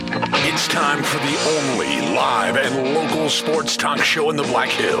It's time for the only live and local sports talk show in the Black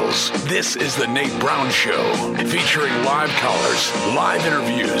Hills. This is the Nate Brown Show, featuring live callers, live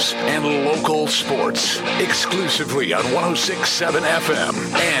interviews, and local sports. Exclusively on 106.7 FM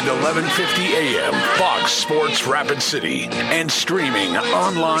and 1150 AM, Fox Sports Rapid City. And streaming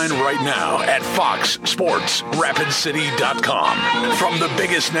online right now at foxsportsrapidcity.com. From the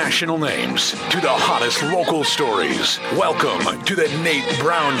biggest national names to the hottest local stories, welcome to the Nate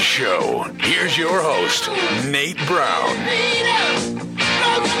Brown Show. Here's your host, Nate Brown.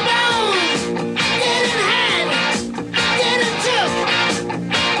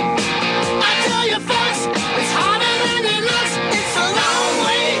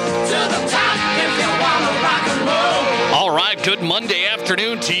 All right, good Monday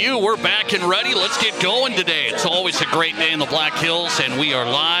afternoon to you. We're back and ready. Let's get going today. It's always a great day in the Black Hills, and we are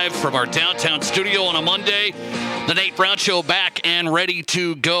live from our downtown studio on a Monday. The Nate Brown Show back and ready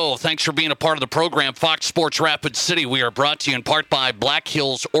to go. Thanks for being a part of the program, Fox Sports Rapid City. We are brought to you in part by Black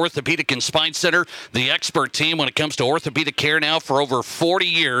Hills Orthopedic and Spine Center, the expert team when it comes to orthopedic care now for over 40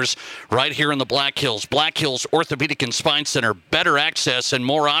 years right here in the Black Hills. Black Hills Orthopedic and Spine Center, better access and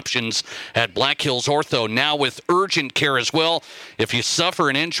more options at Black Hills Ortho, now with urgent care as well. If you suffer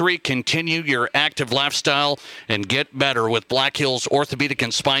an injury, continue your active lifestyle and get better with Black Hills Orthopedic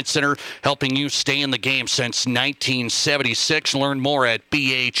and Spine Center, helping you stay in the game since 1976. Learn more at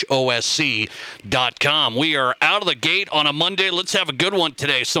bhosc.com. We are out of the gate on a Monday. Let's have a good one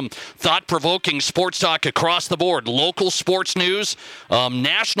today. Some thought-provoking sports talk across the board. Local sports news,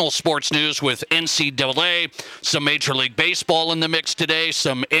 national sports news with NCAA, some Major League Baseball in the mix today,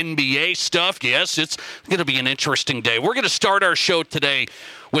 some NBA stuff. Yes, it's going to be an interesting day. We're going to start our show today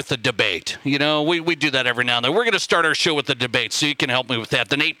with the debate. You know, we do that every now and then. We're going to start our show with the debate, so you can help me with that.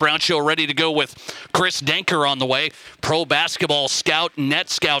 The Nate Brown Show ready to go with Chris Denker on the way, pro basketball scout,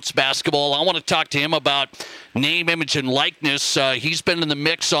 NetScouts basketball. I want to talk to him about name, image, and likeness. He's been in the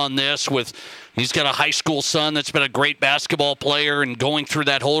mix on this with... He's got a high school son that's been a great basketball player and going through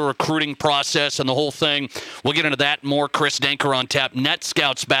that whole recruiting process and the whole thing. We'll get into that more. Chris Denker on tap.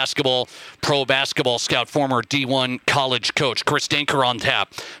 NetScouts basketball, pro basketball scout, former D1 college coach. Chris Denker on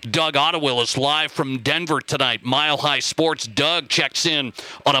tap. Doug Ottewill is live from Denver tonight. Mile High Sports. Doug checks in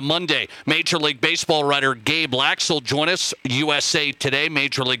on a Monday. Major League Baseball writer Gabe Lacques will join us. USA Today,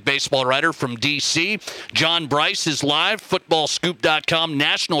 Major League Baseball writer from D.C. John Brice is live. FootballScoop.com,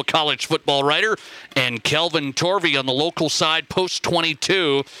 national college football writer. And Kelvin Torve on the local side, Post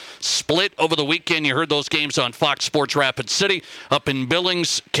 22, split over the weekend. You heard those games on Fox Sports Rapid City. Up in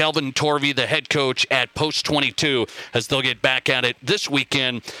Billings, Kelvin Torve, the head coach at Post 22, as they'll get back at it this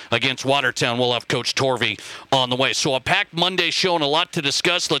weekend against Watertown. We'll have Coach Torve on the way. So a packed Monday show and a lot to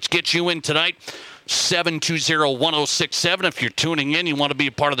discuss. Let's get you in tonight. 720-1067. If you're tuning in, you want to be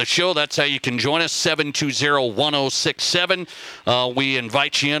a part of the show, that's how you can join us, 720-1067. We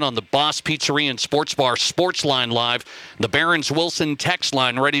invite you in on the Boss Pizzeria and Sports Bar Sports Line Live. The Barron's Wilson text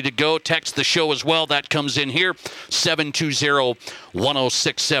line ready to go. Text the show as well. That comes in here,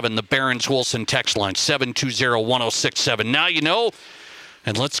 720-1067. The Barron's Wilson text line, 720-1067. Now you know,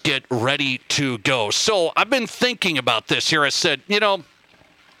 and let's get ready to go. So I've been thinking about this here. I said, you know,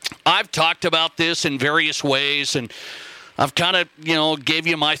 I've talked about this in various ways, and I've kind of, gave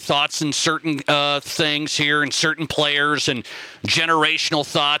you my thoughts in certain things here and certain players and generational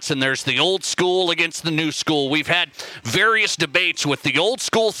thoughts, and there's the old school against the new school. We've had various debates with the old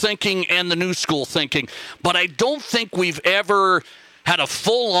school thinking and the new school thinking, but I don't think we've ever had a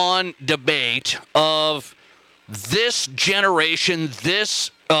full-on debate of this generation,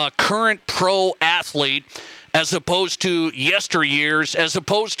 this current pro athlete, as opposed to yesteryears, as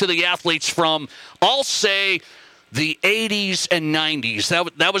opposed to the athletes from, I'll say, the 80s and 90s.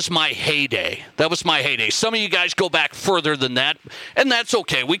 That was my heyday. That was my heyday. Some of you guys go back further than that, and that's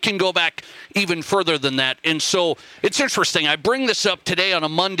okay. We can go back even further than that. And so it's interesting. I bring this up today on a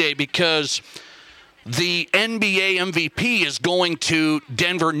Monday because the NBA MVP is going to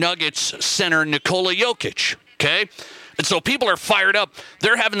Denver Nuggets center Nikola Jokic, okay? And so people are fired up.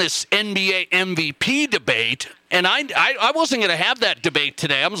 They're having this NBA MVP debate, and I wasn't going to have that debate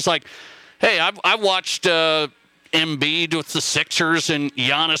today. I was like, hey, I watched Embiid with the Sixers and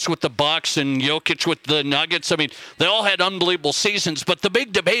Giannis with the Bucks and Jokic with the Nuggets. I mean, they all had unbelievable seasons, but the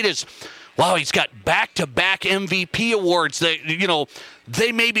big debate is, wow, he's got back-to-back MVP awards.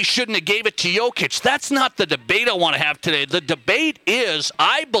 They maybe shouldn't have gave it to Jokic. That's not the debate I want to have today. The debate is,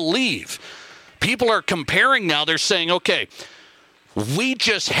 I believe, people are comparing now. They're saying, okay, we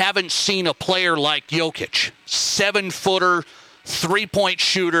just haven't seen a player like Jokic. 7-footer, three-point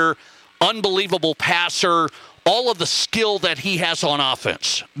shooter, unbelievable passer, all of the skill that he has on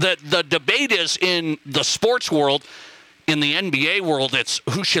offense. The debate is in the sports world, in the NBA world, it's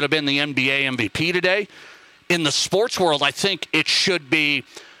who should have been the NBA MVP today. In the sports world, I think it should be,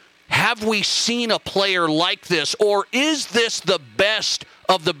 have we seen a player like this, or is this the best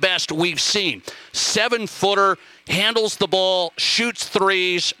of the best we've seen? 7-footer, handles the ball, shoots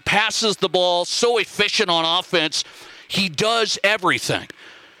threes, passes the ball, so efficient on offense. He does everything.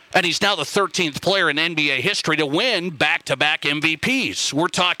 And he's now the 13th player in NBA history to win back-to-back MVPs. We're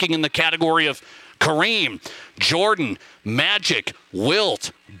talking in the category of Kareem, Jordan, Magic,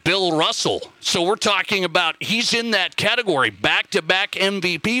 Wilt, Bill Russell. So we're talking about he's in that category, back-to-back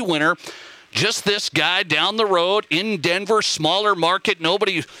MVP winner. Just this guy down the road in Denver, smaller market.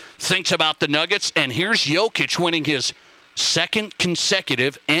 Nobody thinks about the Nuggets. And here's Jokic winning his second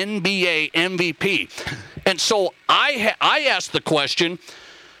consecutive NBA MVP. And so I asked the question,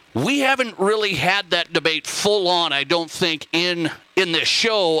 we haven't really had that debate full on, I don't think, in this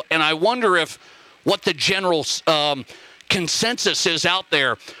show. And I wonder if what the general consensus is out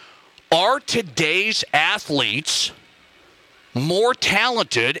there. Are today's athletes more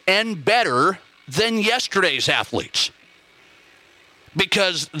talented and better than yesterday's athletes?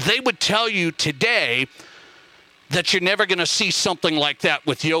 Because they would tell you today that you're never going to see something like that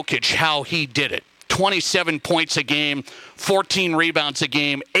with Jokic, how he did it. 27 points a game, 14 rebounds a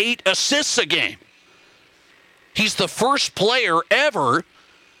game, 8 assists a game. He's the first player ever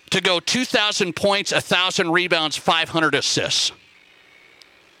to go 2,000 points, 1,000 rebounds, 500 assists.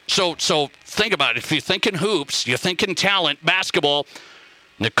 So think about it. If you're thinking hoops, you're thinking talent, basketball,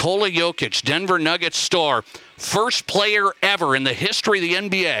 Nikola Jokic, Denver Nuggets star, first player ever in the history of the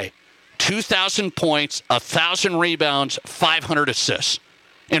NBA, 2,000 points, 1,000 rebounds, 500 assists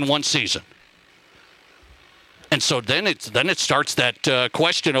in one season. And so then it starts that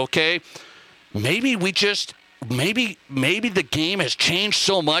question, okay, maybe the game has changed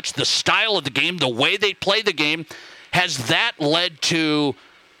so much, the style of the game, the way they play the game, has that led to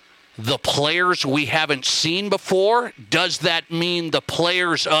the players we haven't seen before? Does that mean the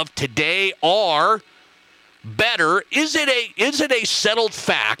players of today are better? Is it a settled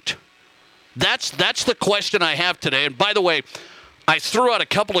fact? That's the question I have today. And by the way, I threw out a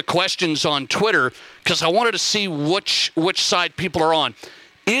couple of questions on Twitter because I wanted to see which side people are on.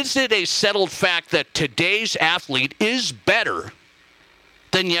 Is it a settled fact that today's athlete is better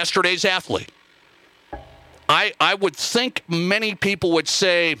than yesterday's athlete? I would think many people would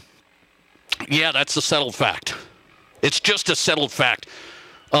say, yeah, that's a settled fact. It's just a settled fact.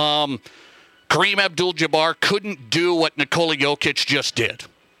 Kareem Abdul-Jabbar couldn't do what Nikola Jokic just did.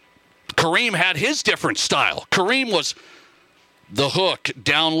 Kareem had his different style. Kareem was the hook,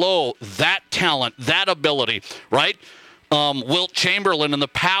 down low, that talent, that ability, right? Wilt Chamberlain and the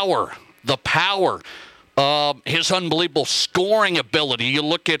power, his unbelievable scoring ability. You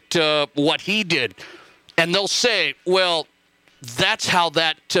look at what he did, and they'll say, well, that's how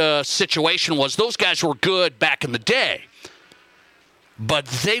that situation was. Those guys were good back in the day, but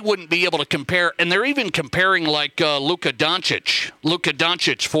they wouldn't be able to compare. And they're even comparing like Luka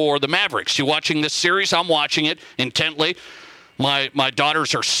Doncic for the Mavericks. You watching this series? I'm watching it intently. My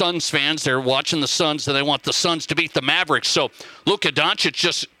daughters are Suns fans. They're watching the Suns, and they want the Suns to beat the Mavericks. So Luka Doncic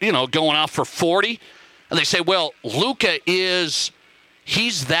just, going off for 40. And they say, well, Luka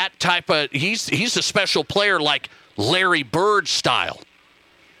he's that type of, he's a special player like Larry Bird style.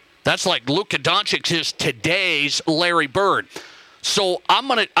 That's like Luka Doncic is today's Larry Bird. So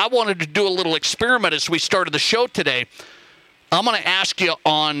I wanted to do a little experiment as we started the show today. I'm going to ask you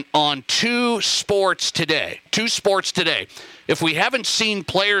on two sports today. If we haven't seen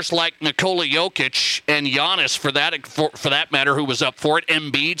players like Nikola Jokic and Giannis, for that matter, who was up for it,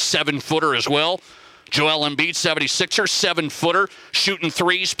 Embiid, 7-footer as well. Joel Embiid, 76er, 7-footer, shooting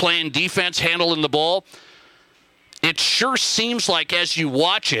threes, playing defense, handling the ball. It sure seems like as you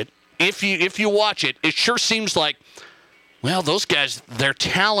watch it, if you watch it, it sure seems like, well, those guys, their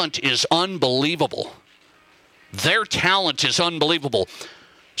talent is unbelievable. Their talent is unbelievable.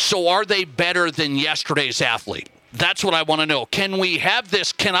 So are they better than yesterday's athlete? That's what I want to know. Can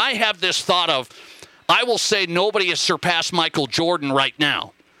I have this thought of, I will say nobody has surpassed Michael Jordan right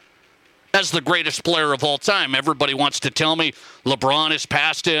now as the greatest player of all time. Everybody wants to tell me LeBron has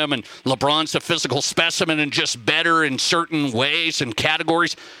passed him and LeBron's a physical specimen and just better in certain ways and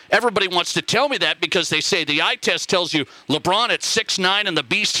categories. Everybody wants to tell me that because they say the eye test tells you LeBron at 6'9" and the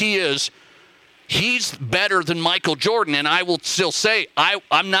beast he is, he's better than Michael Jordan. And I will still say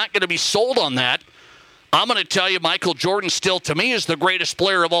I'm not going to be sold on that. I'm going to tell you Michael Jordan still, to me, is the greatest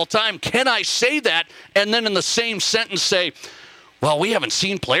player of all time. Can I say that and then in the same sentence say, well, we haven't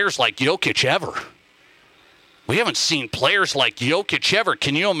seen players like Jokic ever? We haven't seen players like Jokic ever.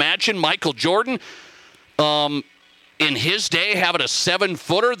 Can you imagine Michael Jordan in his day having a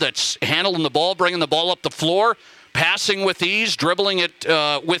 7-footer that's handling the ball, bringing the ball up the floor, passing with ease, dribbling it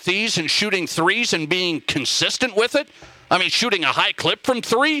with ease, and shooting threes and being consistent with it? I mean, shooting a high clip from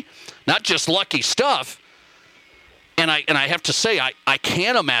three, not just lucky stuff. And I have to say, I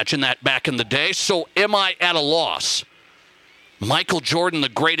can't imagine that back in the day. So am I at a loss? Michael Jordan, the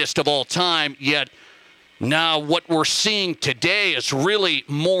greatest of all time, yet now what we're seeing today is really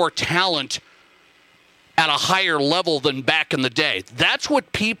more talent at a higher level than back in the day. That's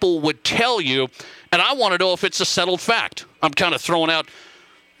what people would tell you, and I want to know if it's a settled fact. I'm kind of throwing out,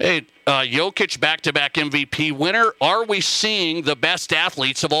 hey, Jokic, back-to-back MVP winner. Are we seeing the best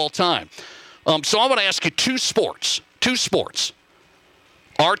athletes of all time? So I want to ask you two sports.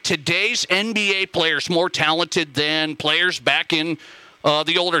 Are today's NBA players more talented than players back in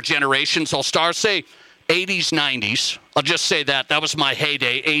the older generations? I'll say 80s, 90s. I'll just say that. That was my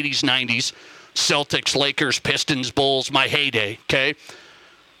heyday, 80s, 90s. Celtics, Lakers, Pistons, Bulls, my heyday, okay?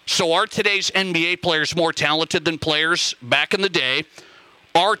 So are today's NBA players more talented than players back in the day?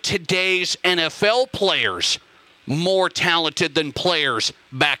 Are today's NFL players more talented than players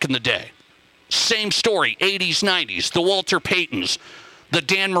back in the day? Same story, 80s, 90s, the Walter Paytons, the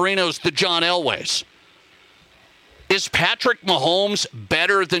Dan Marinos, the John Elways. Is Patrick Mahomes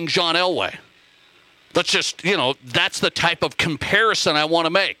better than John Elway? Let's just, that's the type of comparison I want to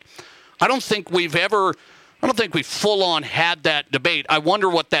make. I don't think we've full on had that debate. I wonder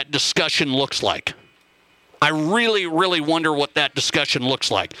what that discussion looks like. I really, really wonder what that discussion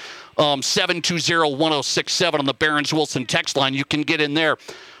looks like. 720-1067 on the Barons-Wilson text line. You can get in there.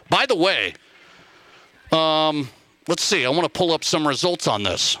 By the way, let's see. I want to pull up some results on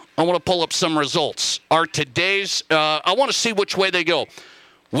this. Are today's I want to see which way they go.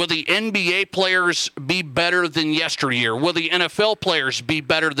 Will the NBA players be better than yesteryear? Will the NFL players be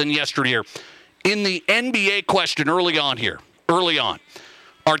better than yesteryear? In the NBA question early on,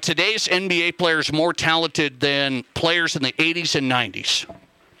 are today's NBA players more talented than players in the 80s and 90s?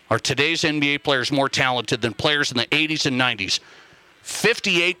 Are today's NBA players more talented than players in the 80s and 90s?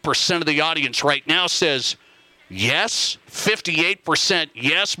 58% of the audience right now says yes. 58%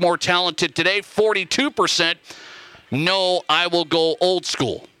 yes, more talented today. 42% no, I will go old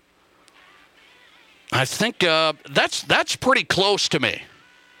school. I think that's pretty close to me.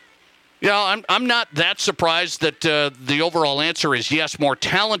 I'm not that surprised that the overall answer is yes, more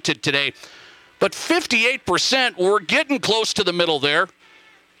talented today. But 58%, we're getting close to the middle there.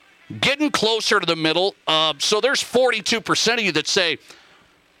 Getting closer to the middle. So there's 42% of you that say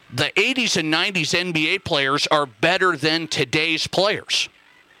the 80s and 90s NBA players are better than today's players.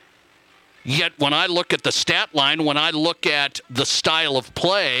 Yet when I look at the stat line, when I look at the style of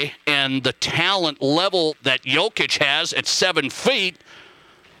play and the talent level that Jokic has at 7 feet,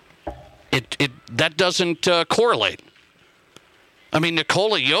 that doesn't correlate. I mean,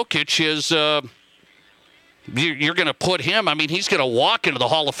 Nikola Jokic is, you're going to put him, he's going to walk into the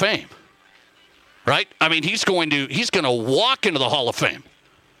Hall of Fame, right? He's going to walk into the Hall of Fame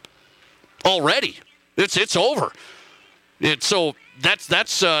already. It's over. So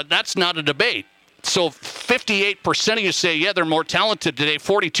that's not a debate. So 58% of you say, yeah, they're more talented today.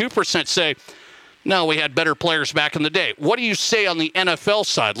 42% say, no, we had better players back in the day. What do you say on the NFL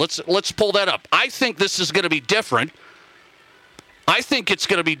side? Let's pull that up. I think this is going to be different. I think it's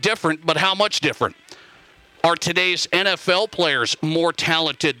going to be different, but how much different? Are today's NFL players more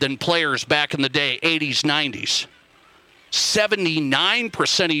talented than players back in the day, 80s, 90s?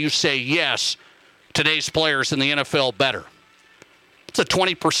 79% of you say yes, today's players in the NFL better. It's a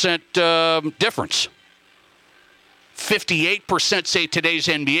 20% difference. 58% say today's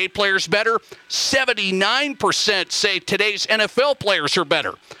NBA players better. 79% say today's NFL players are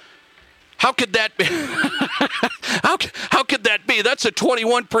better. How could that be? How could that be? That's a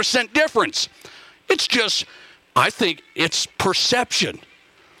 21% difference. It's just, I think it's perception.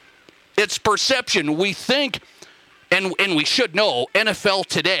 It's perception. We think, and we should know, NFL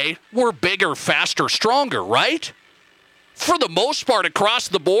today, we're bigger, faster, stronger, right? For the most part, across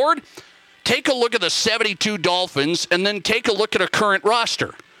the board, take a look at the 72 Dolphins and then take a look at a current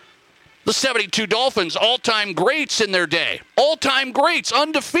roster. The 72 Dolphins, all-time greats in their day. All-time greats,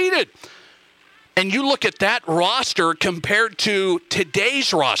 undefeated. And you look at that roster compared to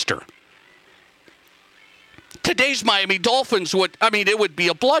today's roster. Today's Miami Dolphins it would be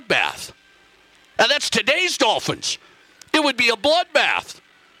a bloodbath. Now, that's today's Dolphins. It would be a bloodbath.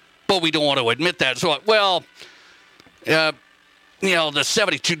 But we don't want to admit that. So, the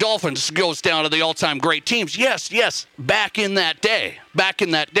 72 Dolphins goes down to the all-time great teams. Yes, back in that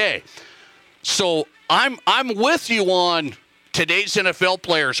day. So I'm with you on today's NFL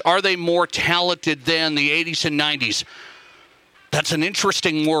players. Are they more talented than the 80s and 90s? That's an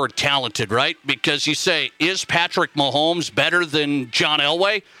interesting word, talented, right? Because you say, is Patrick Mahomes better than John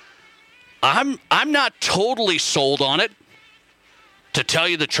Elway? I'm not totally sold on it, to tell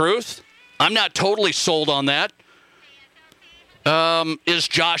you the truth. I'm not totally sold on that. Is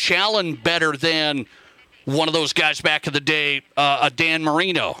Josh Allen better than one of those guys back in the day, a Dan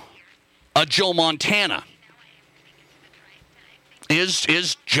Marino, a Joe Montana?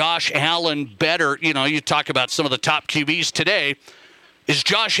 Is Josh Allen better? You know, you talk about some of the top QBs today. Is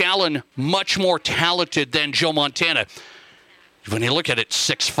Josh Allen much more talented than Joe Montana? When you look at it,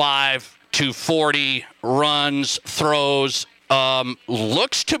 6'5", 240, runs, throws,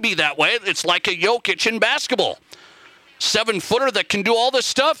 looks to be that way. It's like a Jokic in basketball. 7-footer that can do all this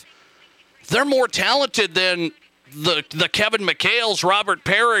stuff. They're more talented than the Kevin McHale's, Robert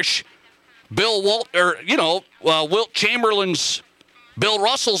Parrish, Bill Wilt Chamberlain's, Bill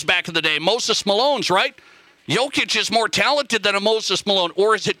Russell's back in the day, Moses Malone's, right? Jokic is more talented than a Moses Malone,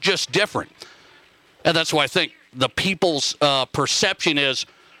 or is it just different? And that's why I think the people's perception is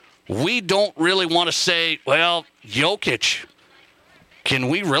we don't really want to say, well, Jokic, can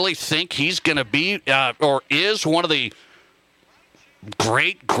we really think he's going to be or is one of the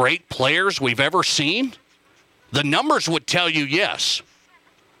great players we've ever seen? The numbers would tell you yes.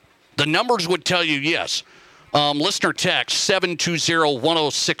 The numbers would tell you yes. Listener text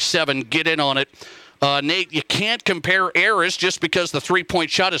 720-1067. Get in on it. Nate, you can't compare eras just because the three-point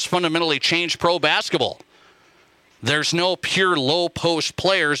shot has fundamentally changed pro basketball. There's no pure low-post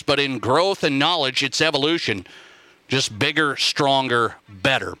players, but in growth and knowledge, it's evolution. Just bigger, stronger,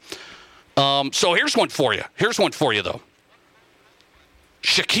 better. So here's one for you. Though.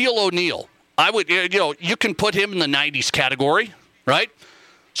 Shaquille O'Neal. You can put him in the 90s category, right?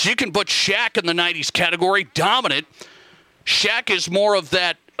 So you can put Shaq in the 90s category, dominant. Shaq is more of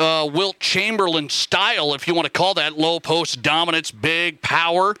that Wilt Chamberlain style, if you want to call that, low post dominance, big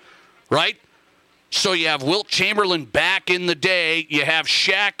power, right? So you have Wilt Chamberlain back in the day. You have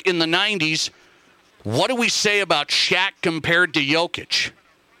Shaq in the 90s. What do we say about Shaq compared to Jokic?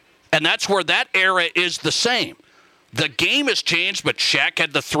 And that's where that era is the same. The game has changed, but Shaq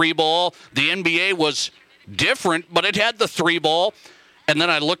had the three ball. The NBA was different, but it had the three ball. And then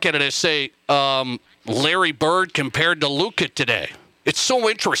I look at it and say, Larry Bird compared to Luka today. It's so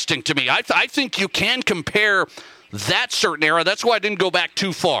interesting to me. I think you can compare that certain era. That's why I didn't go back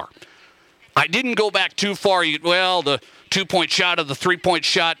too far. The two-point shot or the three-point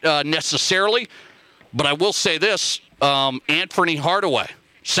shot necessarily. But I will say this, Anthony Hardaway,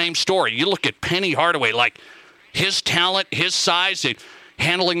 same story. You look at Penny Hardaway, like his talent, his size,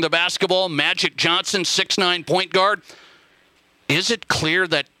 handling the basketball. Magic Johnson, 6'9" point guard. Is it clear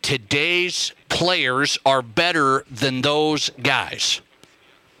that today's players are better than those guys?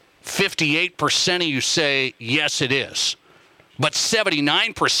 58% of you say, yes, it is. But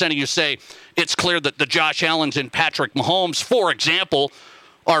 79% of you say it's clear that the Josh Allens and Patrick Mahomes, for example,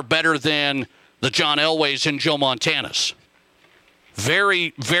 are better than the John Elways and Joe Montanas.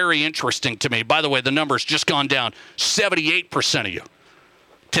 Very, very interesting to me. By the way, the number's just gone down. 78% of you.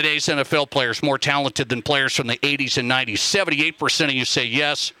 Today's NFL players more talented than players from the 80s and 90s. 78% of you say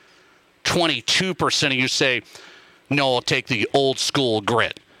yes. 22% of you say, no, I'll take the old school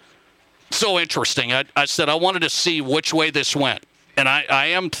grit. So interesting. I said I wanted to see which way this went. And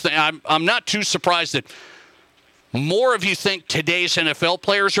I'm not too surprised that more of you think today's NFL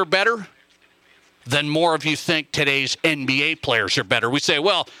players are better than more of you think today's NBA players are better. We say,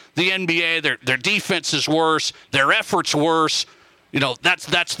 well, the NBA, their defense is worse, their effort's worse. You know,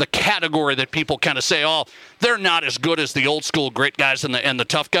 that's the category that people kind of say, oh, they're not as good as the old school grit guys and the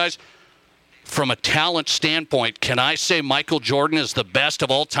tough guys. From a talent standpoint, can I say Michael Jordan is the best of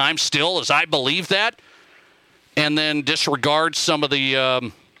all time still, as I believe that? And then disregard some of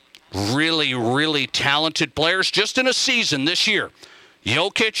the really, really talented players just in a season this year.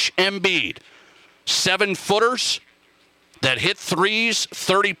 Jokic, Embiid, 7-footers that hit threes,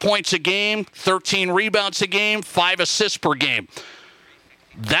 30 points a game, 13 rebounds a game, 5 assists per game.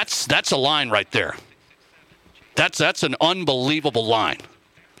 That's a line right there. That's an unbelievable line.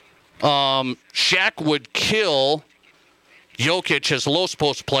 Shaq would kill Jokic as low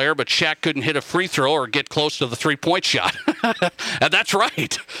post player, but Shaq couldn't hit a free throw or get close to the three-point shot. And that's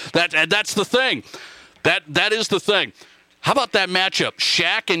right. That's the thing. That is the thing. How about that matchup,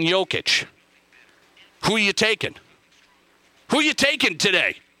 Shaq and Jokic? Who are you taking? Who are you taking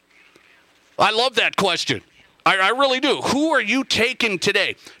today? I love that question. I really do. Who are you taking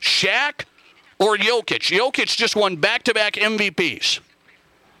today? Shaq or Jokic? Jokic just won back-to-back MVPs.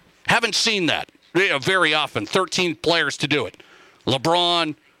 Haven't seen that. very often. 13 players to do it.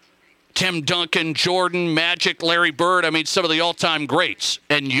 LeBron, Tim Duncan, Jordan, Magic, Larry Bird. I mean, some of the all-time greats.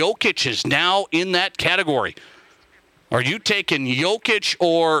 And Jokic is now in that category. Are you taking Jokic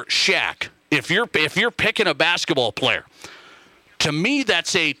or Shaq? If you're picking a basketball player, to me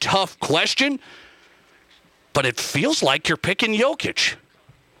that's a tough question, but it feels like you're picking Jokic.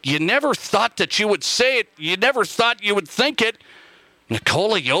 You never thought that you would say it. You never thought you would think it.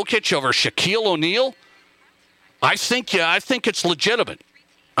 Nikola Jokic over Shaquille O'Neal? I think it's legitimate.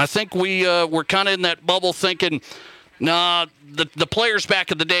 I think we're kind of in that bubble thinking, nah, the players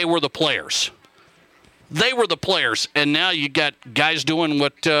back in the day were the players. They were the players, and now you got guys doing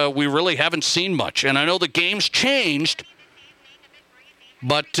what we really haven't seen much. And I know the game's changed,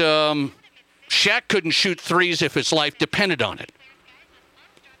 but Shaq couldn't shoot threes if his life depended on it.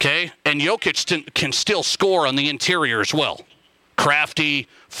 Okay? And Jokic can still score on the interior as well. Crafty,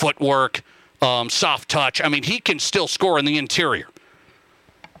 footwork, soft touch. I mean, he can still score in the interior.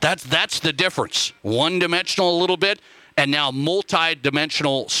 That's the difference. One-dimensional a little bit, and now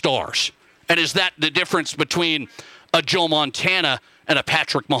multi-dimensional stars. And is that the difference between a Joe Montana and a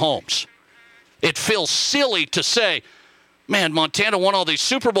Patrick Mahomes? It feels silly to say, man, Montana won all these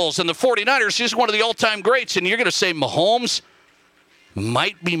Super Bowls, and the 49ers, he's one of the all-time greats, and you're going to say Mahomes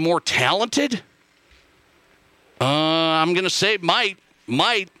might be more talented? I'm going to say might.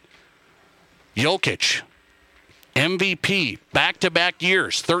 Jokic, MVP, back-to-back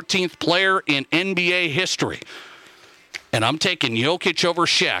years, 13th player in NBA history. And I'm taking Jokic over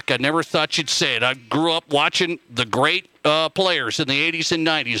Shaq. I never thought you'd say it. I grew up watching the great players in the 80s and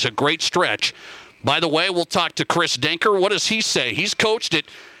 90s, a great stretch. By the way, we'll talk to Chris Denker. What does he say? He's coached it.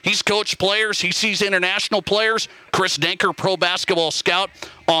 He's coached players. He sees international players. Chris Denker, pro basketball scout,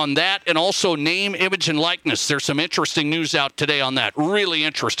 on that, and also name, image, and likeness. There's some interesting news out today on that. Really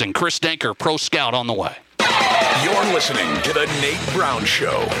interesting. Chris Denker, pro scout, on the way. You're listening to The Nate Brown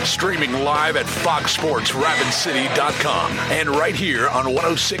Show, streaming live at FoxSportsRapidCity.com and right here on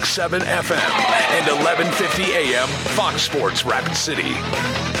 106.7 FM and 1150 AM Fox Sports Rapid City.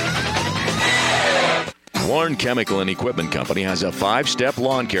 Warren Chemical and Equipment Company has a 5-step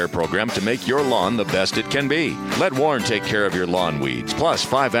lawn care program to make your lawn the best it can be. Let Warren take care of your lawn weeds, plus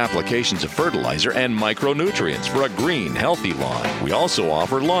 5 applications of fertilizer and micronutrients for a green, healthy lawn. We also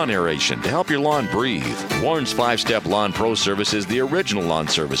offer lawn aeration to help your lawn breathe. Warren's 5-step Lawn Pro Service is the original lawn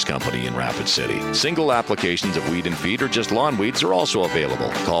service company in Rapid City. Single applications of weed and feed or just lawn weeds are also available.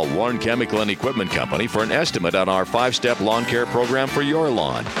 Call Warren Chemical and Equipment Company for an estimate on our 5-step lawn care program for your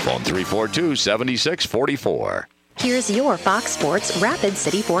lawn. Phone 342-7644. Here's your Fox Sports Rapid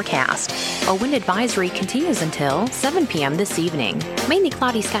City forecast. A wind advisory continues until 7 p.m. this evening. Mainly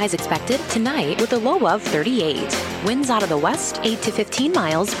cloudy skies expected tonight with a low of 38. Winds out of the west 8 to 15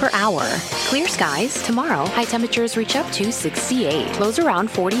 miles per hour. Clear skies tomorrow. High temperatures reach up to 68. Lows around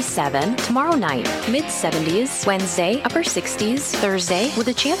 47 tomorrow night. Mid-70s Wednesday, upper 60s Thursday with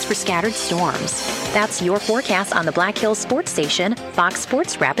a chance for scattered storms. That's your forecast on the Black Hills Sports Station, Fox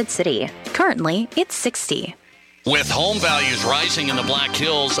Sports Rapid City. Currently, it's 60. With home values rising in the Black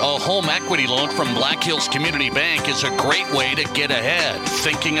Hills, a home equity loan from Black Hills Community Bank is a great way to get ahead.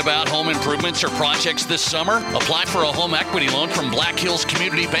 Thinking about home improvements or projects this summer? Apply for a home equity loan from Black Hills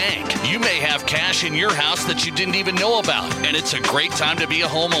Community Bank. You may have cash in your house that you didn't even know about, and it's a great time to be a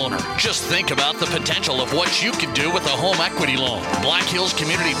homeowner. Just think about the potential of what you could do with a home equity loan. Black Hills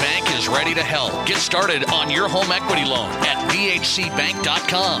Community Bank is ready to help. Get started on your home equity loan at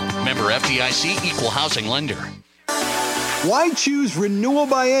bhcbank.com. Member FDIC, equal housing lender. Why choose Renewal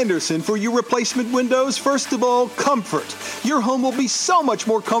by Andersen for your replacement windows? First of all, comfort. Your home will be so much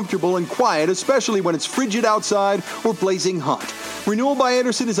more comfortable and quiet, especially when it's frigid outside or blazing hot. Renewal by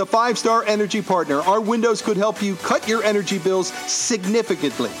Andersen is a 5-star energy partner. Our windows could help you cut your energy bills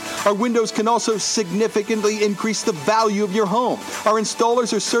significantly. Our windows can also significantly increase the value of your home. Our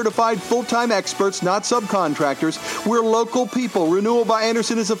installers are certified full-time experts, not subcontractors. We're local people. Renewal by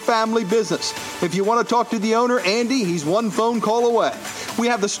Andersen is a family business. If you want to talk to the owner, Andy, he's one phone call away. We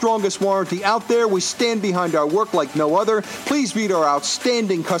have the strongest warranty out there. We stand behind our work like no other. Please read our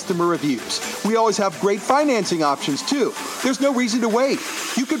outstanding customer reviews. We always have great financing options, too. There's no reason to wait.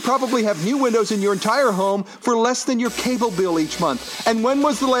 You could probably have new windows in your entire home for less than your cable bill each month. And when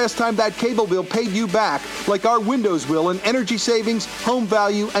was the last time that cable bill paid you back like our windows will in energy savings, home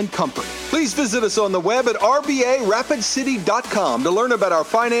value, and comfort? Please visit us on the web at rbarapidcity.com to learn about our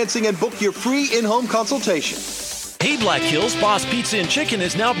financing and book your free in-home consultation. Hey Black Hills, Boss Pizza and Chicken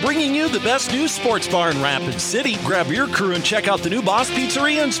is now bringing you the best new sports bar in Rapid City. Grab your crew and check out the new Boss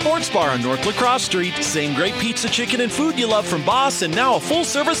Pizzeria and Sports Bar on North Lacrosse Street. Same great pizza, chicken, and food you love from Boss, and now a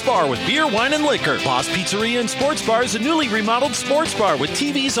full-service bar with beer, wine, and liquor. Boss Pizzeria and Sports Bar is a newly remodeled sports bar with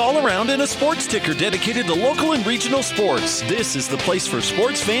TVs all around and a sports ticker dedicated to local and regional sports. This is the place for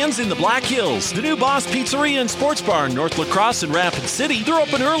sports fans in the Black Hills. The new Boss Pizzeria and Sports Bar in North Lacrosse and Rapid City. They're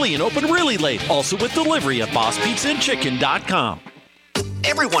open early and open really late. Also with delivery at BossPizzaandChicken.com.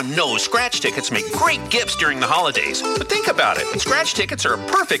 Everyone knows scratch tickets make great gifts during the holidays. But think about it. Scratch tickets are a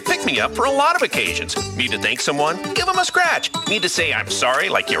perfect pick-me-up for a lot of occasions. Need to thank someone? Give them a scratch. Need to say I'm sorry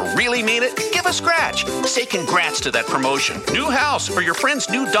like you really mean it? Give a scratch. Say congrats to that promotion, new house, or your friend's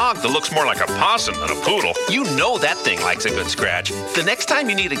new dog that looks more like a possum than a poodle. You know that thing likes a good scratch. The next time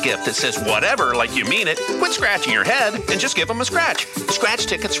you need a gift that says whatever like you mean it, quit scratching your head and just give them a scratch. Scratch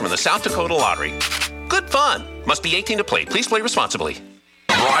tickets from the South Dakota Lottery. Good fun. Must be 18 to play. Please play responsibly.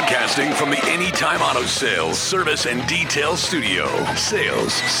 Broadcasting from the Anytime Auto Sales, Service and Detail Studio.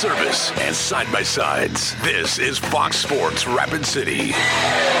 Sales, service, and side-by-sides. This is Fox Sports Rapid City.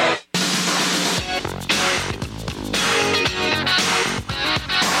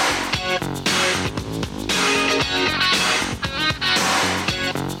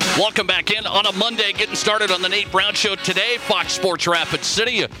 Welcome back in on a Monday, getting started on the Nate Brown Show today, Fox Sports Rapid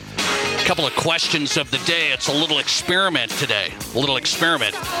City. A couple of questions of the day. It's a little experiment today. A little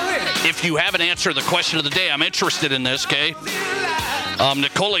experiment. If you haven't answered the question of the day, I'm interested in this, okay?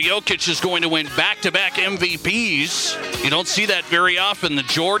 Nikola Jokic is going to win back-to-back MVPs. You don't see that very often. The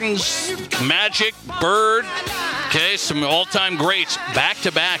Jordans, Magic, Bird, okay, some all-time greats,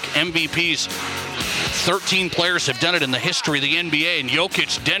 back-to-back MVPs. 13 players have done it in the history of the NBA, and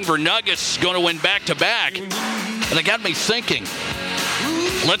Jokic, Denver Nuggets, going to win back-to-back. And it got me thinking,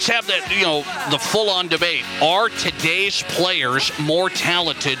 let's have that, the full-on debate. Are today's players more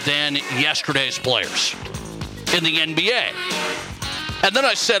talented than yesterday's players in the NBA? And then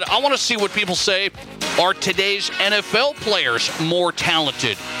I said, I want to see what people say. Are today's NFL players more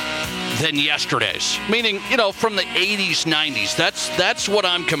talented than yesterday's? Meaning, from the 80s, 90s. That's what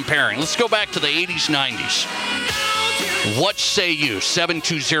I'm comparing. Let's go back to the 80s, 90s. What say you?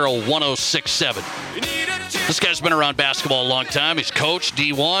 720-1067. This guy's been around basketball a long time. He's coach,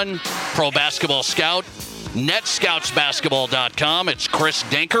 D1, pro basketball scout, NetScoutsBasketball.com. It's Chris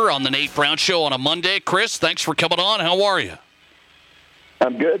Denker on the Nate Brown Show on a Monday. Chris, thanks for coming on. How are you?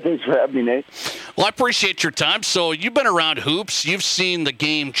 I'm good. Thanks for having me, Nate. Well, I appreciate your time. So you've been around hoops. You've seen the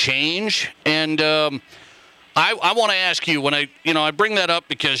game change. And I want to ask you, when I bring that up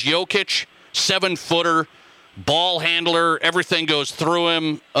because Jokic, 7-footer, ball handler, everything goes through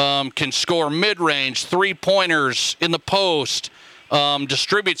him, can score mid-range, three-pointers in the post,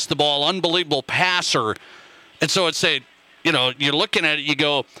 distributes the ball, unbelievable passer. And so I'd say, you're looking at it, you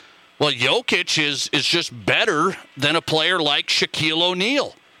go, well, Jokic is just better than a player like Shaquille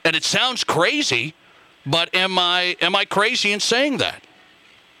O'Neal. And it sounds crazy, but am I crazy in saying that?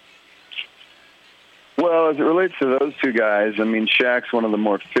 Well, as it relates to those two guys, I mean, Shaq's one of the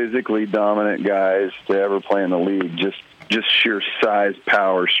more physically dominant guys to ever play in the league. Just sheer size,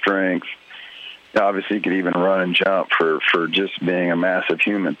 power, strength. Obviously, he could even run and jump for just being a massive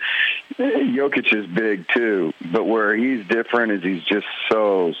human. Jokic is big too, but where he's different is he's just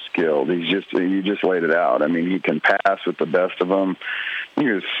so skilled. You just laid it out. I mean, he can pass with the best of them. He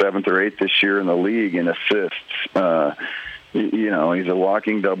was 7th or 8th this year in the league in assists. He's a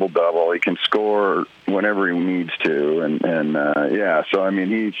walking double-double. He can score whenever he needs to, So I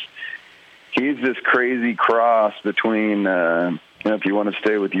mean, he's this crazy cross between. If you want to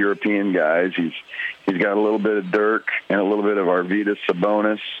stay with European guys, he's got a little bit of Dirk and a little bit of Arvydas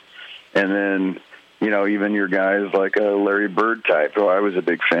Sabonis, and then even your guys like a Larry Bird type, who I was a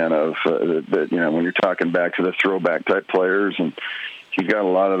big fan of. When you're talking back to the throwback type players, and he's got a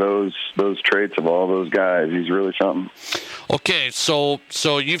lot of those traits of all those guys. He's really something. Okay, so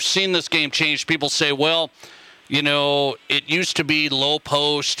you've seen this game change. People say, well, it used to be low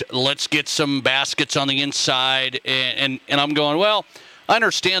post, let's get some baskets on the inside, and I'm going, well, I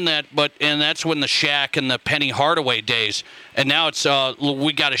understand that, and that's when the Shaq and the Penny Hardaway days, and now it's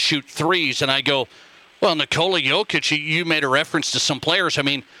we got to shoot threes, and I go, well, Nikola Jokic, you made a reference to some players. I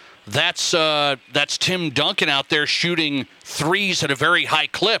mean, that's Tim Duncan out there shooting threes at a very high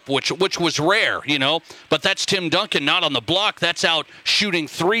clip, which was rare, But that's Tim Duncan, not on the block. That's out shooting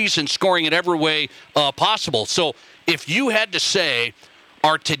threes and scoring it every way possible. So if you had to say,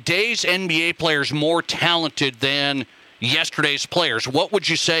 are today's NBA players more talented than yesterday's players, what would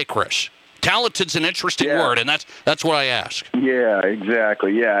you say, Chris? Talented's an interesting word, and that's what I ask. Yeah,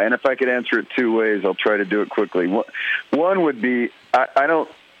 exactly. Yeah, and if I could answer it two ways, I'll try to do it quickly. One would be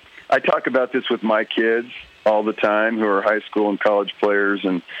I talk about this with my kids all the time, who are high school and college players,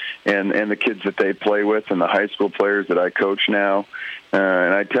 and the kids that they play with, and the high school players that I coach now.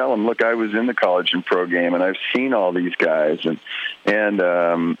 And I tell them, look, I was in the college and pro game, and I've seen all these guys, and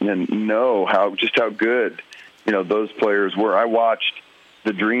know how good those players were. I watched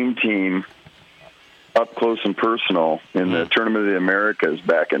the Dream Team up close and personal in the Tournament of the Americas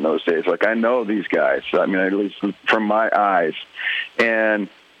back in those days. Like, I know these guys. I mean, at least from my eyes. And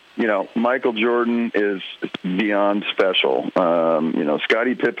Michael Jordan is beyond special.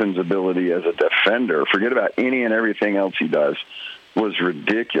 Scottie Pippen's ability as a defender, forget about any and everything else he does, was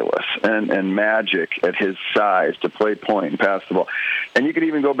ridiculous and magic at his size to play point and pass the ball. And you could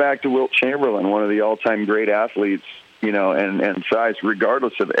even go back to Wilt Chamberlain, one of the all-time great athletes, and size,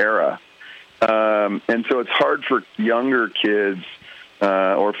 regardless of era. And so it's hard for younger kids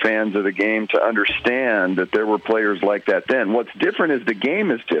or fans of the game to understand that there were players like that then. What's different is the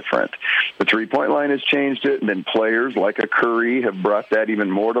game is different. The three-point line has changed it, and then players like a Curry have brought that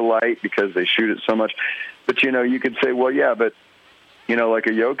even more to light because they shoot it so much. But, you could say, well, yeah, but like a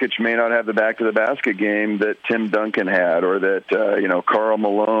Jokic may not have the back-to-the-basket game that Tim Duncan had, or that, Karl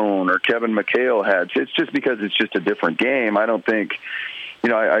Malone or Kevin McHale had. It's just because it's just a different game. I don't think,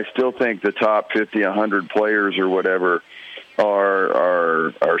 I still think the top 50, 100 players or whatever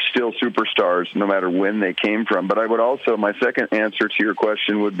are still superstars no matter when they came from. But I would also, my second answer to your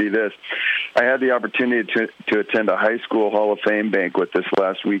question would be this. I had the opportunity to attend a high school Hall of Fame banquet this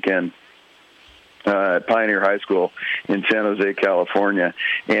last weekend at Pioneer High School in San Jose, California.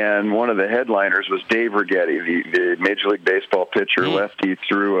 And one of the headliners was Dave Righetti, the Major League Baseball pitcher, lefty,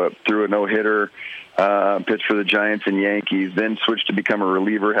 threw a no-hitter, pitched for the Giants and Yankees, then switched to become a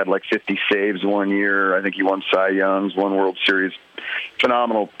reliever, had like 50 saves one year. I think he won Cy Youngs, won World Series.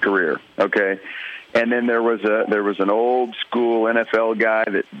 Phenomenal career, okay? And then there was an old school NFL guy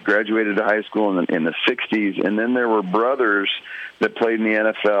that graduated to high school in the 60s, and then there were brothers that played in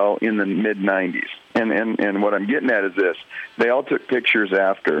the NFL in the mid-90s. And what I'm getting at is this. They all took pictures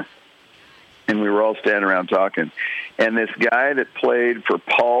after, and we were all standing around talking. And this guy that played for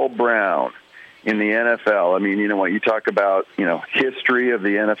Paul Brown in the NFL, I mean, you talk about, history of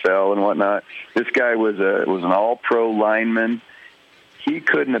the NFL and whatnot. This guy was an all-pro lineman. He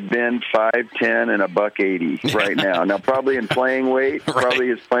couldn't have been 5'10" and $180 right now. Now, probably in playing weight, probably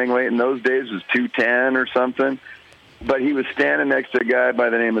his playing weight in those days was 210 or something. But he was standing next to a guy by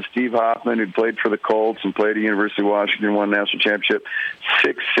the name of Steve Hoffman, who played for the Colts and played at University of Washington, won a national championship,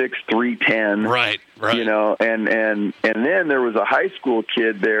 6'6", 310. Right. And then there was a high school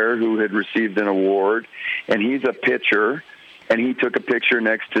kid there who had received an award, and he's a pitcher. And he took a picture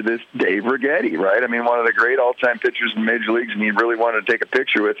next to this Dave Righetti, right? I mean, one of the great all-time pitchers in major leagues, and he really wanted to take a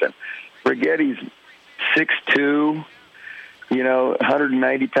picture with him. Righetti's 6'2",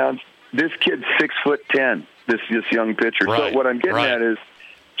 190 pounds. This kid's 6'10", this young pitcher. Right. So what I'm getting at is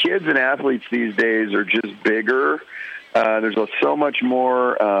kids and athletes these days are just bigger. There's so much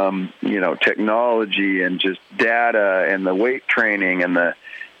more, technology and just data and the weight training and the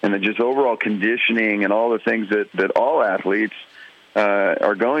just overall conditioning and all the things that all athletes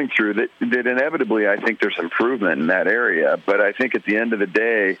are going through that inevitably I think there's improvement in that area. But I think at the end of the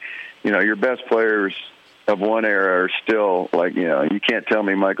day, your best players of one era are still you can't tell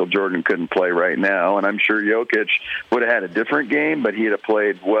me Michael Jordan couldn't play right now. And I'm sure Jokic would have had a different game, but he'd have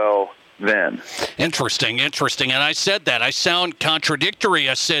played well then. Interesting. And I said that. I sound contradictory.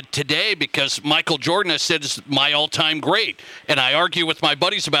 I said today because Michael Jordan, I said, is my all-time great. And I argue with my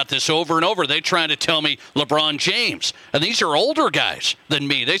buddies about this over and over. They're trying to tell me LeBron James. And these are older guys than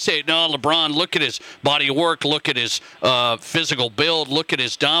me. They say, no, LeBron, look at his body of work. Look at his physical build. Look at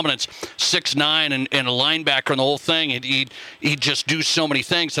his dominance. 6'9" and a linebacker and the whole thing. And he'd just do so many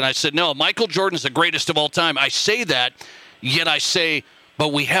things. And I said, no, Michael Jordan's the greatest of all time. I say that, yet I say,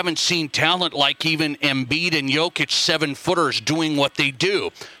 but we haven't seen talent like even Embiid and Jokic, 7-footers, doing what they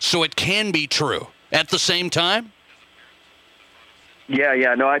do. So it can be true at the same time?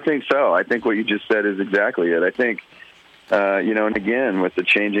 Yeah, no, I think so. I think what you just said is exactly it. I think, and again, with the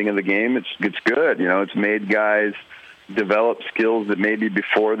changing of the game, it's good. It's made guys develop skills that maybe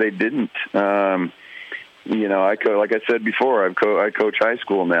before they didn't. Like I said before, I coach high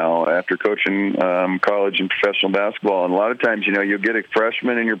school now after coaching college and professional basketball. And a lot of times, you'll get a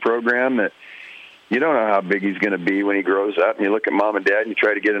freshman in your program that, you don't know how big he's going to be when he grows up. And you look at mom and dad and you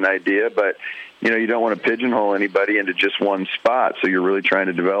try to get an idea, but you don't want to pigeonhole anybody into just one spot. So you're really trying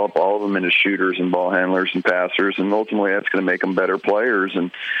to develop all of them into shooters and ball handlers and passers, and ultimately that's going to make them better players.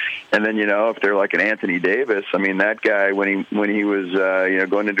 And then if they're like an Anthony Davis, I mean, that guy when he was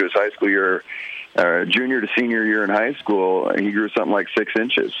going into his high school year, junior to senior year in high school, he grew something like 6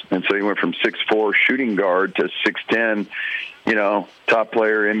 inches, and so he went from 6'4" shooting guard to 6'10", top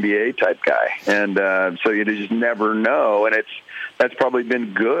player NBA type guy. And so you just never know, and that's probably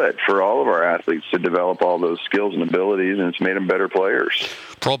been good for all of our athletes to develop all those skills and abilities, and it's made them better players.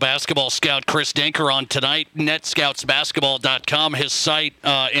 Pro basketball scout Chris Denker on tonight, NetScoutsBasketball.com, his site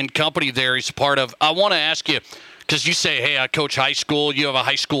and company there he's a part of. I want to ask you, because you say, hey, I coach high school, you have a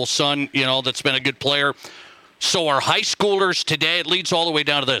high school son, that's been a good player. So are high schoolers today, it leads all the way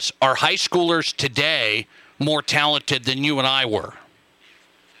down to this, are high schoolers today more talented than you and I were?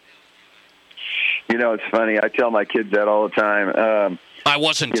 It's funny. I tell my kids that all the time. I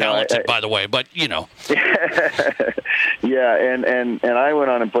wasn't talented, by the way, but Yeah, and I went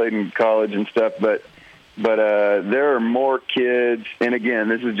on and played in college and stuff, but there are more kids, and again,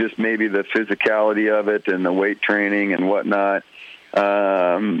 this is just maybe the physicality of it and the weight training and whatnot.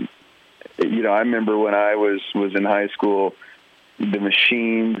 I remember when I was in high school, the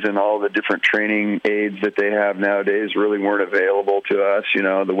machines and all the different training aids that they have nowadays really weren't available to us.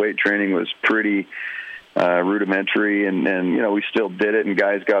 The weight training was pretty rudimentary, and we still did it, and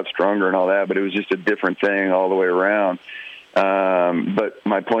guys got stronger and all that, but it was just a different thing all the way around. But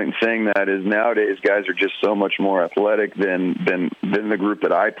my point in saying that is nowadays guys are just so much more athletic than the group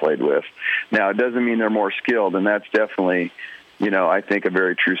that I played with. Now, it doesn't mean they're more skilled, and that's definitely, I think a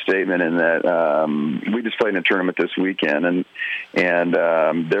very true statement in that we just played in a tournament this weekend, and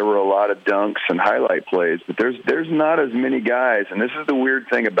there were a lot of dunks and highlight plays, but there's not as many guys, and this is the weird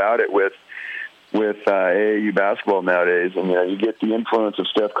thing about it with AAU basketball nowadays. And you get the influence of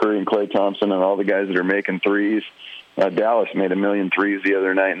Steph Curry and Klay Thompson and all the guys that are making threes. Dallas made 1 million threes the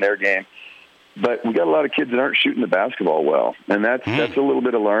other night in their game. But we got a lot of kids that aren't shooting the basketball well, and that's a little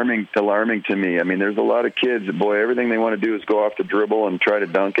bit alarming to me. I mean, there's a lot of kids that, boy, everything they want to do is go off the dribble and try to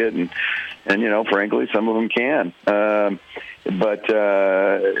dunk it, and frankly, some of them can, but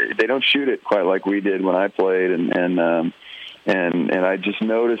they don't shoot it quite like we did when I played, and I just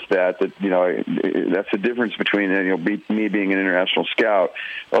noticed that that's the difference between me being an international scout.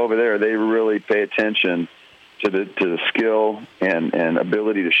 Over there, they really pay attention to the skill and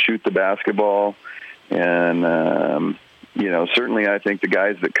ability to shoot the basketball. And, certainly I think the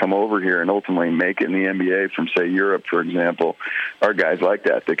guys that come over here and ultimately make it in the NBA from, say, Europe, for example, are guys like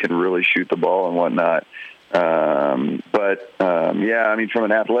that can really shoot the ball and whatnot. From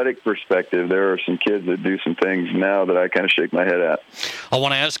an athletic perspective, there are some kids that do some things now that I kind of shake my head at. I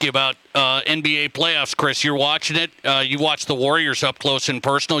want to ask you about NBA playoffs, Chris. You're watching it. You watch the Warriors up close and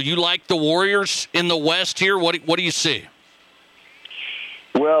personal. You like the Warriors in the West here? What do you see?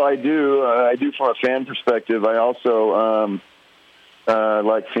 Well, I do. I do from a fan perspective. I also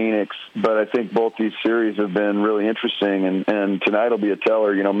like Phoenix, but I think both these series have been really interesting, and tonight will be a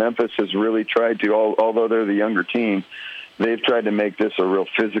teller. Memphis has really tried to, although they're the younger team, they've tried to make this a real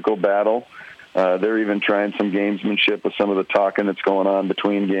physical battle. They're even trying some gamesmanship with some of the talking that's going on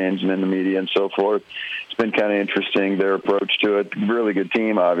between games and in the media and so forth. It's been kind of interesting, their approach to it. Really good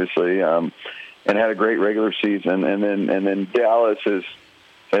team, obviously, and had a great regular season. And then Dallas has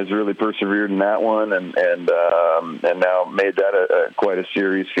really persevered in that one, and now made that quite a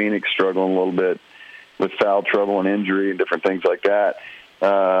series. Phoenix struggling a little bit with foul trouble and injury and different things like that.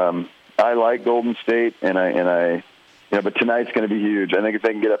 I like Golden State, but tonight's going to be huge. I think if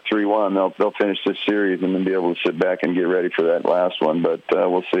they can get up 3-1, they'll finish this series and then be able to sit back and get ready for that last one. But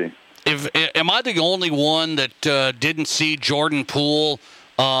we'll see. Am I the only one that didn't see Jordan Poole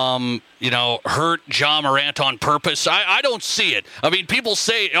hurt Ja Morant on purpose? I don't see it. I mean, people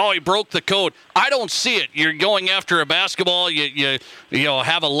say, he broke the code. I don't see it. You're going after a basketball, you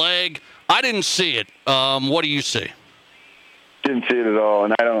have a leg. I didn't see it. What do you see? Didn't see it at all,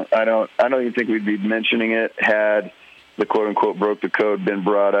 and I don't even think we'd be mentioning it had the quote-unquote broke the code been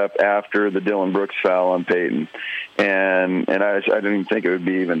brought up after the Dylan Brooks foul on Peyton. And I didn't even think it would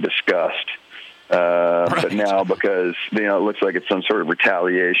be even discussed. Right. But now, because it looks like it's some sort of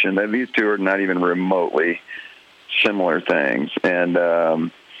retaliation, that these two are not even remotely similar things. And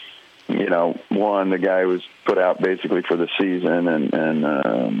one, the guy was put out basically for the season,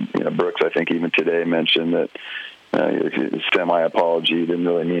 and Brooks, I think even today mentioned that semi-apology, didn't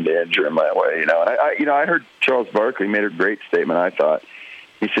really mean to injure him that way. And I heard Charles Barkley made a great statement, I thought.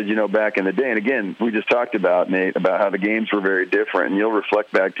 he said, back in the day, and again, we just talked about, Nate, about how the games were very different, and you'll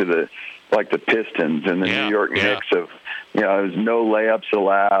reflect back to the Pistons and the New York Knicks of, there was no layups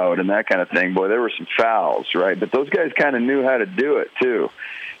allowed and that kind of thing. Boy, there were some fouls, right? But those guys kind of knew how to do it too.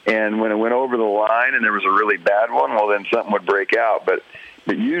 And when it went over the line and there was a really bad one, well, then something would break out. But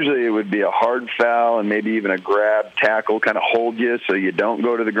usually it would be a hard foul and maybe even a grab tackle, kind of hold you so you don't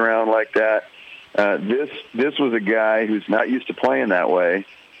go to the ground like that. This was a guy who's not used to playing that way.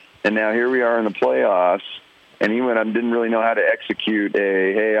 And now here we are in the playoffs. And he didn't really know how to execute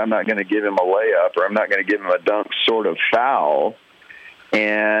hey, I'm not going to give him a layup or I'm not going to give him a dunk sort of foul,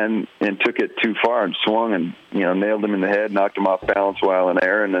 and took it too far and swung and, nailed him in the head, knocked him off balance while in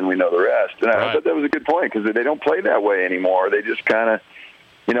air, and then we know the rest. And I thought that was a good point because they don't play that way anymore. They just kind of,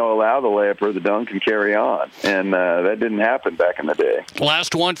 allow the layup or the dunk and carry on. And that didn't happen back in the day.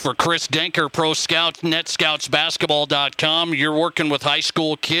 Last one for Chris Denker, Pro Scout, NetScoutsBasketball.com. You're working with high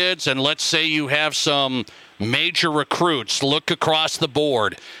school kids, and let's say you have some major recruits. Look across the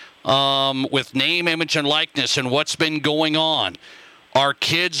board with name, image, and likeness and what's been going on. Are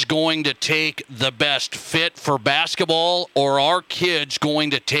kids going to take the best fit for basketball, or are kids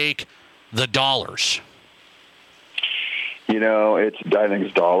going to take the dollars? I think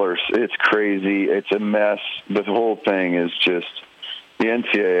it's dollars. It's crazy. It's a mess. The whole thing is just, the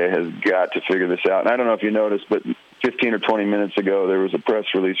NCAA has got to figure this out. And I don't know if you noticed, but 15 or 20 minutes ago, there was a press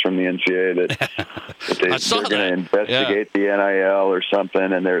release from the NCAA that they're going to investigate the NIL or something,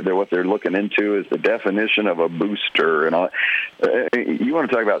 and they're what they're looking into is the definition of a booster. And all. You want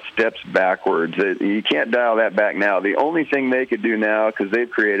to talk about steps backwards. You can't dial that back now. The only thing they could do now, because they've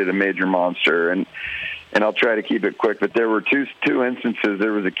created a major monster, and I'll try to keep it quick, but there were two instances.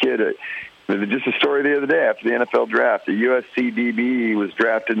 There was a kid, just a story the other day after the NFL draft. The USC DB was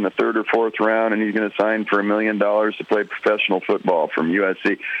drafted in the 3rd or 4th round, and he's going to sign for $1 million to play professional football from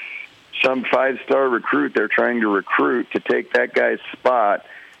USC. Some 5-star recruit they're trying to recruit to take that guy's spot.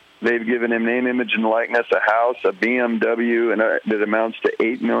 They've given him name, image, and likeness, a house, a BMW, and that amounts to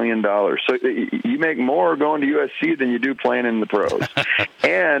 $8 million. So you make more going to USC than you do playing in the pros.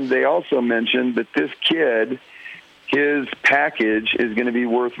 And they also mentioned that this kid, his package is going to be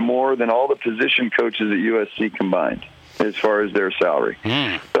worth more than all the position coaches at USC combined as far as their salary.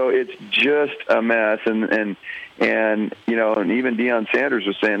 So it's just a mess. And even Deion Sanders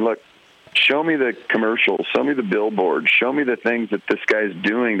was saying, look, show me the commercials, show me the billboards, show me the things that this guy's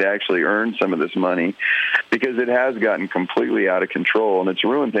doing to actually earn some of this money, because it has gotten completely out of control and it's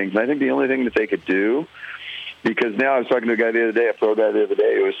ruined things. And I think the only thing that they could do, because now I was talking to a guy the other day, a pro guy the other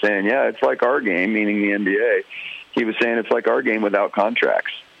day, who was saying, it's like our game, meaning the NBA. He was saying it's like our game without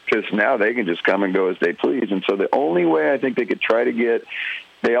contracts, because now they can just come and go as they please. And so the only way I think they could try to get,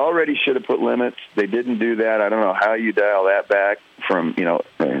 they already should have put limits. They didn't do that. I don't know how you dial that back from,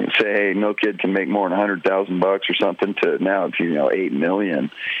 say, hey, no kid can make more than $100,000 or something, to now it's, $8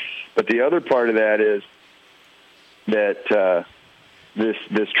 million. But the other part of that is that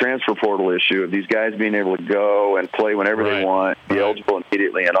this transfer portal issue of these guys being able to go and play whenever they want, be eligible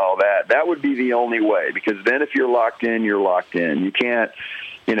immediately and all that, that would be the only way. Because then if you're locked in, you're locked in. You can't,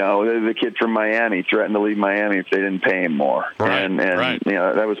 the kid from Miami threatened to leave Miami if they didn't pay him more. And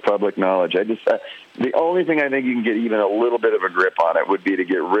that was public knowledge. The only thing I think you can get even a little bit of a grip on it would be to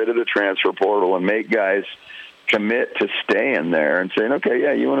get rid of the transfer portal and make guys commit to staying there and saying,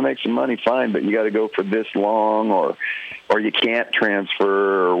 okay, you want to make some money, fine, but you got to go for this long, or you can't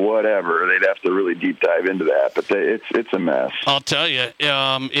transfer or whatever. They'd have to really deep dive into that, but it's a mess. I'll tell you,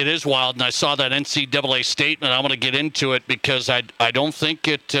 it is wild, and I saw that NCAA statement. I'm going to get into it because I don't think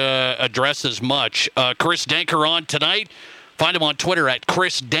it addresses much. Chris Denker on tonight. Find him on Twitter at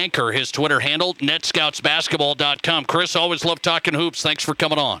Chris Denker, his Twitter handle, NetScoutsBasketball.com. Chris, always love talking hoops. Thanks for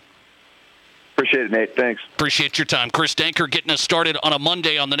coming on. Appreciate it, Nate. Thanks. Appreciate your time. Chris Denker getting us started on a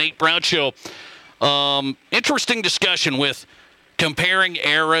Monday on the Nate Brown Show. Interesting discussion with comparing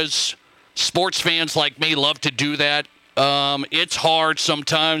eras. Sports fans like me love to do that. It's hard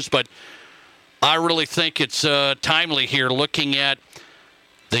sometimes, but I really think it's timely here looking at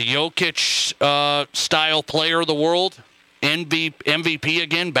the Jokic style player of the world, MVP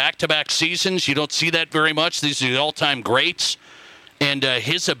again, back-to-back seasons. You don't see that very much. These are the all-time greats. And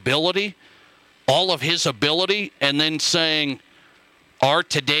his ability, all of his ability, and then saying, are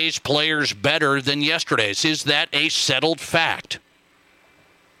today's players better than yesterday's? Is that a settled fact?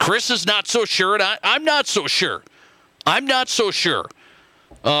 Chris is not so sure, and I'm not so sure. I'm not so sure.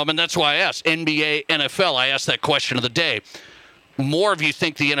 And that's why I asked NBA, NFL. I asked that question of the day. More of you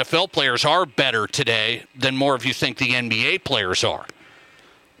think the NFL players are better today than more of you think the NBA players are.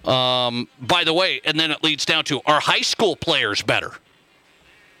 By the way, and then it leads down to, are high school players better?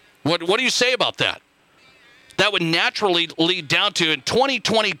 What do you say about that? That would naturally lead down to, in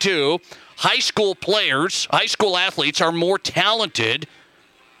 2022, high school players, high school athletes are more talented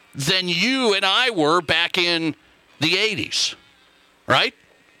than you and I were back in the 80s, right?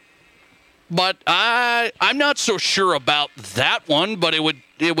 But I'm not so sure about that one, but it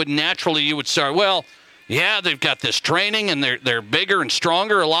would naturally, you would start, well, yeah, they've got this training and they're bigger and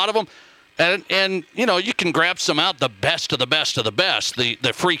stronger, a lot of them. And you know, you can grab some out, the best of the best of the best,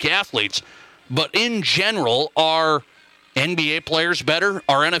 the freak athletes. But in general, are NBA players better?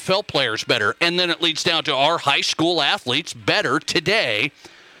 Are NFL players better? And then it leads down to, are high school athletes better today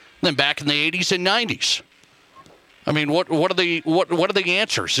than back in the 80s and 90s? I mean, what are the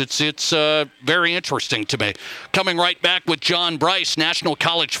answers? It's very interesting to me. Coming right back with John Brice, national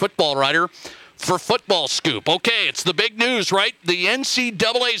college football writer for Football Scoop. Okay, it's the big news, right? The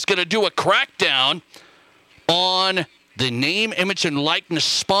NCAA is going to do a crackdown on the name, image, and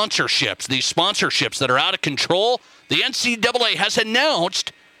likeness sponsorships. These sponsorships that are out of control. The NCAA has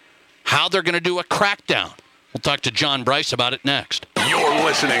announced how they're going to do a crackdown. We'll talk to John Brice about it next. You're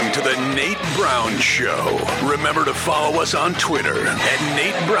listening to The Nate Brown Show. Remember to follow us on Twitter at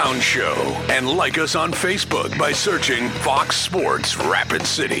Nate Brown Show and like us on Facebook by searching Fox Sports Rapid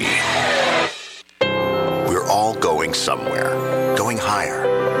City. We're all going somewhere. Going higher,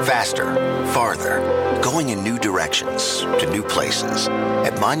 faster, farther. Going in new directions, to new places.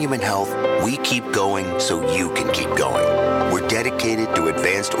 At Monument Health, we keep going so you can keep going. We're dedicated to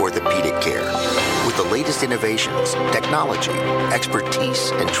advanced orthopedic care with the latest innovations, technology,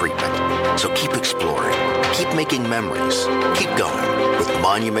 expertise, and treatment. So keep exploring, keep making memories, keep going with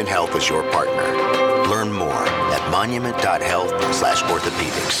Monument Health as your partner. Learn more at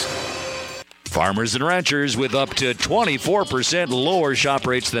monument.health/orthopedics. Farmers and ranchers with up to 24% lower shop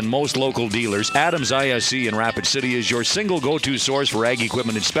rates than most local dealers. Adams ISC in Rapid City is your single go-to source for ag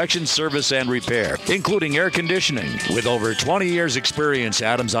equipment inspection, service, and repair, including air conditioning. With over 20 years experience,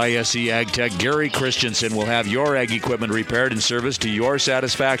 Adams ISC Ag Tech Gary Christensen will have your ag equipment repaired and serviced to your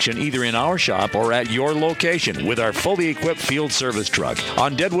satisfaction, either in our shop or at your location with our fully equipped field service truck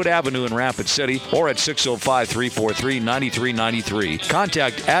on Deadwood Avenue in Rapid City or at 605-343-9393.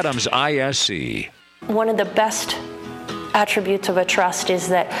 Contact Adams ISC. One of the best attributes of a trust is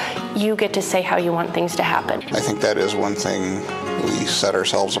that you get to say how you want things to happen. I think that is one thing we set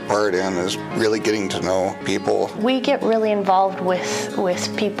ourselves apart in, is really getting to know people. We get really involved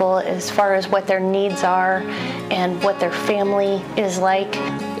with people as far as what their needs are and what their family is like.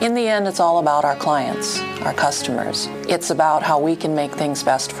 In the end, it's all about our clients, our customers. It's about how we can make things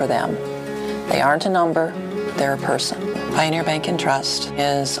best for them. They aren't a number, they're a person. Pioneer Bank and Trust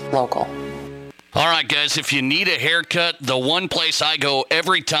is local. All right, guys, if you need a haircut, the one place I go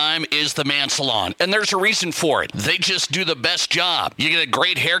every time is the Man Salon. And there's a reason for it. They just do the best job. You get a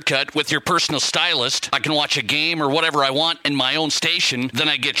great haircut with your personal stylist. I can watch a game or whatever I want in my own station. Then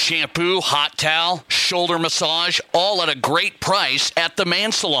I get shampoo, hot towel, shoulder massage, all at a great price at the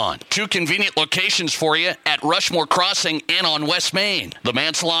Man Salon. 2 convenient locations for you at Rushmore Crossing and on West Main. The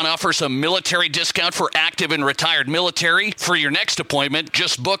Man Salon offers a military discount for active and retired military. For your next appointment,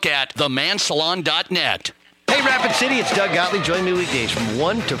 just book at themansalon.net. Hey, Rapid City, it's Doug Gottlieb. Join me weekdays from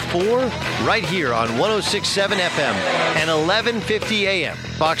 1 to 4 right here on 106.7 FM and 11:50 a.m.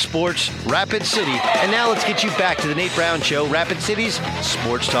 Fox Sports Rapid City. And now let's get you back to the Nate Brown Show, Rapid City's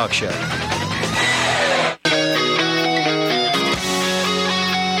sports talk show.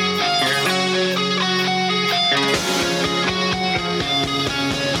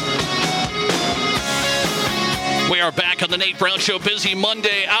 We are back on the Nate Brown Show. Busy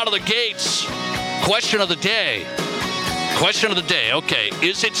Monday out of the gates. Question of the day. Okay,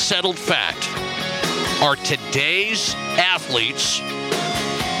 is it settled fact? Are today's athletes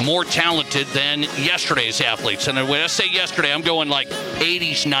more talented than yesterday's athletes? And when I say yesterday, I'm going like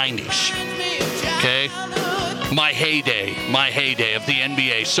 80s, 90s. Okay? My heyday of the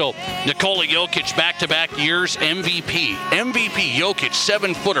NBA. So, Nikola Jokic, back-to-back years MVP. MVP Jokic,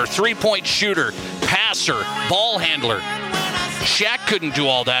 7-footer, three-point shooter, passer, ball handler. Shaq couldn't do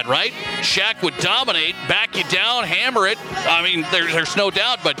all that, right? Shaq would dominate, back you down, hammer it. I mean, there's no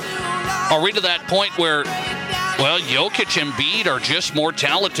doubt, but are we to that point where, well, Jokic and Embiid are just more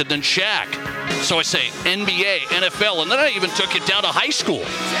talented than Shaq? So I say NBA, NFL, and then I even took it down to high school.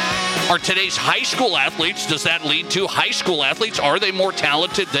 Are today's high school athletes, does that lead to high school athletes, are they more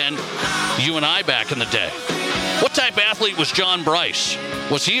talented than you and I back in the day? What type of athlete was John Brice?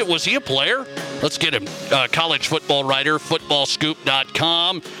 Was he a player? Let's get him. College football writer,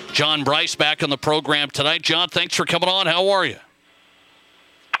 footballscoop.com. John Brice back on the program tonight. John, thanks for coming on. How are you?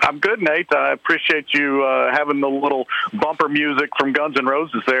 I'm good, Nate. I appreciate you having the little bumper music from Guns N'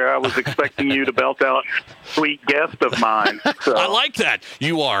 Roses there. I was expecting you to belt out "Sweet Guest of Mine." So. I like that.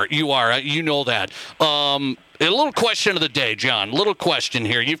 You are. You know that. A little question of the day, John. Little question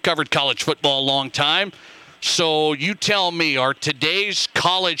here. You've covered college football a long time. So you tell me, are today's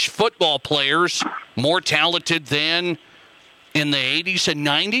college football players more talented than in the 80s and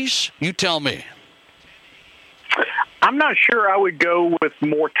 90s? You tell me. I'm not sure I would go with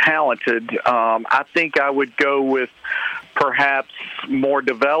more talented. I think I would go with perhaps more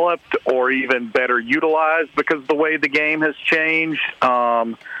developed or even better utilized because the way the game has changed.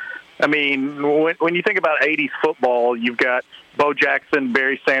 I mean, when you think about 80s football, you've got Bo Jackson,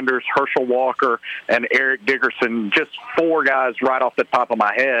 Barry Sanders, Herschel Walker, and Eric Dickerson, just four guys right off the top of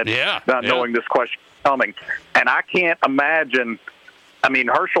my head, not knowing this question coming. And I can't imagine, I mean,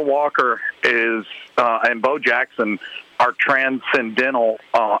 Herschel Walker is and Bo Jackson are transcendental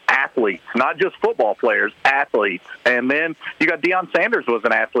athletes, not just football players, athletes. And then you got Deion Sanders was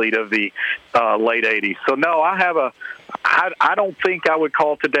an athlete of the late 80s. So, no, I don't think I would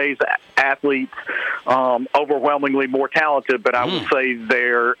call today's athletes overwhelmingly more talented, but I would say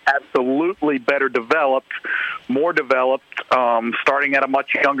they're absolutely better developed, more developed, starting at a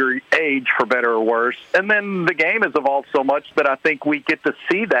much younger age, for better or worse. And then the game has evolved so much that I think we get to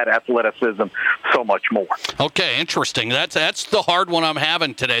see that athleticism so much more. Okay, interesting. That's the hard one I'm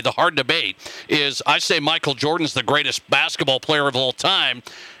having today. The hard debate is I say Michael Jordan's the greatest basketball player of all time.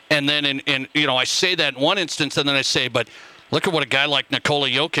 And then, I say that in one instance, and then I say, but look at what a guy like Nikola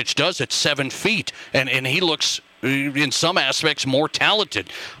Jokic does at 7 feet, and he looks, in some aspects, more talented.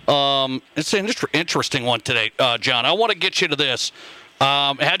 It's an interesting one today, John. I want to get you to this.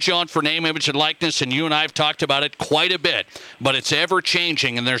 Had you on for name, image, and likeness, and you and I have talked about it quite a bit, but it's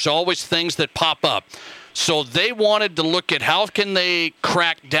ever-changing, and there's always things that pop up. So they wanted to look at how can they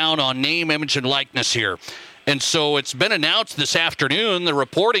crack down on name, image, and likeness here. And so it's been announced this afternoon. The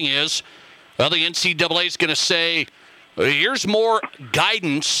reporting is, the NCAA is going to say, here's more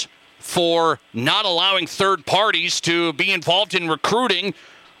guidance for not allowing third parties to be involved in recruiting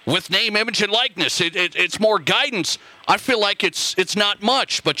with name, image, and likeness. It's more guidance. I feel like it's not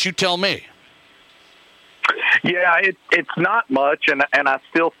much, but you tell me. Yeah, it's not much, and I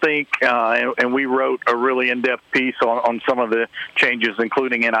still think, and we wrote a really in-depth piece on some of the changes,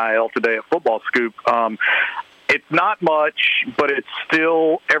 including NIL today at Football Scoop. It's not much, but it's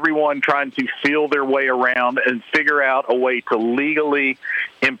still everyone trying to feel their way around and figure out a way to legally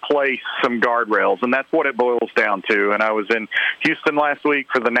in place some guardrails, and that's what it boils down to. And I was in Houston last week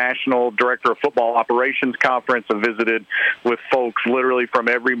for the National Director of Football Operations Conference and visited with folks literally from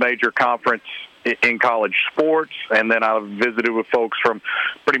every major conference in college sports, and then I visited with folks from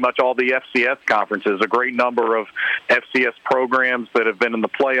pretty much all the FCS conferences, a great number of FCS programs that have been in the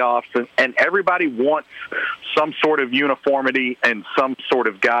playoffs, and everybody wants some sort of uniformity and some sort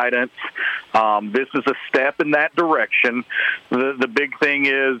of guidance. This is a step in that direction. The big thing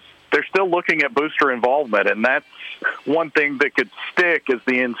is they're still looking at booster involvement, and that's one thing that could stick as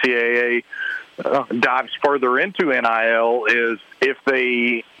the NCAA dives further into NIL is if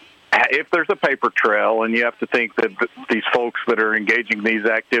there's a paper trail, and you have to think that these folks that are engaging in these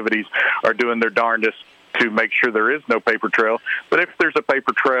activities are doing their darndest to make sure there is no paper trail. But if there's a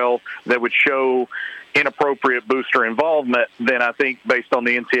paper trail that would show inappropriate booster involvement, then I think based on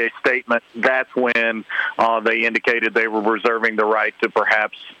the NCAA statement, that's when they indicated they were reserving the right to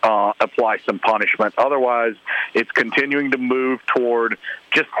perhaps apply some punishment. Otherwise, it's continuing to move toward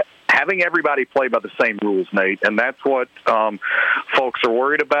just having everybody play by the same rules, Nate, and that's what folks are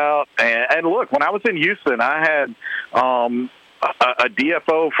worried about. And look, when I was in Houston, I had a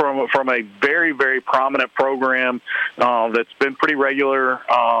DFO from a very, very prominent program that's been pretty regular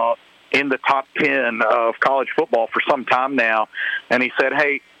in the top 10 of college football for some time now, and he said,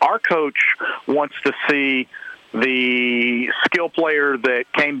 hey, our coach wants to see the skill player that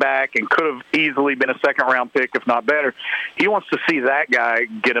came back and could have easily been a second-round pick, if not better. He wants to see that guy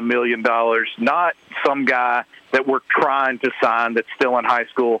get $1 million, not some guy that we're trying to sign that's still in high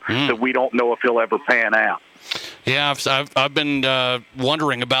school that we don't know if he'll ever pan out. Yeah, I've been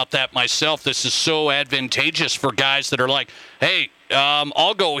wondering about that myself. This is so advantageous for guys that are like, hey,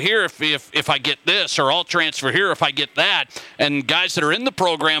 I'll go here if I get this, or I'll transfer here if I get that. And guys that are in the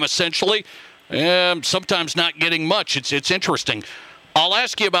program essentially sometimes not getting much. It's interesting. I'll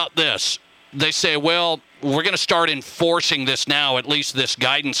ask you about this. They say, well, we're going to start enforcing this now. At least this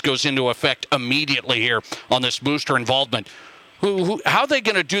guidance goes into effect immediately here on this booster involvement. How are they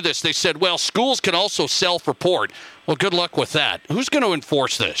going to do this? They said, well, schools can also self-report. Well, good luck with that. Who's going to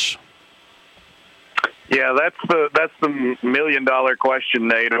enforce this? Yeah, that's the million-dollar question,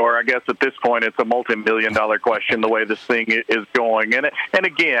 Nate. Or I guess at this point, it's a multi-million-dollar question. The way this thing is going, and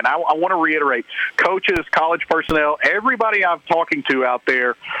again, I want to reiterate: coaches, college personnel, everybody I'm talking to out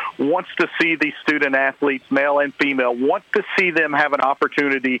there wants to see these student athletes, male and female, want to see them have an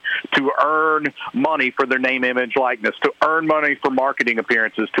opportunity to earn money for their name, image, likeness, to earn money for marketing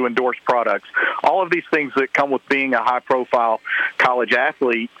appearances, to endorse products. All of these things that come with being a high-profile college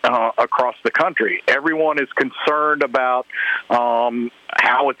athlete across the country. Everyone is concerned about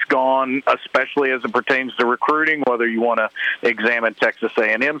how it's gone, especially as it pertains to recruiting, whether you want to examine Texas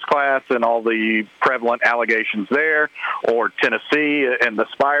A&M's class and all the prevalent allegations there, or Tennessee and the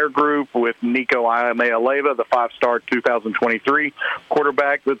Spire Group with Nico Iamaleava, the 5-star 2023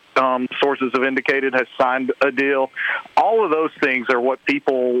 quarterback that sources have indicated has signed a deal. All of those things are what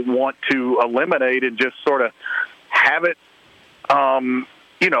people want to eliminate and just sort of have it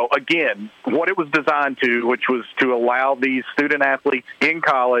again, what it was designed to, which was to allow these student athletes in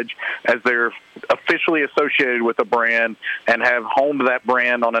college, as they're officially associated with a brand and have homed that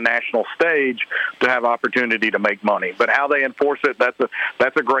brand on a national stage, to have opportunity to make money. But how they enforce it,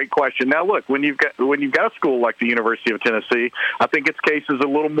 that's a great question. Now, look, when you've got a school like the University of Tennessee, I think its case is a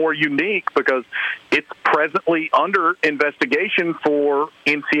little more unique because it's presently under investigation for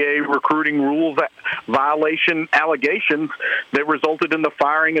NCAA recruiting rules violation allegations that resulted in the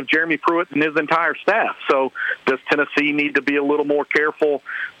firing of Jeremy Pruitt and his entire staff. So does Tennessee need to be a little more careful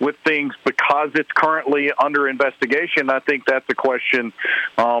with things because it's currently under investigation? I think that's a question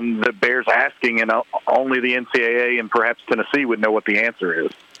that bears asking, and only the NCAA and perhaps Tennessee would know what the answer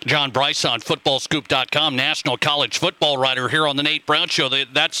is. John Brice on footballscoop.com, national college football writer here on the Nate Brown Show.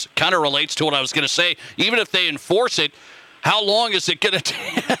 That's kind of relates to what I was going to say. Even if they enforce it, how long is it going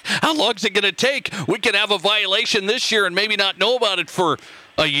to take? We could have a violation this year and maybe not know about it for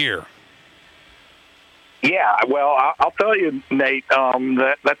a year. Yeah, well, I'll tell you, Nate,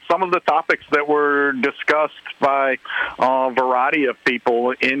 that's some of the topics that were discussed by a variety of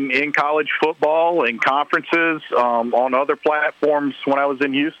people in college football, in conferences, on other platforms when I was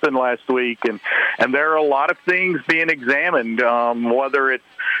in Houston last week. And there are a lot of things being examined, whether it's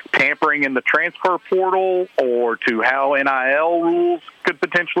tampering in the transfer portal or to how NIL rules could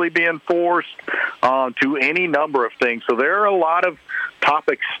potentially be enforced, to any number of things. So there are a lot of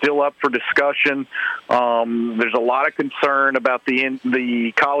topics still up for discussion. There's a lot of concern about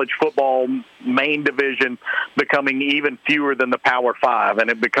the college football main division becoming even fewer than the Power Five, and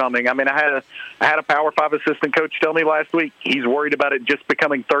it becoming. I mean, I had a Power Five assistant coach tell me last week he's worried about it just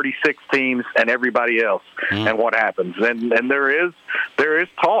becoming 36 teams and everybody else, and what happens. And there is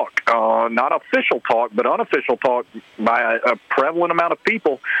talk, not official talk, but unofficial talk by a prevalent amount of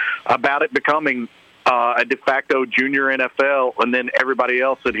people about it becoming a de facto junior NFL, and then everybody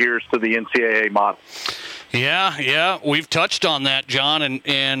else adheres to the NCAA model. Yeah, we've touched on that, John,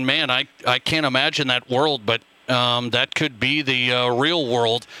 and man, I can't imagine that world, but that could be the real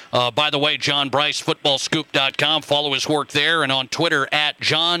world. By the way, John Brice, footballscoop.com. Follow his work there, and on Twitter at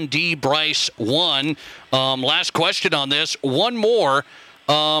JohnDBrice1. Last question on this. One more.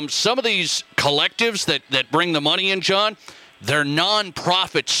 Some of these collectives that bring the money in, John, their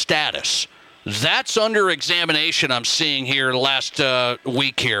nonprofit status. That's under examination, I'm seeing here last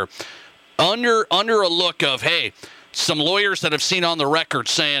week here. Under a look of, hey, some lawyers that I've seen on the record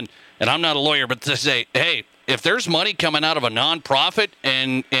saying, and I'm not a lawyer, but they say, hey, if there's money coming out of a nonprofit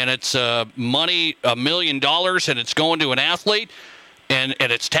and it's money, $1 million, and it's going to an athlete and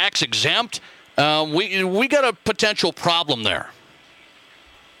it's tax exempt, we got a potential problem there.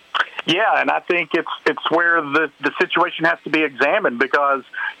 Yeah, and I think it's where the situation has to be examined, because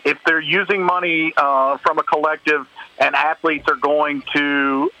if they're using money from a collective and athletes are going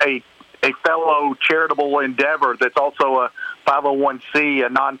to a fellow charitable endeavor that's also a 501c, a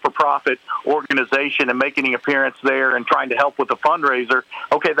non-for-profit organization, and making an appearance there and trying to help with a fundraiser,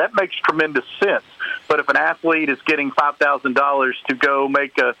 okay, that makes tremendous sense. But if an athlete is getting $5,000 to go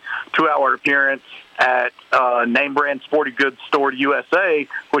make a 2-hour appearance at name brand sporting goods store USA,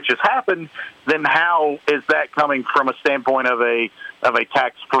 which has happened, then how is that coming from a standpoint of a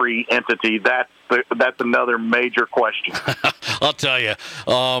tax-free entity? That's another major question. I'll tell you,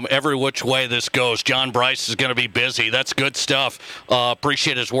 every which way this goes, John Brice is going to be busy. That's good stuff.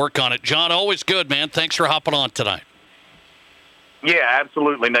 Appreciate his work on it. John, always good, man. Thanks for hopping on tonight. Yeah,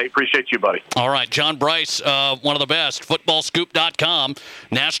 absolutely, Nate. Appreciate you, buddy. All right, John Brice, one of the best, footballscoop.com,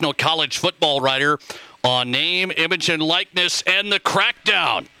 national college football writer on name, image, and likeness, and the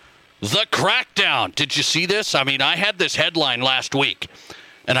crackdown. The crackdown. Did you see this? I mean, I had this headline last week,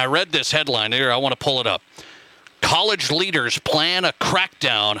 and I read this headline here. I want to pull it up. college leaders plan a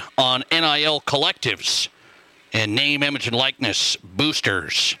crackdown on NIL collectives and name, image, and likeness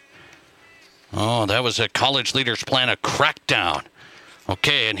boosters. Oh, that was a college leaders plan a crackdown.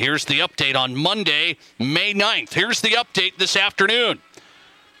 Okay, and here's the update on Monday, May 9th. Here's the update this afternoon.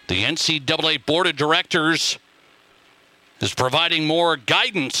 The NCAA Board of Directors is providing more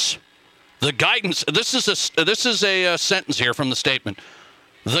guidance. The guidance, this is a sentence here from the statement.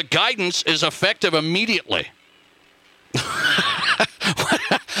 The guidance is effective immediately.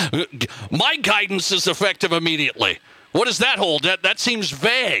 My guidance is effective immediately. What does that hold? That seems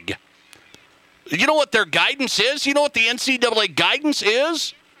vague. You know what their guidance is? You know what the NCAA guidance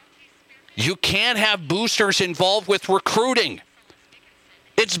is? You can't have boosters involved with recruiting.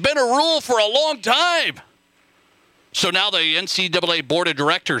 It's been a rule for a long time. So now the NCAA Board of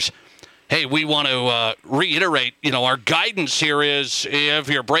Directors, hey, we want to reiterate, our guidance here is if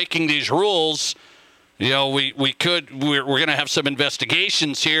you're breaking these rules, we're going to have some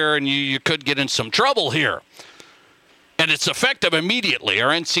investigations here and you could get in some trouble here. And it's effective immediately,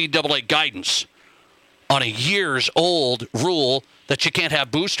 our NCAA guidance on a years-old rule that you can't have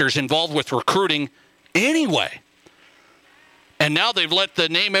boosters involved with recruiting anyway. And now they've let the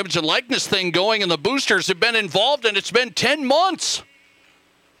name, image, and likeness thing going, and the boosters have been involved, and it's been 10 months.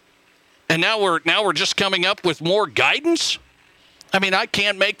 And now we're just coming up with more guidance? I mean, I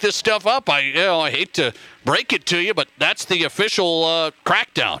can't make this stuff up. I hate to break it to you, but that's the official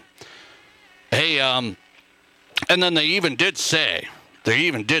crackdown. Hey, and then they even did say,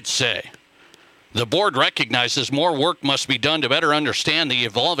 the board recognizes more work must be done to better understand the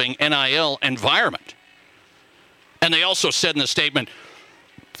evolving NIL environment. And they also said in the statement,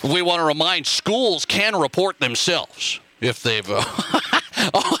 we want to remind schools can report themselves if they've...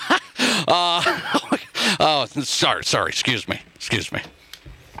 sorry, excuse me.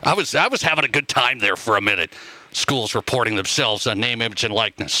 I was having a good time there for a minute. Schools reporting themselves on name, image, and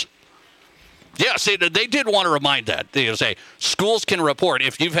likeness. Yeah, see, they did want to remind that. They say schools can report.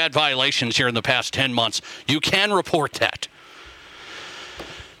 If you've had violations here in the past 10 months, you can report that.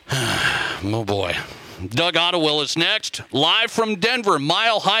 Oh, boy. Doug Ottewill is next, live from Denver,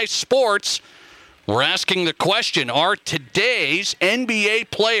 Mile High Sports. We're asking the question, are today's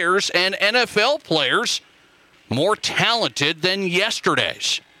NBA players and NFL players more talented than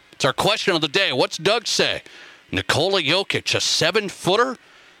yesterday's? It's our question of the day. What's Doug say? Nikola Jokic, a 7-footer,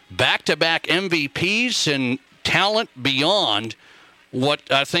 back-to-back MVPs, and talent beyond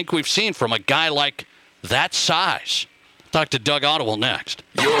what I think we've seen from a guy like that size. Talk to Doug Ottewill next.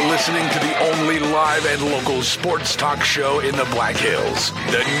 You're listening to the only live and local sports talk show in the Black Hills.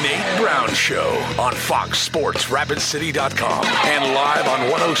 The Nate Brown Show on Fox Sports RapidCity.com and live on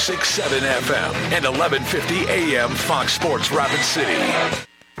 106.7 FM and 1150 AM Fox Sports Rapid City.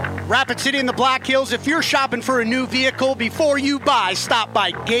 Rapid City in the Black Hills, if you're shopping for a new vehicle, before you buy, stop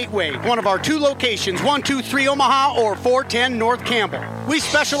by Gateway, one of our 2 locations, 123 Omaha or 410 North Campbell. We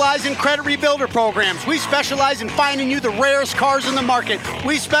specialize in credit rebuilder programs. We specialize in finding you the rarest cars in the market.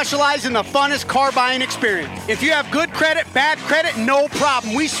 We specialize in the funnest car buying experience. If you have good credit, bad credit, no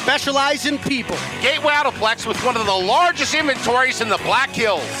problem. We specialize in people. Gateway Autoplex with one of the largest inventories in the Black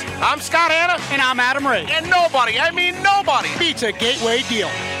Hills. I'm Scott Hanna. And I'm Adam Ray. And nobody beats a Gateway deal.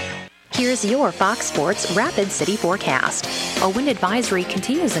 Here's your Fox Sports Rapid City forecast. A wind advisory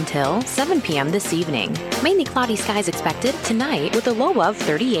continues until 7 p.m. this evening. Mainly cloudy skies expected tonight with a low of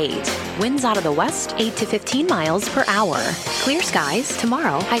 38. Winds out of the west 8 to 15 miles per hour. Clear skies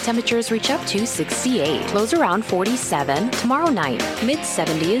tomorrow. High temperatures reach up to 68. Lows around 47 tomorrow night.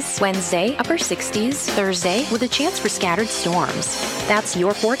 Mid-70s Wednesday, upper 60s Thursday with a chance for scattered storms. That's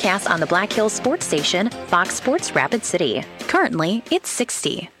your forecast on the Black Hills Sports Station, Fox Sports Rapid City. Currently, it's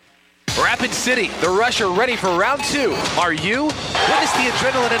 60. Rapid City, the Rush are ready for round 2. Are you? Witness the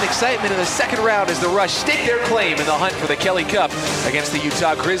adrenaline and excitement in the second round as the Rush stake their claim in the hunt for the Kelly Cup against the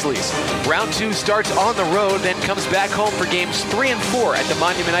Utah Grizzlies. Round 2 starts on the road, then comes back home for games 3 and 4 at the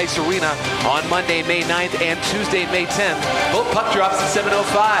Monument Ice Arena on Monday, May 9th and Tuesday, May 10th. Both puck drops at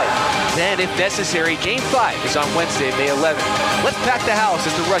 7:05. Then, if necessary, game 5 is on Wednesday, May 11th. Let's pack the house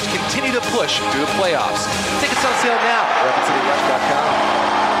as the Rush continue to push through the playoffs. Tickets on sale now at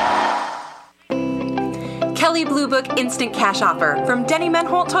RapidCityRush.com. Kelly Blue Book Instant Cash Offer from Denny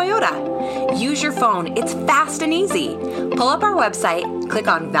Menholt Toyota. Use your phone. It's fast and easy. Pull up our website, click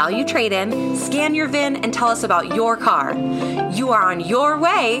on Value Trade-In, scan your VIN, and tell us about your car. You are on your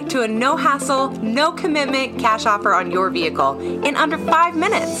way to a no-hassle, no-commitment cash offer on your vehicle in under 5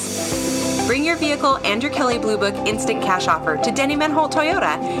 minutes. Bring your vehicle and your Kelly Blue Book Instant Cash Offer to Denny Menholt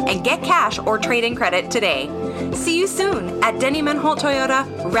Toyota and get cash or trade-in credit today. See you soon at Denny Menholt Toyota,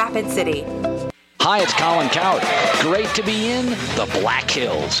 Rapid City. Hi, it's Colin Coward. Great to be in the Black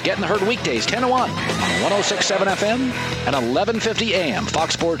Hills. Getting the herd weekdays 10 to 1 on 106.7 FM and 1150 AM.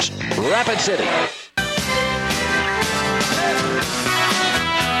 Fox Sports Rapid City.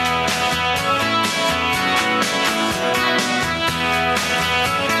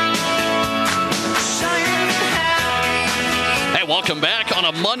 Hey, welcome back on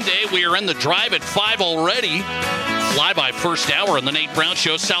a Monday. We are in the drive at 5 already. Fly-by first hour on the Nate Brown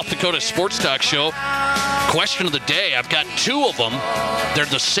Show, South Dakota Sports Talk Show. Question of the day. I've got two of them. They're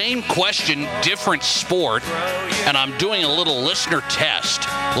the same question, different sport, and I'm doing a little listener test,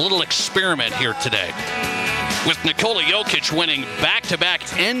 a little experiment here today. With Nikola Jokic winning back-to-back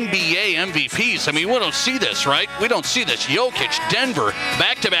NBA MVPs. I mean, we don't see this, right? We don't see this. Jokic, Denver,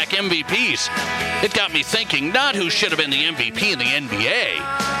 back-to-back MVPs. It got me thinking, not who should have been the MVP in the NBA.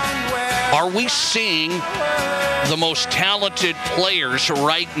 Are we seeing the most talented players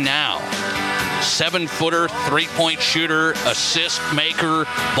right now? 7-footer, three-point shooter, assist maker,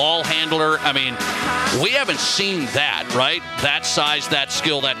 ball handler. I mean, we haven't seen that, right? That size, that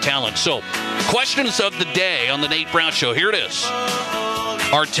skill, that talent. So, questions of the day on the Nate Brown Show. Here it is.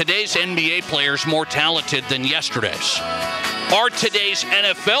 Are today's NBA players more talented than yesterday's? Are today's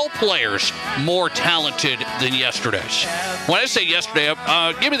NFL players more talented than yesterday's? When I say yesterday,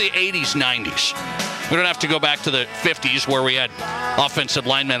 give me the 80s, 90s. We don't have to go back to the 50s where we had offensive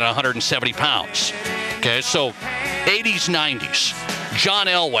linemen at 170 pounds. Okay, so 80s, 90s. John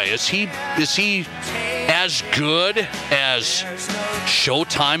Elway, is he as good as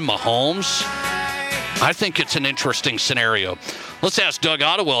Showtime Mahomes? I think it's an interesting scenario. Let's ask Doug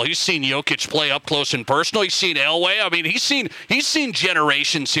Ottewill. He's seen Jokic play up close and personal. He's seen Elway. I mean, he's seen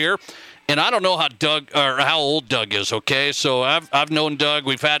generations here. And I don't know how old Doug is, okay? So I've known Doug.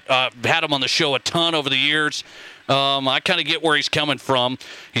 We've had him on the show a ton over the years. I kind of get where he's coming from.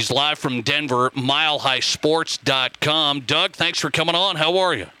 He's live from Denver, milehighsports.com. Doug, thanks for coming on. How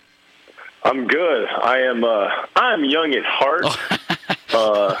are you? I'm good. I'm young at heart.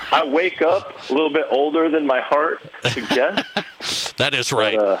 I wake up a little bit older than my heart suggests. That is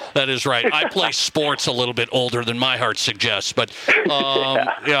right. That is right. I play sports a little bit older than my heart suggests, but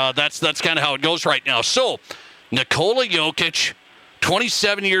yeah, that's kind of how it goes right now. So, Nikola Jokic,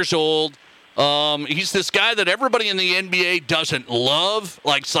 27 years old. He's this guy that everybody in the NBA doesn't love.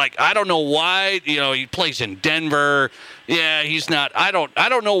 It's like I don't know why. He plays in Denver. Yeah, he's not. I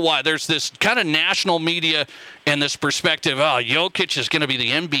don't know why. There's this kind of national media and this perspective. Oh, Jokic is going to be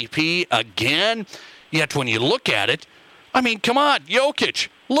the MVP again. Yet when you look at it, I mean, come on, Jokic.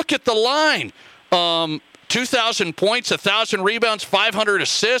 Look at the line. 2,000 points, 1,000 rebounds, 500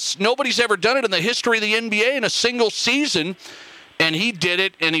 assists. Nobody's ever done it in the history of the NBA in a single season. And he did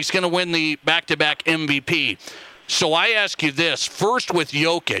it, and he's going to win the back-to-back MVP. So I ask you this. First with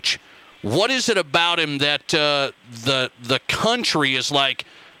Jokic, what is it about him that the country is like,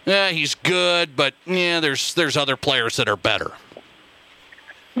 he's good, but there's other players that are better?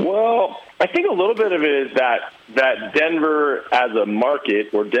 Well, I think a little bit of it is that Denver as a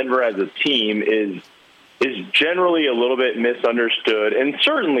market or Denver as a team is generally a little bit misunderstood and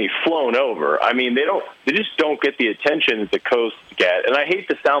certainly flown over. I mean, they just don't get the attention that the coasts get. And I hate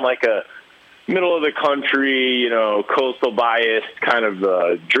to sound like a middle of the country, coastal biased kind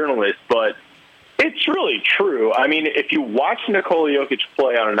of journalist, but it's really true. I mean, if you watch Nikola Jokic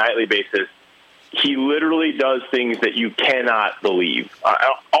play on a nightly basis, he literally does things that you cannot believe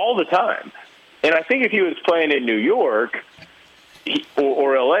all the time. And I think if he was playing in New York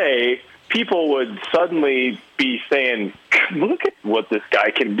or LA, people would suddenly be saying, look at what this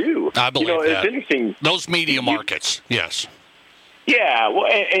guy can do. I believe that. It's interesting. Those media markets, yes. Yeah, well,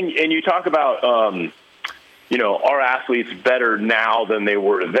 and you talk about, our athletes better now than they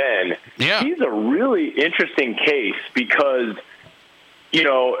were then. Yeah. He's a really interesting case because,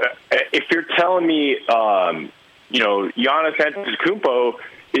 if you're telling me, Giannis Antetokounmpo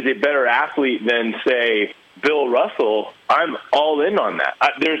is a better athlete than, say, Bill Russell, I'm all in on that.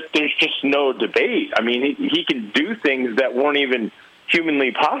 There's just no debate. I mean, he can do things that weren't even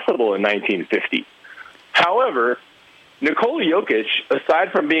humanly possible in 1950. However, Nikola Jokic,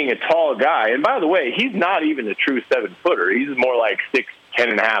 aside from being a tall guy, and by the way, he's not even a true 7-footer. He's more like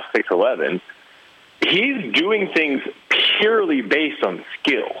 6'10.5", 6'11". He's doing things purely based on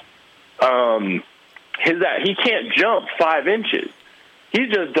skill. He can't jump 5 inches. He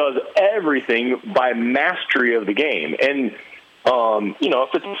just does everything by mastery of the game. And,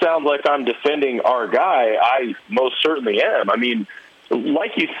 if it sounds like I'm defending our guy, I most certainly am. I mean,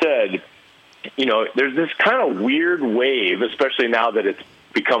 like you said, there's this kind of weird wave, especially now that it's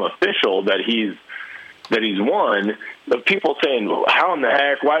become official, that he's that he's won, of people saying, how in the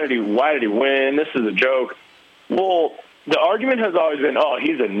heck, why did he win? This is a joke. Well, the argument has always been,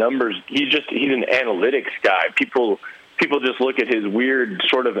 he's a numbers, he's an analytics guy. People just look at his weird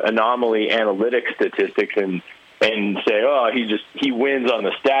sort of anomaly analytics statistics and say, he wins on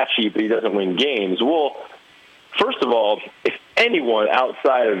the stat sheet, but he doesn't win games. Well, first of all, if anyone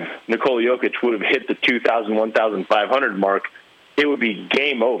outside of Nikola Jokic would have hit the 2,000, 1,500 mark, it would be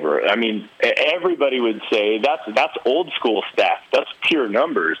game over. I mean, everybody would say that's old school stats. That's pure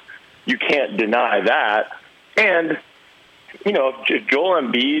numbers. You can't deny that. And, if Joel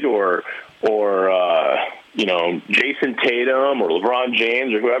Embiid or Jason Tatum or LeBron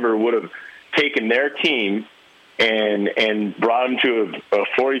James or whoever would have taken their team and brought them to a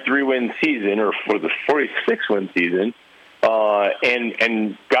 43-win season or for the 46-win season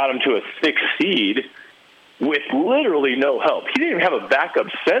and got them to a 6th seed with literally no help. He didn't even have a backup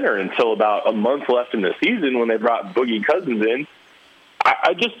center until about a month left in the season when they brought Boogie Cousins in.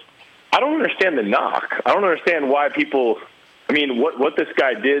 I don't understand the knock. I don't understand why people – I mean, what this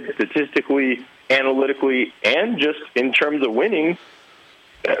guy did statistically, analytically, and just in terms of winning –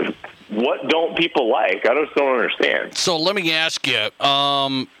 what don't people like? I just don't understand. So let me ask you,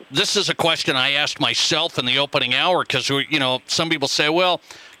 this is a question I asked myself in the opening hour because, some people say, well,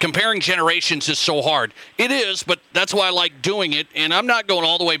 comparing generations is so hard. It is, but that's why I like doing it. And I'm not going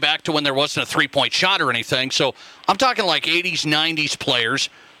all the way back to when there wasn't a three-point shot or anything. So I'm talking like 80s, 90s players,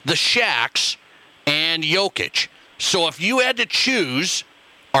 the Shaqs, and Jokic. So if you had to choose,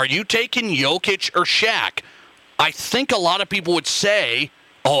 are you taking Jokic or Shaq? I think a lot of people would say,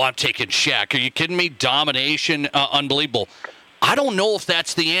 I'm taking Shaq. Are you kidding me? Domination, unbelievable. I don't know if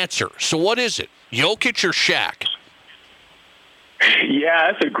that's the answer. So what is it, Jokic or Shaq?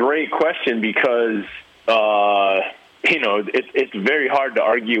 Yeah, that's a great question because, it's very hard to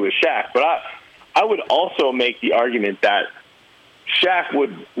argue with Shaq. But I would also make the argument that Shaq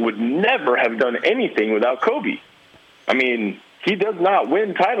would never have done anything without Kobe. I mean, he does not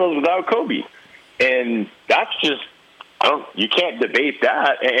win titles without Kobe. And that's just, you can't debate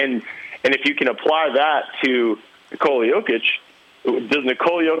that. And if you can apply that to Nikola Jokic, does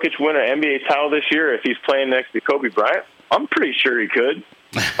Nikola Jokic win an NBA title this year if he's playing next to Kobe Bryant? I'm pretty sure he could.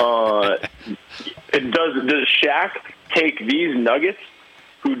 Does Shaq take these Nuggets,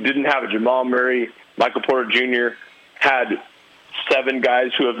 who didn't have a Jamal Murray, Michael Porter Jr., had 7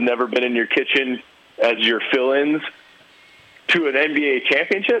 guys who have never been in your kitchen as your fill-ins, to an NBA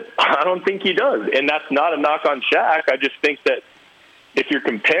championship? I don't think he does. And that's not a knock on Shaq. I just think that if you're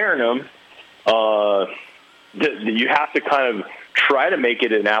comparing them, you have to kind of try to make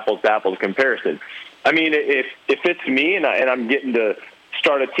it an apples-to-apples comparison. I mean, if it's me and I'm getting to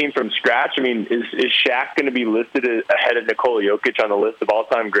start a team from scratch, I mean, is Shaq going to be listed ahead of Nikola Jokic on the list of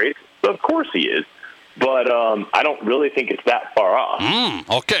all-time greats? Of course he is. But I don't really think it's that far off.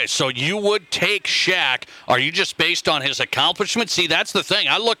 Okay, so you would take Shaq. Are you just based on his accomplishments? See, that's the thing.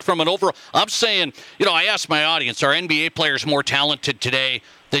 I look from an overall. I'm saying, I asked my audience, are NBA players more talented today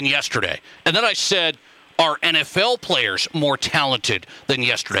than yesterday? And then I said, are NFL players more talented than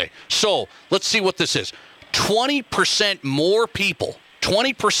yesterday? So let's see what this is. 20% more people,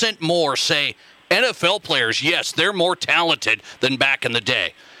 20% more say NFL players, yes, they're more talented than back in the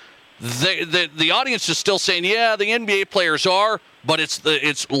day. The audience is still saying, yeah, the NBA players are, but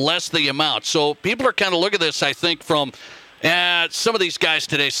it's less the amount. So people are kind of looking at this, I think, from some of these guys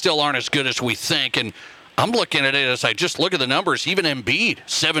today still aren't as good as we think. And I'm looking at it as I just look at the numbers. Even Embiid,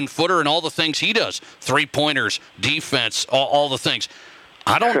 7-footer and all the things he does, 3-pointers, defense, all the things.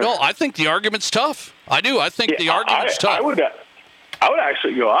 I don't know. I think the argument's tough. I do. I think the argument's tough. I would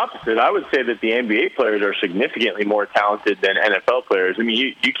actually go opposite. I would say that the NBA players are significantly more talented than NFL players. I mean,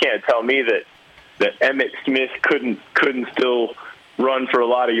 you can't tell me that Emmitt Smith couldn't still run for a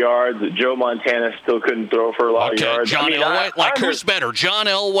lot of yards, that Joe Montana still couldn't throw for a lot of yards. John Elway, who's better, John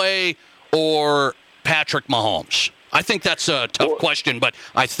Elway or Patrick Mahomes? I think that's a tough question, but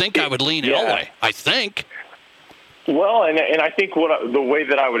I think I would lean Elway. I think. Well, and I think the way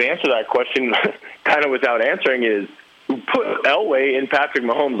that I would answer that question, kind of without answering, is put Elway in Patrick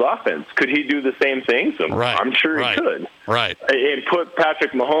Mahomes' offense. Could he do the same things? Right. I'm sure he could. Right. And put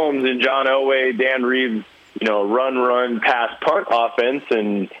Patrick Mahomes and John Elway, Dan Reeves, run, pass, punt offense,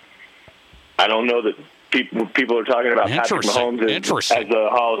 and I don't know that people are talking about Patrick Mahomes as a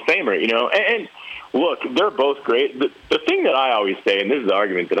Hall of Famer, And look, they're both great. The thing that I always say, and this is the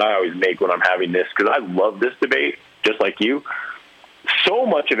argument that I always make when I'm having this, because I love this debate, just like you, so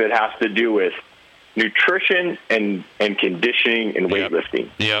much of it has to do with nutrition and conditioning and weightlifting.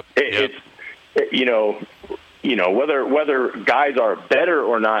 It's whether guys are better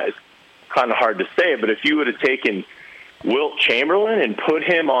or not is kind of hard to say, but if you would have taken Wilt Chamberlain and put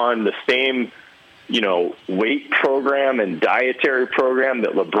him on the same, weight program and dietary program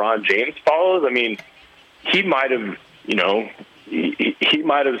that LeBron James follows, I mean, he might have, he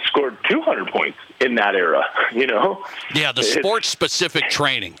might have scored 200 points in that era, Yeah, the sports-specific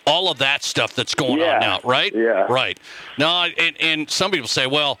training, all of that stuff that's going on now, right? Yeah. Right. No, and some people say,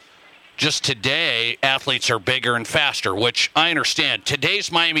 well, just today, athletes are bigger and faster, which I understand.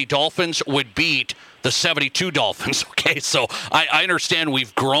 Today's Miami Dolphins would beat the 72 Dolphins, okay? So I understand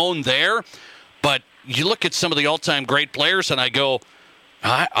we've grown there, but you look at some of the all-time great players, and I go,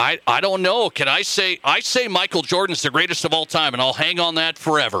 I don't know. Can I say Michael Jordan's the greatest of all time, and I'll hang on that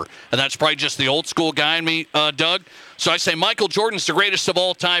forever. And that's probably just the old school guy in me, Doug. So I say Michael Jordan's the greatest of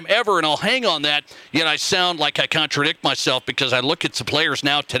all time ever, and I'll hang on that. Yet I sound like I contradict myself because I look at some players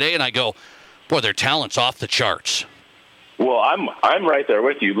now today and I go, boy, their talent's off the charts. Well, I'm right there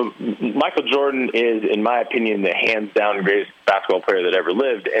with you. Michael Jordan is, in my opinion, the hands-down greatest basketball player that ever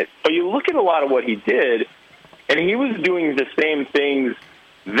lived. But you look at a lot of what he did, and he was doing the same things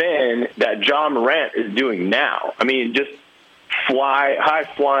then that John Morant is doing now. I mean, just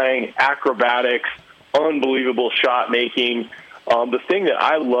high-flying, acrobatics, unbelievable shot-making. The thing that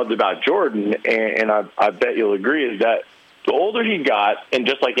I loved about Jordan, and I bet you'll agree, is that the older he got, and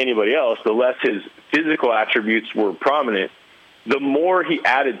just like anybody else, the less his physical attributes were prominent, the more he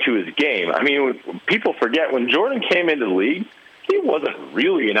added to his game. I mean, people forget, when Jordan came into the league, he wasn't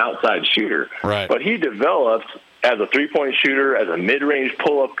really an outside shooter. Right. But he developed as a three-point shooter, as a mid-range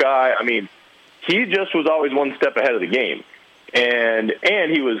pull-up guy. I mean, he just was always one step ahead of the game. And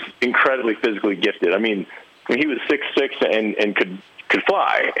he was incredibly physically gifted. I mean, he was 6'6" and could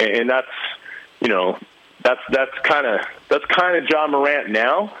fly. And that's, that's kind of John Morant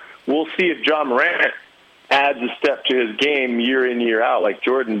now. We'll see if John Morant adds a step to his game year in, year out like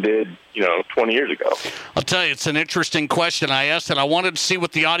Jordan did, 20 years ago. I'll tell you, it's an interesting question I asked, and I wanted to see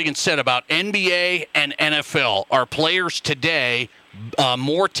what the audience said about NBA and NFL. Are players today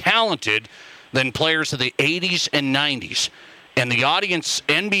more talented than players of the 80s and 90s? And the audience,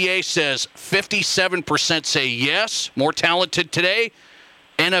 NBA says 57% say yes, more talented today.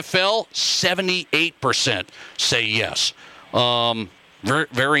 NFL, 78% say yes. Very,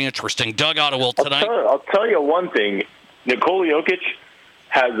 very interesting. Doug Ottewill tonight. I'll tell you one thing. Nikola Jokic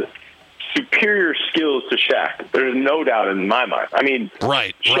has superior skills to Shaq. There's no doubt in my mind. I mean,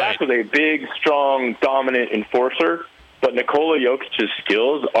 Shaq was a big, strong, dominant enforcer, but Nikola Jokic's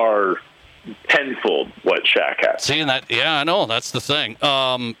skills are tenfold what Shaq has. Seeing that, yeah, I know. That's the thing.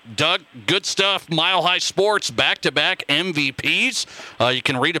 Doug, good stuff. Mile High Sports, back-to-back MVPs. You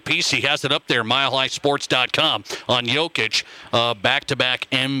can read a piece. He has it up there, milehighsports.com, on Jokic, back-to-back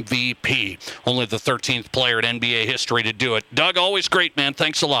MVP. Only the 13th player in NBA history to do it. Doug, always great, man.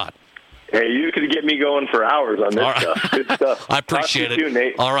 Thanks a lot. Hey, you could get me going for hours on this stuff. Good stuff. I appreciate it. Too,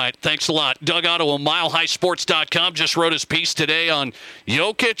 Nate. All right, thanks a lot. Doug Ottewill, milehighsports.com, just wrote his piece today on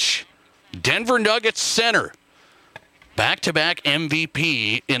Jokic, Denver Nuggets center, back-to-back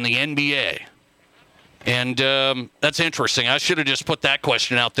MVP in the NBA. And that's interesting. I should have just put that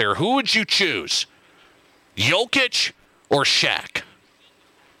question out there. Who would you choose, Jokic or Shaq?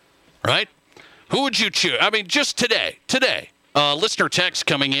 Right? Who would you choose? I mean, just today. Listener text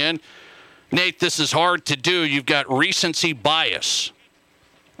coming in. Nate, this is hard to do. You've got recency bias.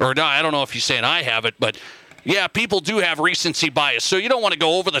 Or no, I don't know if you're saying I have it, but yeah, people do have recency bias. So you don't want to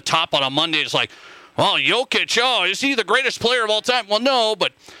go over the top on a Monday. It's like, well, Jokic, is he the greatest player of all time? Well, no,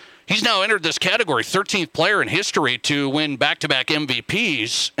 but he's now entered this category, 13th player in history to win back-to-back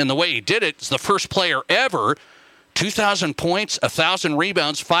MVPs. And the way he did it is the first player ever, 2,000 points, 1,000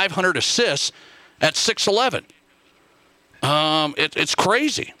 rebounds, 500 assists at 6'11". It's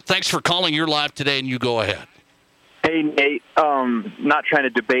crazy. Thanks for calling. You're live today, and you go ahead. Hey, Nate, not trying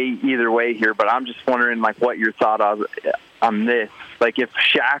to debate either way here, but I'm just wondering, what your thought on this. If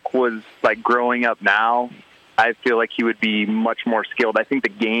Shaq was, growing up now, I feel like he would be much more skilled. I think the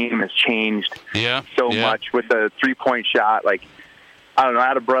game has changed so much with the three-point shot. I don't know, I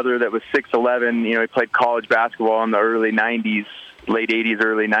had a brother that was 6'11". He played college basketball in the early 90s, late 80s,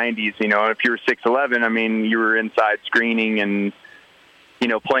 early 90s. And if you were 6'11", I mean, you were inside screening and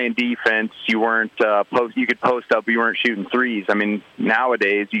playing defense. You weren't you could post up, but you weren't shooting threes. I mean,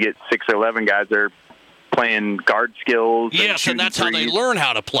 nowadays you get 6'11" guys that are playing guard skills. Yes, and that's threes. How they learn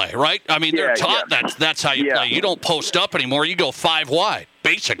how to play, right? I mean, they're taught that's how you play. You don't post up anymore. You go 5 wide,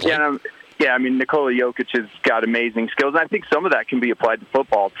 basically. Yeah, Yeah, I mean, Nikola Jokic has got amazing skills. And I think some of that can be applied to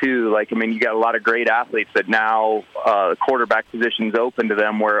football, too. Like, I mean, you got a lot of great athletes that now quarterback position's open to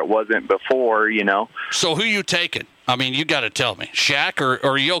them where it wasn't before, you know. So who you taking? I mean, you got to tell me. Shaq or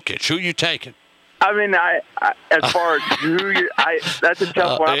Jokic? Who you taking? I mean, I as far as that's a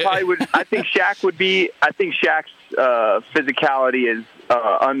tough one. I think Shaq would be. I think Shaq's physicality is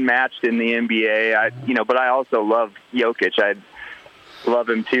unmatched in the NBA. But I also love Jokic. I love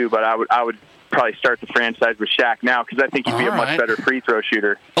him too. But I would probably start the franchise with Shaq now because I think he'd be a much better free throw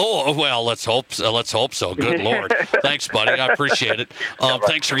shooter. Oh well, let's hope so. Good Lord, thanks, buddy. I appreciate it.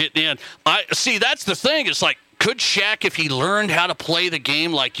 Thanks for getting in. I see. That's the thing. It's like, could Shaq, if he learned how to play the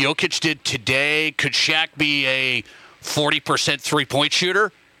game like Jokic did today, could Shaq be a 40% three-point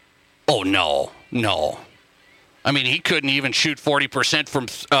shooter? Oh, no. I mean, he couldn't even shoot 40% from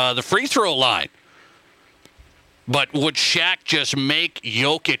the free throw line. But would Shaq just make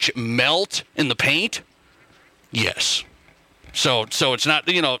Jokic melt in the paint? Yes. So it's not,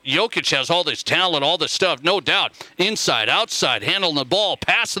 Jokic has all this talent, all this stuff, no doubt. Inside, outside, handling the ball,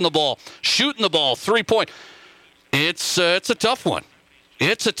 passing the ball, shooting the ball, three-point. It's a tough one.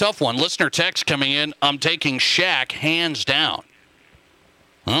 It's a tough one. Listener text coming in. I'm taking Shaq hands down.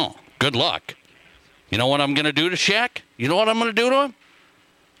 Oh, good luck. You know what I'm going to do to Shaq? You know what I'm going to do to him?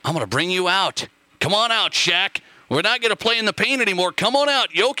 I'm going to bring you out. Come on out, Shaq. We're not going to play in the paint anymore. Come on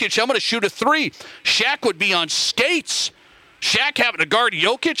out. Jokic, I'm going to shoot a three. Shaq would be on skates. Shaq having to guard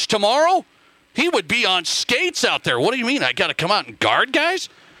Jokic tomorrow? He would be on skates out there. What do you mean? I got to come out and guard guys?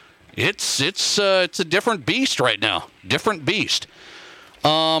 It's a different beast right now. Different beast.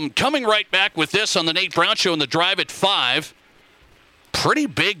 Coming right back with this on the Nate Brown Show in the Drive at 5. Pretty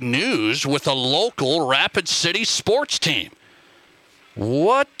big news with a local Rapid City sports team.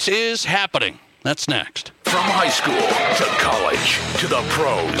 What is happening? That's next. From high school to college to the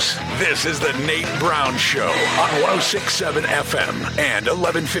pros, this is the Nate Brown Show on 106.7 FM and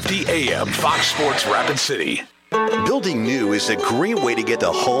 1150 AM Fox Sports Rapid City. Building new is a great way to get the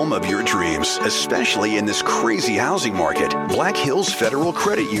home of your dreams, especially in this crazy housing market. Black Hills Federal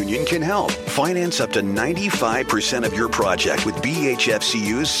Credit Union can help. Finance up to 95% of your project with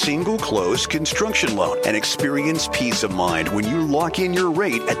BHFCU's single close construction loan and experience peace of mind when you lock in your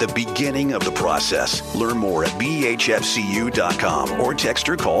rate at the beginning of the process. Learn more at bhfcu.com or text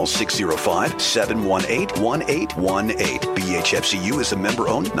or call 605-718-1818. BHFCU is a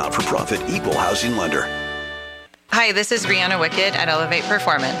member-owned, not-for-profit, equal housing lender. Hi, this is Brianna Wicked at Elevate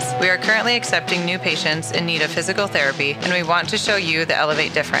Performance. We are currently accepting new patients in need of physical therapy, and we want to show you the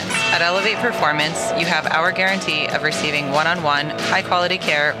Elevate difference. At Elevate Performance, you have our guarantee of receiving one-on-one, high-quality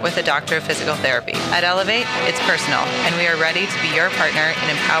care with a doctor of physical therapy. At Elevate, it's personal, and we are ready to be your partner in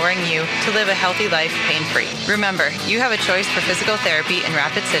empowering you to live a healthy life pain-free. Remember, you have a choice for physical therapy in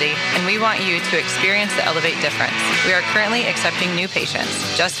Rapid City, and we want you to experience the Elevate difference. We are currently accepting new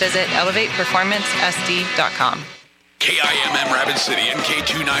patients. Just visit elevateperformancesd.com. KIMM Rapid City and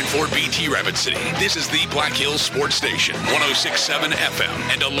K294BT Rapid City. This is the Black Hills Sports Station, 106.7 FM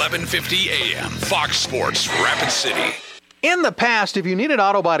and 1150 AM. Fox Sports Rapid City. In the past, if you needed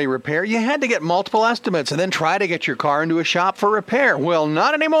auto body repair, you had to get multiple estimates and then try to get your car into a shop for repair. Well,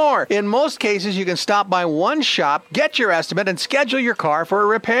 not anymore. In most cases, you can stop by one shop, get your estimate, and schedule your car for a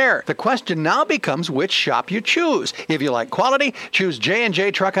repair. The question now becomes which shop you choose. If you like quality, choose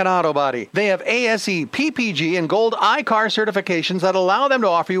J&J Truck and Auto Body. They have ASE, PPG, and Gold iCar certifications that allow them to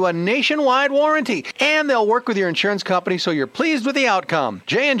offer you a nationwide warranty. And they'll work with your insurance company so you're pleased with the outcome.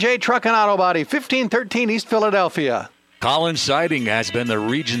 J&J Truck and Auto Body, 1513 East Philadelphia. Collins Siding has been the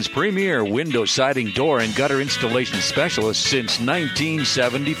region's premier window siding, door, and gutter installation specialist since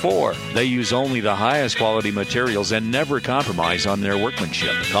 1974. They use only the highest quality materials and never compromise on their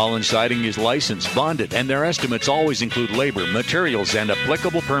workmanship. Collins Siding is licensed, bonded, and their estimates always include labor, materials, and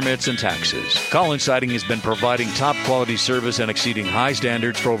applicable permits and taxes. Collins Siding has been providing top quality service and exceeding high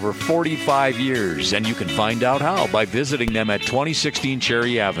standards for over 45 years, and you can find out how by visiting them at 2016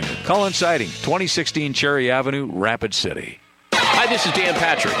 Cherry Avenue. Collins Siding, 2016 Cherry Avenue, Rapid City. Hi, this is Dan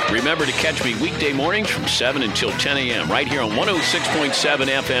Patrick. Remember to catch me weekday mornings from 7 until 10 a.m. right here on 106.7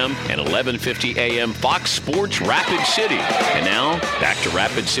 FM and 1150 a.m. Fox Sports Rapid City. And now, back to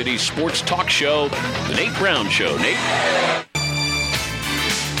Rapid City's sports talk show, The Nate Brown Show. Nate?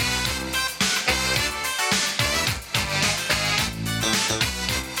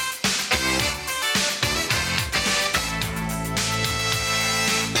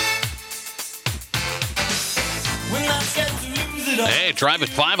 Hey, Drive at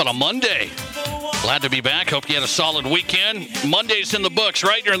 5 on a Monday. Glad to be back. Hope you had a solid weekend. Monday's in the books,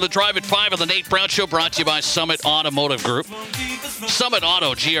 right? You're in the Drive at 5 on the Nate Brown Show, brought to you by Summit Automotive Group.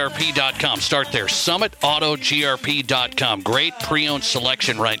 SummitAutoGRP.com. Start there. SummitAutoGRP.com. Great pre-owned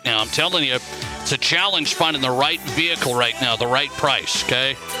selection right now. I'm telling you, it's a challenge finding the right vehicle right now, the right price,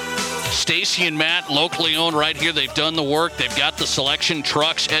 okay? Stacy and Matt, locally owned right here. They've done the work. They've got the selection,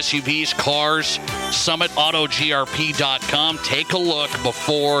 trucks, SUVs, cars. SummitAutoGRP.com. Take a look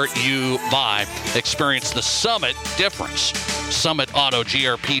before you buy. Experience the Summit difference.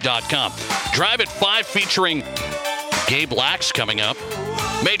 SummitAutoGRP.com. Drive at 5 featuring Gabe Lacques coming up.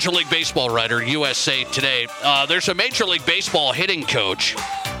 Major League Baseball writer, USA Today. There's a Major League Baseball hitting coach.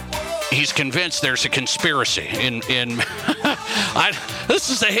 He's convinced there's a conspiracy this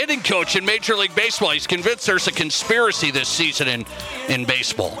is a hitting coach in Major League Baseball. He's convinced there's a conspiracy this season in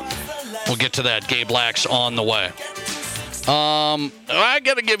baseball. We'll get to that. Gabe Lacques on the way. I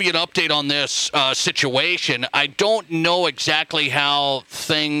got to give you an update on this situation. I don't know exactly how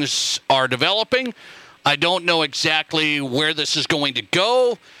things are developing. I don't know exactly where this is going to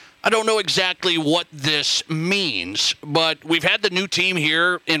go. I don't know exactly what this means, but we've had the new team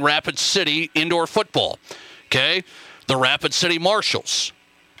here in Rapid City, indoor football, okay? The Rapid City Marshals.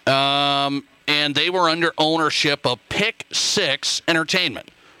 And they were under ownership of Pick 6 Entertainment.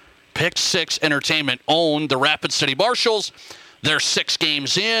 Pick 6 Entertainment owned the Rapid City Marshals. They're 6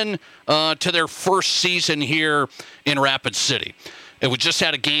 games in to their first season here in Rapid City. We just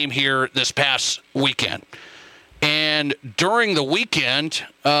had a game here this past weekend. And during the weekend,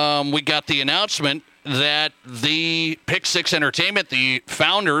 we got the announcement that the Pick 6 Entertainment, the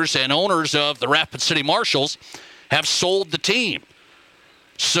founders and owners of the Rapid City Marshals, have sold the team.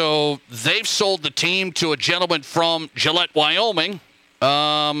 So they've sold the team to a gentleman from Gillette, Wyoming.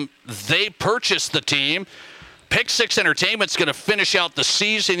 They purchased the team. Pick 6 Entertainment's going to finish out the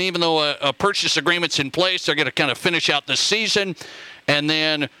season, even though a purchase agreement's in place. They're going to kind of finish out the season. And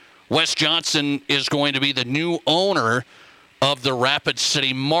then Wes Johnson is going to be the new owner of the Rapid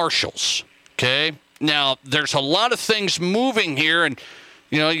City Marshals. Okay? Now, there's a lot of things moving here, and,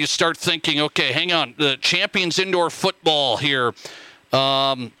 you start thinking, okay, hang on. The Champions Indoor Football here.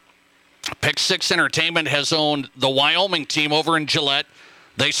 Pick 6 Entertainment has owned the Wyoming team over in Gillette.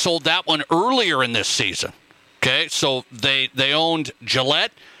 They sold that one earlier in this season. Okay? So they owned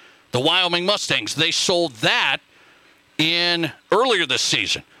Gillette, the Wyoming Mustangs. They sold that in earlier this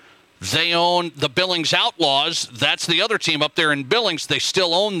season. They own the Billings Outlaws. That's the other team up there in Billings. They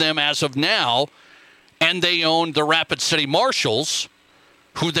still own them as of now. And they own the Rapid City Marshals,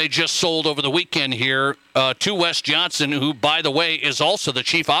 who they just sold over the weekend here to Wes Johnson, who, by the way, is also the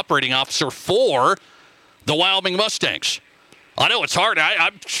chief operating officer for the Wyoming Mustangs. I know it's hard.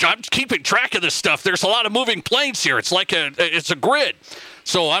 I'm keeping track of this stuff. There's a lot of moving planes here. It's like it's a grid.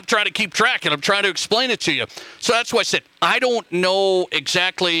 So I'm trying to keep track, and I'm trying to explain it to you. So that's why I said I don't know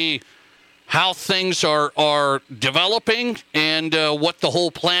exactly how things are developing and what the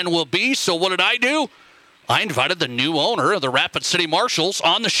whole plan will be. So what did I do? I invited the new owner of the Rapid City Marshals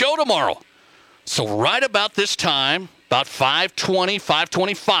on the show tomorrow. So right about this time, about 5:20,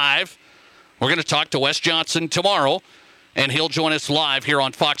 5:25, we're going to talk to Wes Johnson tomorrow, and he'll join us live here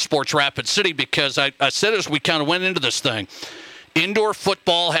on Fox Sports Rapid City because I said as we kind of went into this thing, indoor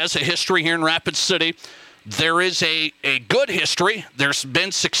football has a history here in Rapid City. There is a good history. There's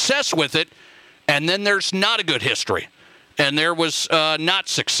been success with it, and then there's not a good history. And there was not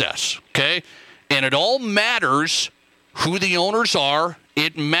success, okay? And it all matters who the owners are.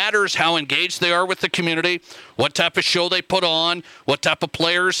 It matters how engaged they are with the community, what type of show they put on, what type of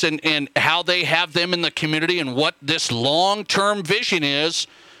players and how they have them in the community, and what this long-term vision is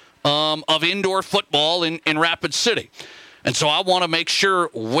of indoor football in Rapid City. And so I want to make sure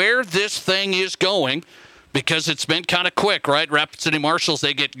where this thing is going, because it's been kind of quick, right? Rapid City Marshals,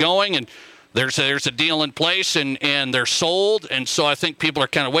 they get going, and there's a deal in place, and they're sold. And so I think people are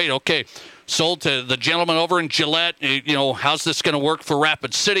kind of, okay, sold to the gentleman over in Gillette. How's this going to work for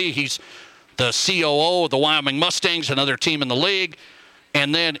Rapid City? He's the COO of the Wyoming Mustangs, another team in the league.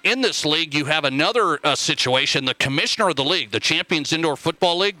 And then in this league, you have another situation. The commissioner of the league, the Champions Indoor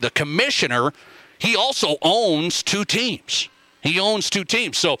Football League, the commissioner, he also owns 2 teams. He owns 2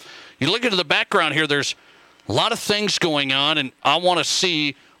 teams. So you look into the background here, there's a lot of things going on, and I want to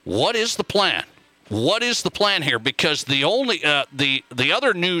see what is the plan. What is the plan here? Because the only the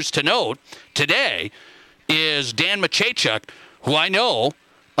other news to note today is Dan Machachuk, who I know,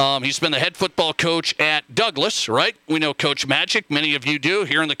 he's been the head football coach at Douglas, right? We know Coach Magic. Many of you do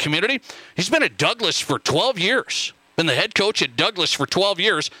here in the community. He's been at Douglas for 12 years. Been the head coach at Douglas for 12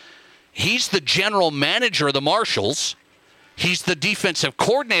 years. He's the general manager of the Marshals. He's the defensive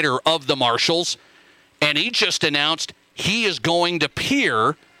coordinator of the Marshals. And he just announced he is going to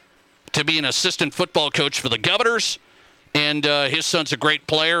peer to be an assistant football coach for the Governors and his son's a great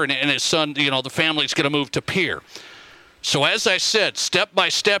player, and his son, the family's going to move to Pierre. So as I said, step by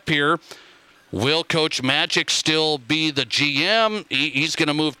step here, will Coach Magic still be the GM? He's going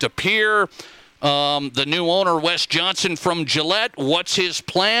to move to Pierre. The new owner, Wes Johnson from Gillette, what's his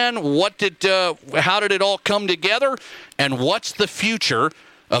plan? How did it all come together? And what's the future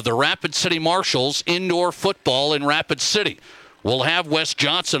of the Rapid City Marshals indoor football in Rapid City? We'll have Wes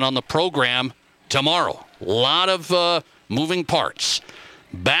Johnson on the program tomorrow. A lot of moving parts.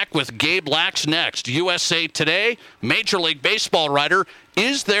 Back with Gabe Lacques next. USA Today, Major League Baseball writer.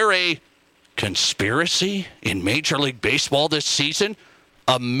 Is there a conspiracy in Major League Baseball this season?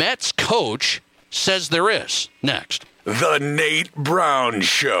 A Mets coach says there is. Next. The Nate Brown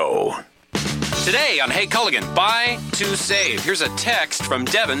Show. Today on Hey Culligan, buy to save. Here's a text from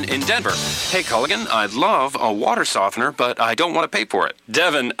Devin in Denver. Hey Culligan, I'd love a water softener, but I don't want to pay for it.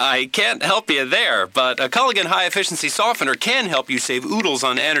 Devin, I can't help you there, but a Culligan high-efficiency softener can help you save oodles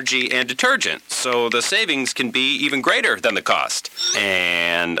on energy and detergent, so the savings can be even greater than the cost.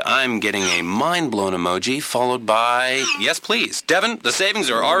 And I'm getting a mind-blown emoji followed by, yes please. Devin, the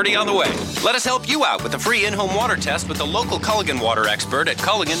savings are already on the way. Let us help you out with a free in-home water test with the local Culligan water expert at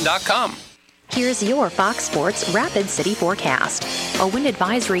Culligan.com. Here's your Fox Sports Rapid City forecast. A wind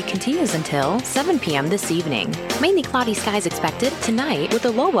advisory continues until 7 p.m. this evening. Mainly cloudy skies expected tonight with a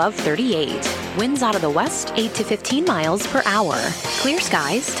low of 38. Winds out of the west 8 to 15 miles per hour. Clear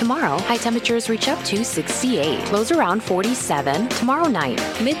skies tomorrow. High temperatures reach up to 68. Lows around 47 tomorrow night.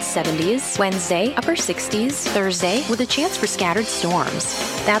 Mid-70s Wednesday, upper 60s Thursday with a chance for scattered storms.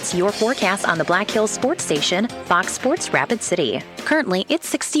 That's your forecast on the Black Hills Sports Station, Fox Sports Rapid City. Currently, it's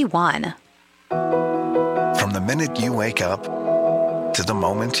 61. From the minute you wake up to the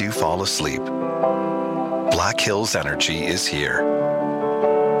moment you fall asleep, Black Hills Energy is here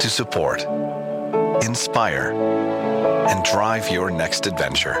to support, inspire, and drive your next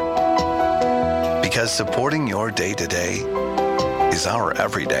adventure. Because supporting your day-to-day is our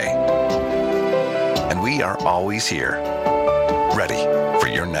everyday. And we are always here, ready for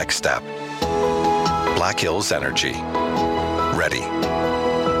your next step. Black Hills Energy, ready.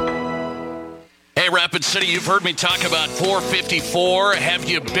 Hey, Rapid City, you've heard me talk about 454. Have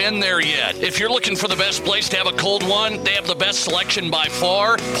you been there yet? If you're looking for the best place to have a cold one, they have the best selection by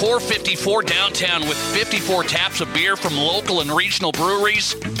far. 454 downtown with 54 taps of beer from local and regional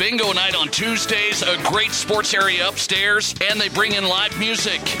breweries. Bingo night on Tuesdays, a great sports area upstairs, and they bring in live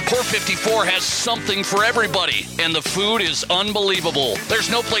music. 454 has something for everybody, and the food is unbelievable. There's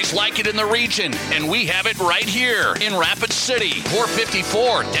no place like it in the region, and we have it right here in Rapid City.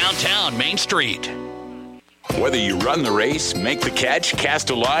 454 downtown Main Street. Whether you run the race, make the catch, cast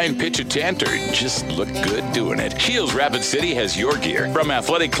a line, pitch a tent, or just look good doing it, Shields Rapid City has your gear. From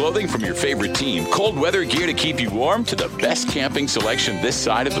athletic clothing from your favorite team, cold weather gear to keep you warm, to the best camping selection this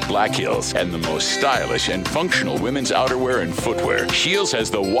side of the Black Hills, and the most stylish and functional women's outerwear and footwear. Shields has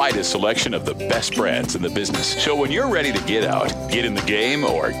the widest selection of the best brands in the business. So when you're ready to get out, get in the game,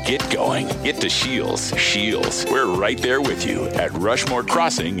 or get going, get to Shields. Shields, we're right there with you at Rushmore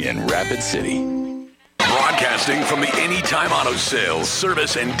Crossing in Rapid City. Broadcasting from the Anytime Auto Sales,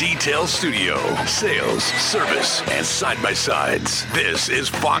 Service, and Detail Studio. Sales, service, and side-by-sides. This is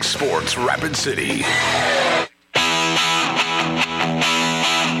Fox Sports Rapid City.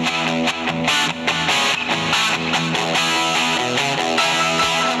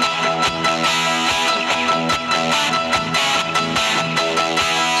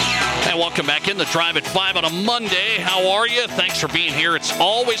 Welcome back in the Drive at 5 on a Monday. How are you? Thanks for being here. It's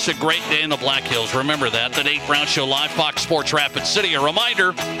always a great day in the Black Hills. Remember that. The Nate Brown Show live, Fox Sports Rapid City. A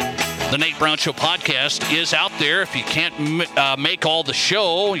reminder, the Nate Brown Show podcast is out there. If you can't make all the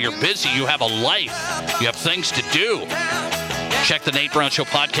show, you're busy, you have a life, you have things to do. Check the Nate Brown Show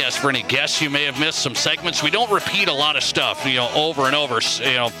podcast for any guests you may have missed, some segments. We don't repeat a lot of stuff, over and over.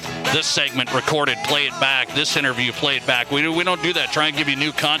 This segment recorded, play it back. This interview, play it back. We don't do that. Try and give you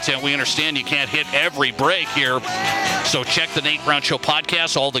new content. We understand you can't hit every break here. So check the Nate Brown Show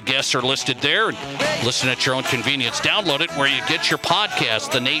podcast. All the guests are listed there. And listen at your own convenience. Download it where you get your podcast.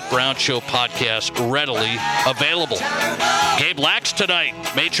 The Nate Brown Show podcast, readily available. Gabe Lacques tonight,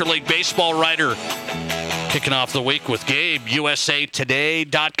 Major League Baseball writer. Kicking off the week with Gabe,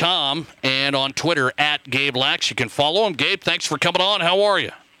 usatoday.com, and on Twitter at Gabe Lacques. You can follow him. Gabe, thanks for coming on. How are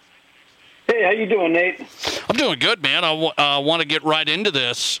you? Hey, how you doing, Nate? I'm doing good, man. I want to get right into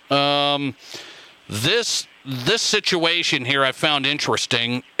this. This situation here I found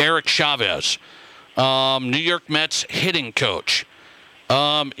interesting. Eric Chavez, New York Mets hitting coach.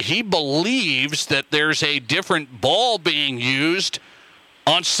 He believes that there's a different ball being used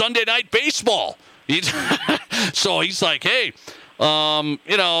on Sunday Night Baseball. So he's like, hey,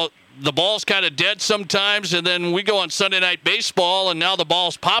 the ball's kind of dead sometimes, and then we go on Sunday Night Baseball, and now the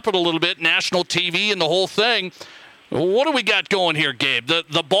ball's popping a little bit, national TV and the whole thing. What do we got going here, Gabe?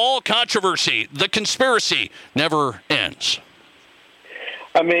 The ball controversy, the conspiracy never ends.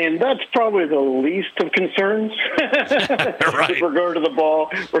 I mean, that's probably the least of concerns right. with regard to the ball.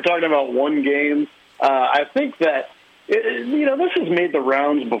 We're talking about one game. I think that, this has made the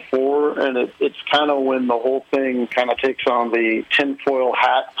rounds before, and it's kind of when the whole thing kind of takes on the tinfoil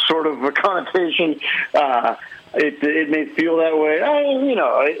hat sort of a connotation. It may feel that way.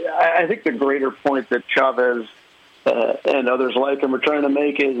 I think the greater point that Chavez and others like him are trying to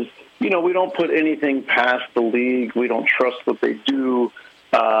make is, we don't put anything past the league. We don't trust what they do.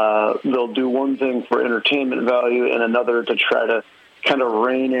 They'll do one thing for entertainment value and another to try to kind of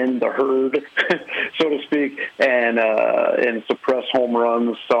rein in the herd, so to speak, and suppress home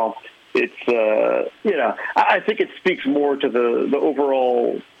runs. So it's, I think it speaks more to the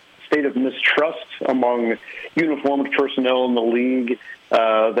overall state of mistrust among uniformed personnel in the league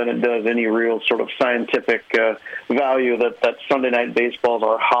than it does any real sort of scientific value that Sunday Night Baseballs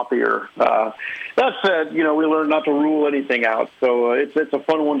are hoppier. That said, we learned not to rule anything out, so it's a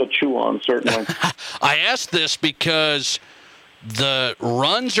fun one to chew on, certainly. I asked this because the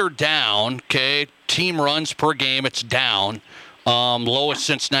runs are down, okay? Team runs per game, it's down. Lowest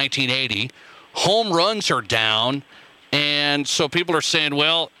since 1980. Home runs are down, and so people are saying,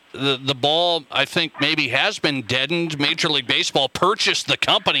 well, the ball, I think, maybe has been deadened. Major League Baseball purchased the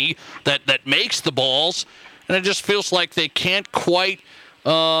company that makes the balls, and it just feels like they can't quite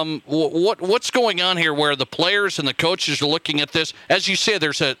what's going on here where the players and the coaches are looking at this. As you say,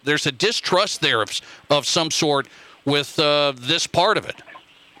 there's a distrust there of some sort with this part of it.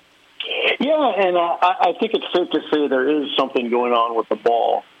 Yeah, and I think it's safe to say there is something going on with the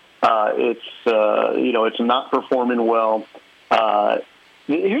ball. It's not performing well.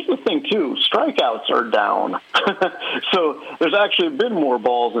 Here's the thing, too. Strikeouts are down. So there's actually been more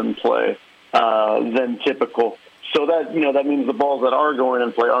balls in play than typical. So that means the balls that are going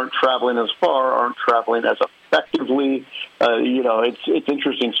in play aren't traveling as far, aren't traveling as effectively. It's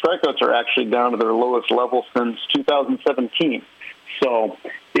interesting. Strikeouts are actually down to their lowest level since 2017. So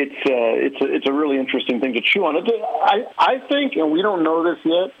it's a really interesting thing to chew on. I think, and we don't know this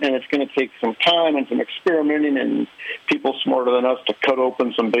yet, and it's going to take some time and some experimenting and people smarter than us to cut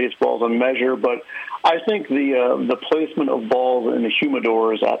open some baseballs and measure. But I think the placement of balls in the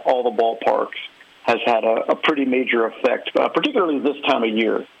humidors at all the ballparks has had a pretty major effect, particularly this time of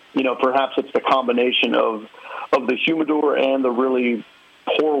year. Perhaps it's the combination of the humidor and the really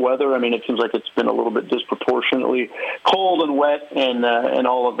poor weather. I mean, it seems like it's been a little bit disproportionately cold and wet and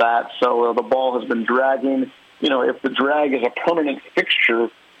all of that. So the ball has been dragging. If the drag is a permanent fixture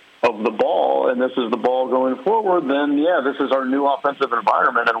of the ball, and this is the ball going forward, then, yeah, this is our new offensive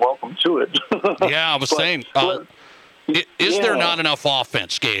environment, and welcome to it. Yeah, I was saying, is there not enough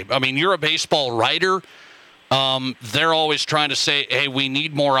offense, Gabe? I mean, you're a baseball writer. They're always trying to say, hey, we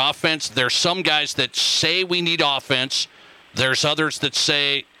need more offense. There's some guys that say we need offense. There's others that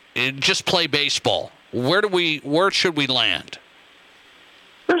say, just play baseball. Where should we land?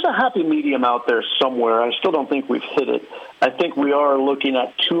 There's a happy medium out there somewhere. I still don't think we've hit it. I think we are looking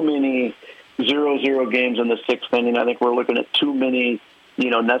at too many 0-0 games in the sixth inning. I think we're looking at too many,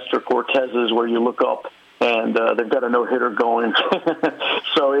 Nestor Cortezes where you look up and they've got a no-hitter going.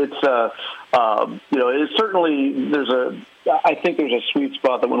 So it's certainly I think there's a sweet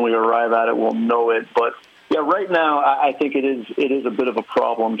spot that when we arrive at it, we'll know it. But yeah, right now I think it is a bit of a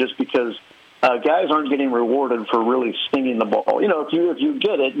problem just because guys aren't getting rewarded for really stinging the ball. If you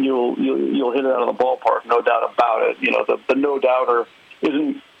get it, you'll hit it out of the ballpark, no doubt about it. The no doubter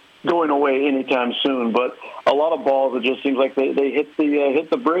isn't going away anytime soon. But a lot of balls, it just seems like they hit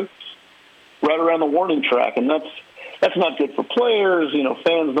the brakes right around the warning track, and that's not good for players.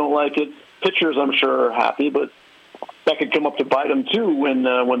 Fans don't like it. Pitchers, I'm sure, are happy, but that could come up to bite them too when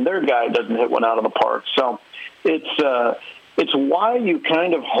their guy doesn't hit one out of the park. So it's why you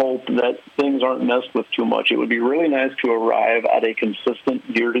kind of hope that things aren't messed with too much. It would be really nice to arrive at a consistent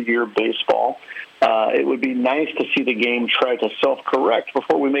year-to-year baseball. It would be nice to see the game try to self-correct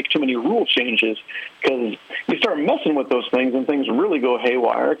before we make too many rule changes, because you start messing with those things and things really go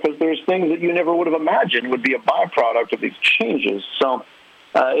haywire because there's things that you never would have imagined would be a byproduct of these changes. So,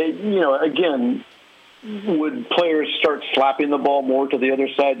 again, would players start slapping the ball more to the other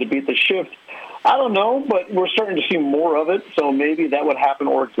side to beat the shift? I don't know, but we're starting to see more of it, so maybe that would happen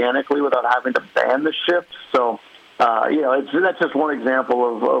organically without having to ban the shift. So, that's just one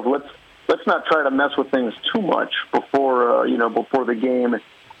example of let's not try to mess with things too much before the game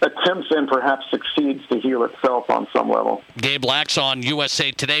attempts and perhaps succeeds to heal itself on some level. Gabe Lacques on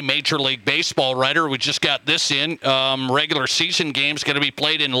USA Today, Major League Baseball writer. We just got this in. Regular season games going to be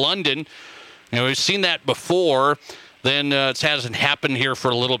played in London. We've seen that before. Then it hasn't happened here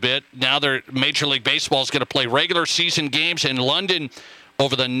for a little bit. Now Major League Baseball is going to play regular season games in London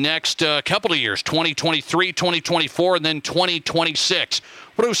over the next couple of years, 2023, 2024, and then 2026.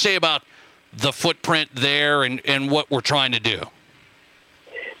 What do we say about the footprint there and what we're trying to do?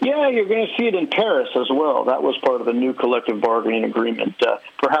 Yeah, you're going to see it in Paris as well. That was part of the new collective bargaining agreement.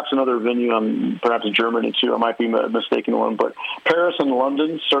 Perhaps another venue, perhaps Germany too. I might be mistaken one, but Paris and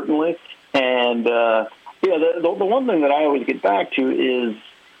London certainly. And the one thing that I always get back to is,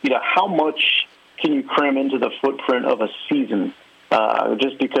 how much can you cram into the footprint of a season?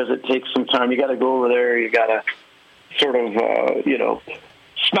 Just because it takes some time, you got to go over there. You got to sort of,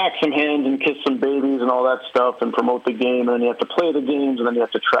 smack some hands and kiss some babies and all that stuff and promote the game. And then you have to play the games and then you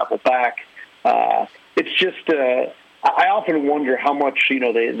have to travel back. It's just, I often wonder how much,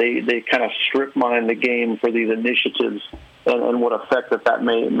 they kind of strip mine the game for these initiatives and what effect that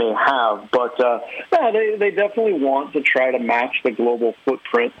may have. But, they definitely want to try to match the global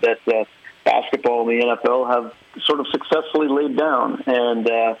footprint that basketball and the NFL have sort of successfully laid down. And,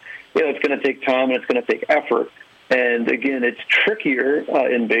 it's going to take time and it's going to take effort. And again, it's trickier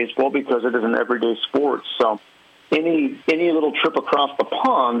in baseball because it is an everyday sport. So any little trip across the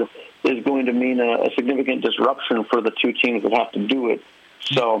pond is going to mean a significant disruption for the two teams that have to do it.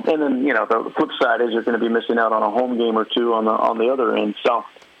 So, and then the flip side is you're going to be missing out on a home game or two on the other end. So,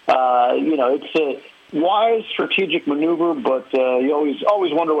 it's a wise strategic maneuver, but you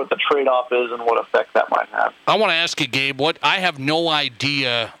always wonder what the trade-off is and what effect that might have. I want to ask you, Gabe, I have no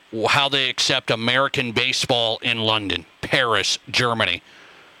idea how they accept American baseball in London, Paris, Germany.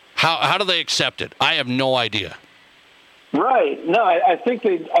 How do they accept it? I have no idea. Right. No, I think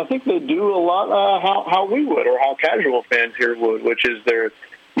they do a lot how we would, or how casual fans here would, which is they're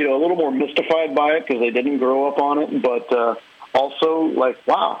a little more mystified by it because they didn't grow up on it, but also like,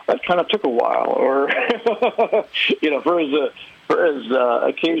 wow, that kind of took a while, or for as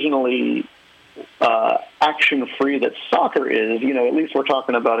occasionally action-free that soccer is, at least we're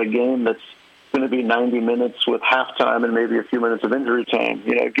talking about a game that's going to be 90 minutes with halftime and maybe a few minutes of injury time.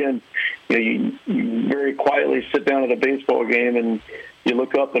 You very quietly sit down at a baseball game and you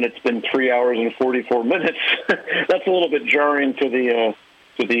look up and it's been 3 hours and 44 minutes. That's a little bit jarring to the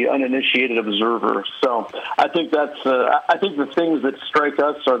uninitiated observer. So I think I think the things that strike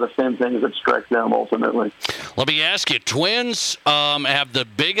us are the same things that strike them ultimately. Let me ask you, Twins have the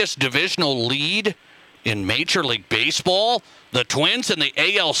biggest divisional lead in Major League Baseball. The Twins in the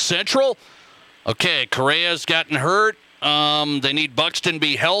AL Central. Okay, Correa's gotten hurt. They need Buxton to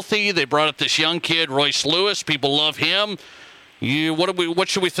be healthy. They brought up this young kid, Royce Lewis. People love him. What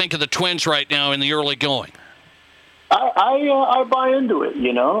should we think of the Twins right now in the early going? I buy into it.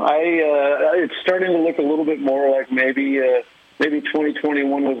 It's starting to look a little bit more like maybe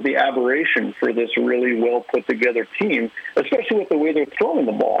 2021 was the aberration for this really well put together team, especially with the way they're throwing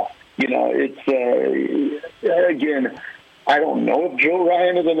the ball. It's again, I don't know if Joe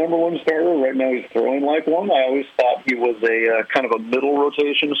Ryan is the number one starter right now. He's throwing like one. I always thought he was a kind of a middle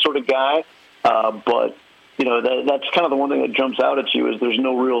rotation sort of guy, but that's kind of the one thing that jumps out at you is there's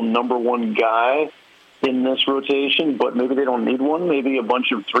no real number one guy in this rotation, but maybe they don't need one. Maybe a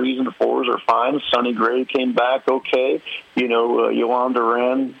bunch of 3s and 4s are fine. Sonny Gray came back okay. Yohan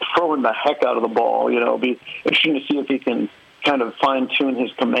Duran throwing the heck out of the ball. It'll be interesting to see if he can kind of fine-tune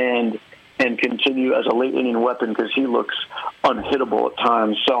his command and continue as a late-inning weapon because he looks unhittable at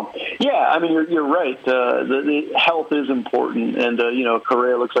times. So, yeah, I mean, you're right. The health is important, and,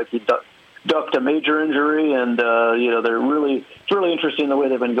 Correa looks like he ducked a major injury, and, it's really interesting the way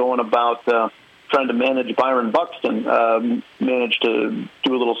they've been going about trying to manage Byron Buxton. Managed to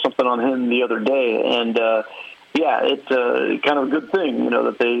do a little something on him the other day, and it's kind of a good thing,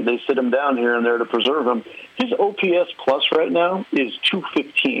 that they sit him down here and there to preserve him. His OPS plus right now is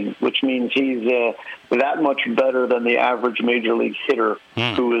 215, which means he's that much better than the average major league hitter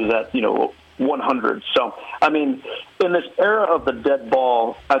who is at 100. So, I mean, in this era of the dead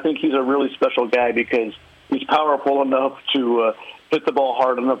ball, I think he's a really special guy because he's powerful enough to hit the ball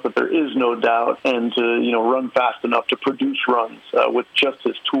hard enough that there is no doubt, and to run fast enough to produce runs with just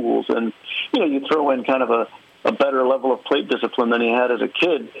his tools. And you throw in kind of a better level of plate discipline than he had as a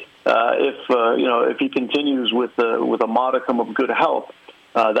kid. If he continues with a modicum of good health,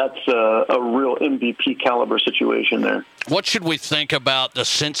 that's a real MVP caliber situation there. What should we think about the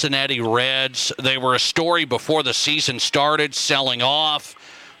Cincinnati Reds? They were a story before the season started, selling off.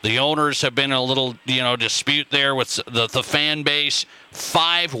 The owners have been in a little, dispute there with the fan base.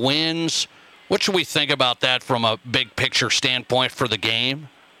 5 wins. What should we think about that from a big picture standpoint for the game?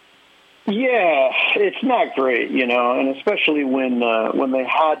 Yeah, it's not great, and especially when they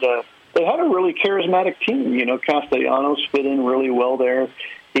had a really charismatic team. Castellanos fit in really well there.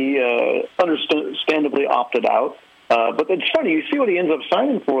 He understandably opted out. But it's funny, you see what he ends up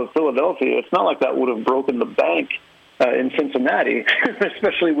signing for with Philadelphia. It's not like that would have broken the bank in Cincinnati,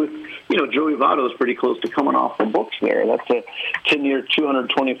 especially with, Joey Votto's pretty close to coming off the books there. That's a 10-year,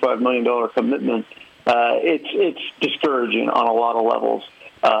 $225 million commitment. It's discouraging on a lot of levels.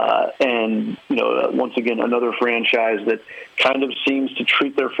 And, once again, another franchise that kind of seems to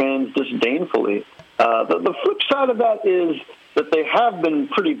treat their fans disdainfully. The flip side of that is that they have been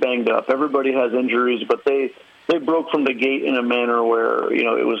pretty banged up. Everybody has injuries, but they broke from the gate in a manner where,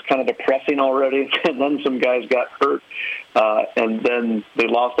 it was kind of depressing already, and then some guys got hurt, and then they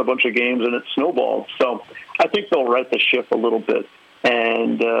lost a bunch of games, and it snowballed. So I think they'll right the ship a little bit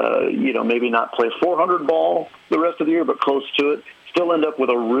and, maybe not play 400 ball the rest of the year, but close to it. Still end up with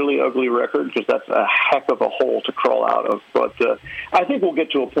a really ugly record because that's a heck of a hole to crawl out of. But I think we'll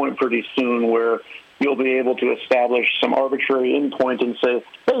get to a point pretty soon where you'll be able to establish some arbitrary endpoint and say,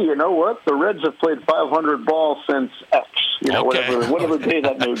 hey, you know what? The Reds have played 500 ball since X, whatever day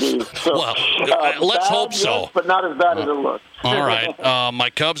that may be. So, let's hope so. Yes, but not as bad as it looks. All right. My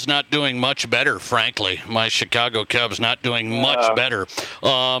Cubs not doing much better, frankly. My Chicago Cubs not doing much better.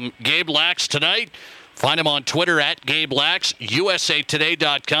 Gabe Lacques tonight. Find him on Twitter at Gabe Lacques,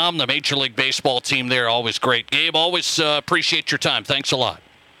 USAToday.com. The Major League Baseball team there, always great. Gabe, always appreciate your time. Thanks a lot.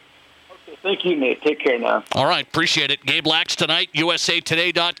 Thank you, Nate. Take care now. All right, appreciate it. Gabe Lacques tonight,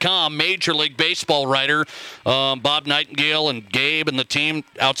 USAToday.com, Major League Baseball writer. Bob Nightingale and Gabe and the team,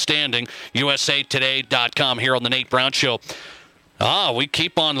 outstanding. USAToday.com here on the Nate Brown Show. We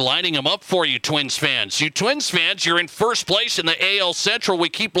keep on lining them up for you, Twins fans. You Twins fans, you're in first place in the AL Central. We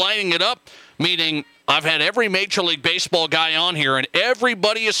keep lining it up, meaning I've had every Major League Baseball guy on here, and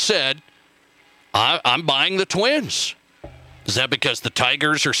everybody has said, I'm buying the Twins. Is that because the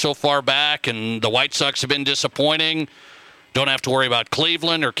Tigers are so far back and the White Sox have been disappointing? Don't have to worry about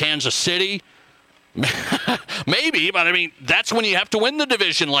Cleveland or Kansas City? Maybe, but I mean, that's when you have to win the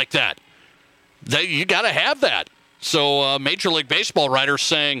division like that. You got to have that. So Major League Baseball writers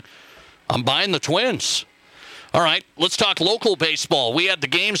saying, I'm buying the Twins. All right, let's talk local baseball. We had the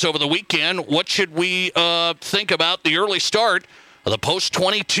games over the weekend. What should we think about the early start of the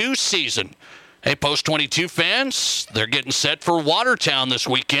post-22 season? Hey, post-22 fans, they're getting set for Watertown this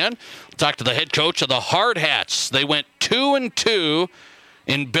weekend. Talk to the head coach of the Hard Hats. They went 2-2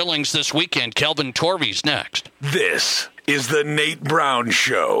 in Billings this weekend. Kelvin Torve's next. This is the Nate Brown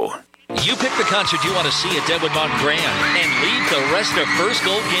Show. You pick the concert you want to see at Deadwood Mountain Grand and leave the rest of First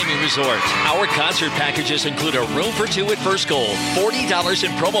Gold Gaming Resort. Our concert packages include a room for 2 at First Gold, $40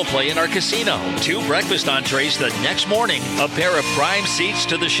 in promo play in our casino, 2 breakfast entrees the next morning, a pair of prime seats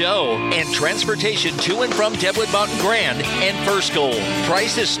to the show, and transportation to and from Deadwood Mountain Grand and First Gold.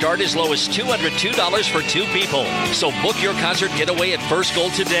 Prices start as low as $202 for 2 people. So book your concert getaway at First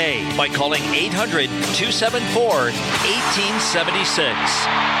Gold today by calling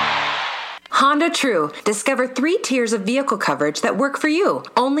 800-274-1876. Honda True. Discover 3 tiers of vehicle coverage that work for you.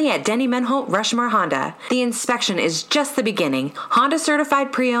 Only at Denny Menholt Rushmore Honda. The inspection is just the beginning. Honda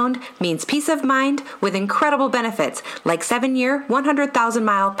certified pre-owned means peace of mind with incredible benefits like 7-year,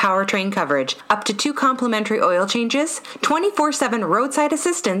 100,000-mile powertrain coverage, up to 2 complimentary oil changes, 24/7 roadside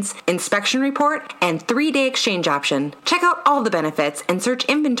assistance, inspection report, and 3-day exchange option. Check out all the benefits and search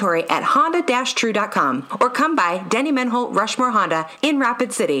inventory at honda-true.com or come by Denny Menholt Rushmore Honda in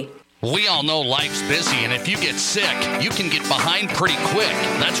Rapid City. We all know life's busy, and if you get sick, you can get behind pretty quick.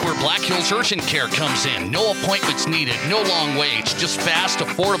 That's where Black Hills Urgent Care comes in. No appointments needed, no long waits, just fast,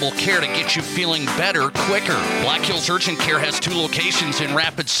 affordable care to get you feeling better quicker. Black Hills Urgent Care has 2 locations in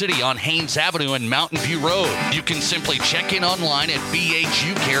Rapid City on Haynes Avenue and Mountain View Road. You can simply check in online at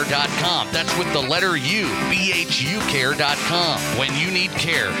bhucare.com. That's with the letter U, bhucare.com. When you need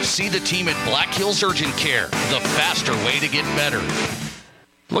care, see the team at Black Hills Urgent Care, the faster way to get better.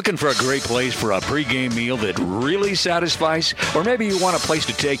 Looking for a great place for a pregame meal that really satisfies? Or maybe you want a place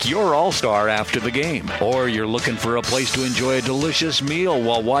to take your all-star after the game. Or you're looking for a place to enjoy a delicious meal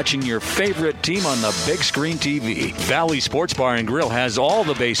while watching your favorite team on the big screen TV. Valley Sports Bar and Grill has all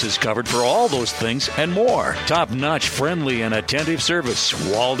the bases covered for all those things and more. Top-notch, friendly, and attentive service.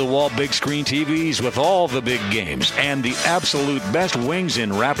 Wall-to-wall big screen TVs with all the big games. And the absolute best wings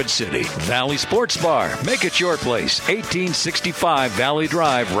in Rapid City. Valley Sports Bar. Make it your place. 1865 Valley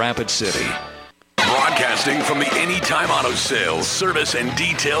Drive, Rapid City. Broadcasting from the Anytime Auto Sales, Service, and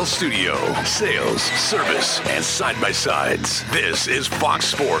Detail Studio. Sales, service, and side-by-sides. This is Fox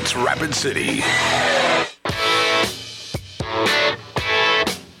Sports Rapid City.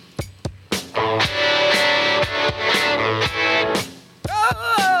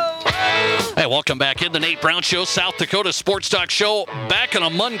 Hey, welcome back in the Nate Brown Show, South Dakota Sports Talk Show. Back on a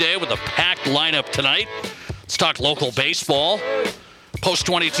Monday with a packed lineup tonight. Let's talk local baseball. Post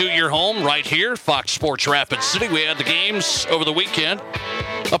 22, your home right here, Fox Sports Rapid City. We had the games over the weekend.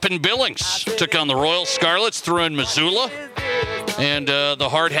 Up in Billings, took on the Royal Scarlets, threw in Missoula. And the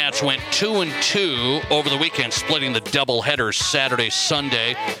Hard Hats went 2-2 over the weekend, splitting the doubleheaders Saturday,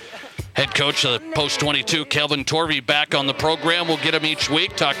 Sunday. Head coach of the Post 22, Kelvin Torve, back on the program. We'll get him each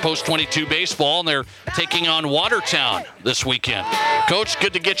week, talk Post 22 baseball, and they're taking on Watertown this weekend. Coach,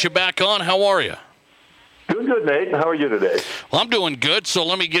 good to get you back on. How are you? Doing good, Nate. How are you today? Well, I'm doing good, so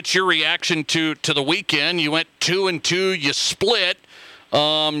let me get your reaction to the weekend. You went 2-2, you split.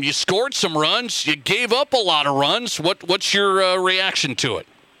 You scored some runs. You gave up a lot of runs. What's your reaction to it?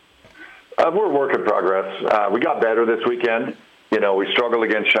 We're a work in progress. We got better this weekend. You know, we struggled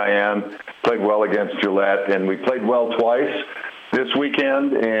against Cheyenne, played well against Gillette, and we played well twice this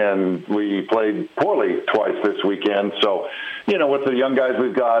weekend, and we played poorly twice this weekend. So, you know, with the young guys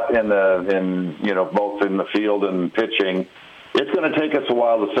we've got and both in the field and pitching, it's going to take us a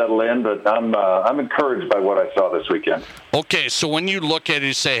while to settle in, but I'm encouraged by what I saw this weekend. Okay, so when you look at it,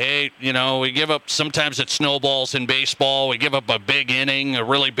 you say, hey, you know, we give up, sometimes it snowballs in baseball. We give up a big inning, a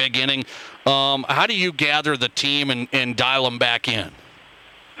really big inning. How do you gather the team and dial them back in?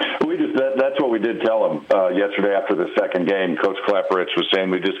 That's what we did tell them yesterday after the second game. Coach Clapperich was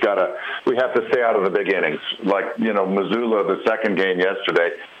saying we have to stay out of the big innings. Like, you know, Missoula, the second game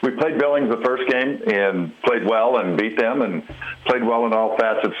yesterday, we played Billings the first game and played well and beat them and played well in all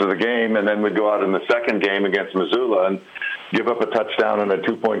facets of the game. And then we'd go out in the second game against Missoula and give up a touchdown and a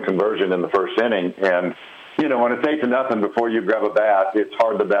 2-point conversion in the first inning. And, you know, when it's 8-0 before you grab a bat, it's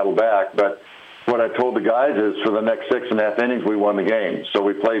hard to battle back. But what I told the guys is for the next 6.5 innings, we won the game. So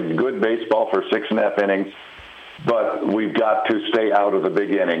we played good baseball for 6.5 innings, but we've got to stay out of the big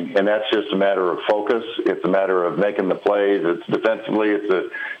inning. And that's just a matter of focus. It's a matter of making the plays. It's defensively,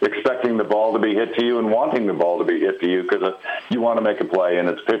 it's expecting the ball to be hit to you and wanting the ball to be hit to you because you want to make a play. And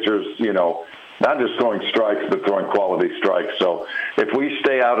it's pitchers, you know, not just throwing strikes, but throwing quality strikes. So if we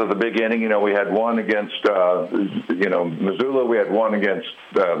stay out of the big inning, you know, we had one against, Missoula. We had one against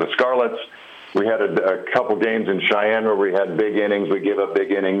the Scarlets. We had a couple games in Cheyenne where we had big innings. We gave up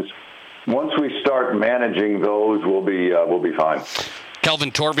big innings. Once we start managing those, we'll be fine.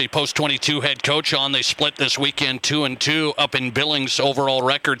 Kelvin Torve, Post 22 head coach on. They split this weekend 2-2 up in Billings. Overall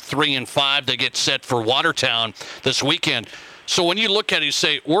record 3-5. They get set for Watertown this weekend. So when you look at it, you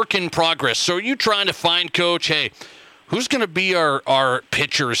say work in progress. So are you trying to find, Coach, hey, who's going to be our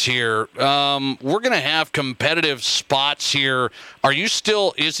pitchers here? We're going to have competitive spots here.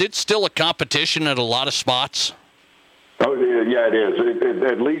 Is it still a competition at a lot of spots? Oh, yeah, it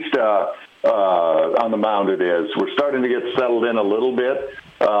is. At least on the mound it is. We're starting to get settled in a little bit.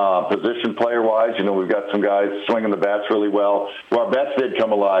 Position player-wise, you know, we've got some guys swinging the bats really well. Well, our bats did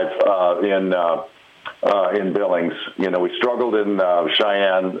come alive in Billings. You know, we struggled in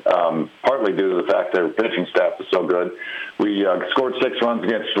Cheyenne, partly due to the fact that our pitching staff was so good. We scored 6 runs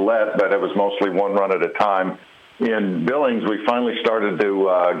against Gillette, but it was mostly 1 run at a time. In Billings, we finally started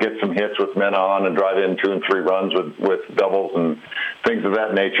to get some hits with men on and drive in 2 and 3 runs with doubles and things of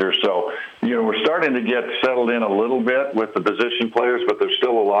that nature. So, you know, we're starting to get settled in a little bit with the position players, but there's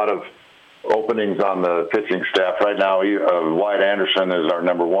still a lot of openings on the pitching staff. Right now, Wyatt Anderson is our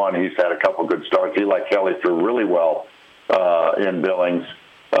number 1. He's had a couple good starts. Eli Kelly threw really well in Billings.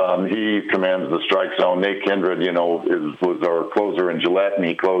 He commands the strike zone. Nate Kindred, you know, was our closer in Gillette, and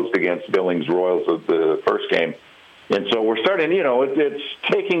he closed against Billings Royals of the first game. And so we're starting, you know, it's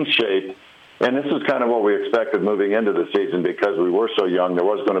taking shape. And this is kind of what we expected moving into the season because we were so young. There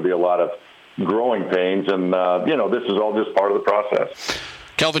was going to be a lot of growing pains. And, you know, this is all just part of the process.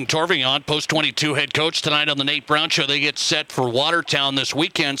 Kelvin Torve on, Post 22 head coach tonight on the Nate Brown Show. They get set for Watertown this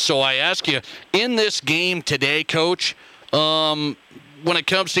weekend. So I ask you, in this game today, Coach, when it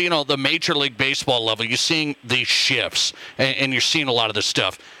comes to, you know, the Major League Baseball level, you're seeing these shifts, and you're seeing a lot of this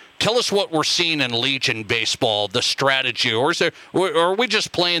stuff. Tell us what we're seeing in Legion baseball, the strategy, or are we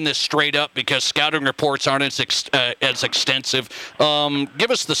just playing this straight up because scouting reports aren't as extensive?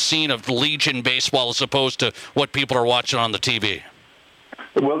 Give us the scene of Legion baseball as opposed to what people are watching on the TV.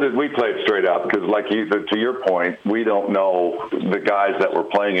 Well, we played straight up because, like to your point, we don't know the guys that we're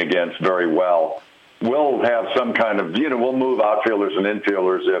playing against very well. we'll have some kind of, we'll move outfielders and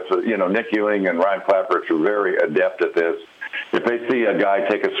infielders if, Nick Ewing and Ryan Clapper are very adept at this. If they see a guy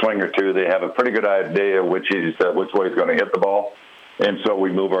take a swing or two, they have a pretty good idea which way he's going to hit the ball. And so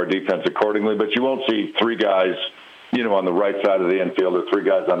we move our defense accordingly. But you won't see three guys, on the right side of the infield or three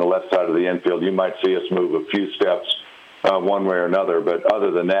guys on the left side of the infield. You might see us move a few steps one way or another. But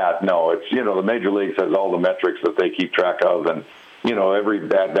other than that, no, it's, the Major Leagues has all the metrics that they keep track of. And, every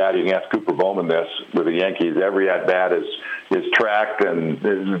at-bat, you can ask Cooper Bowman this with the Yankees, every at-bat is tracked and,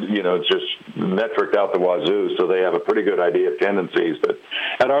 it's just metriced out the wazoo, so they have a pretty good idea of tendencies. But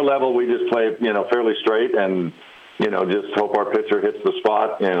at our level, we just play, fairly straight and, just hope our pitcher hits the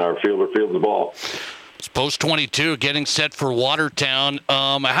spot and our fielder fields the ball. It's post 22, getting set for Watertown.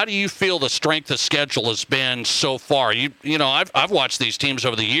 How do you feel the strength of schedule has been so far? I've watched these teams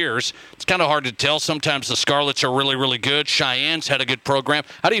over the years. It's kind of hard to tell. Sometimes the Scarlets are really, really good. Cheyenne's had a good program.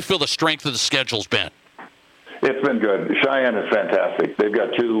 How do you feel the strength of the schedule's been? It's been good. Cheyenne is fantastic. They've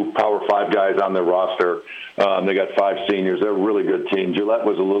got 2 Power 5 guys on their roster. They got 5 seniors. They're a really good team. Gillette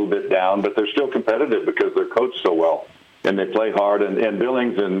was a little bit down, but they're still competitive because they're coached so well. And they play hard, and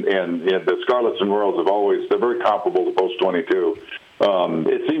Billings and the Scarlets and Royals they're very comparable to post 22.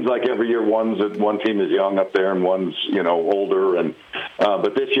 It seems like every year one team is young up there and one's older,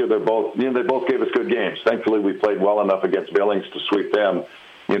 but this year they both gave us good games. Thankfully, we played well enough against Billings to sweep them.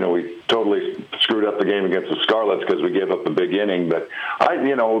 We totally screwed up the game against the Scarlets because we gave up the big inning. But I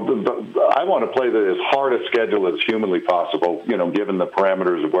want to play as hard a schedule as humanly possible. Given the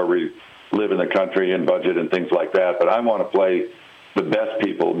parameters of where we live in the country and budget and things like that. But I want to play the best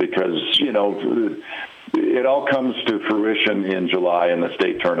people because, it all comes to fruition in July in the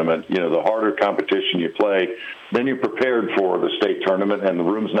state tournament. The harder competition you play, then you're prepared for the state tournament, and the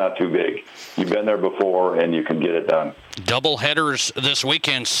room's not too big. You've been there before, and you can get it done. Double headers this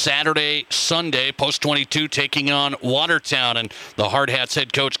weekend, Saturday, Sunday, post 22 taking on Watertown, and the Hard Hats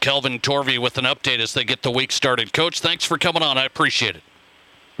head coach Kelvin Torve with an update as they get the week started. Coach, thanks for coming on. I appreciate it.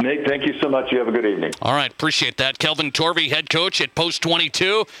 Nick, thank you so much. You have a good evening. All right, appreciate that. Kelvin Torve, head coach at Post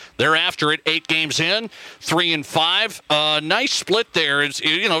 22. They're after it, 8 games in, 3-5. Nice split there. It's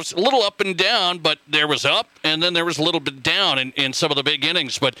a little up and down, but there was up, and then there was a little bit down in some of the big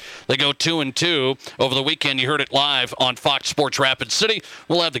innings. But they go 2-2 over the weekend. You heard it live on Fox Sports Rapid City.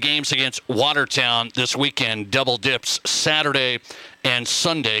 We'll have the games against Watertown this weekend. Double dips Saturday and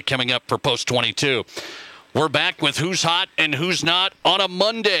Sunday coming up for Post 22. We're back with Who's Hot and Who's Not on a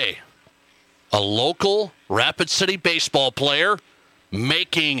Monday. A local Rapid City baseball player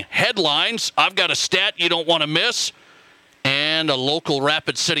making headlines. I've got a stat you don't want to miss. And a local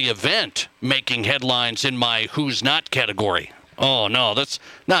Rapid City event making headlines in my Who's Not category. Oh, no, that's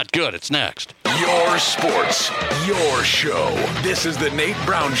not good. It's next. Your sports, your show. This is the Nate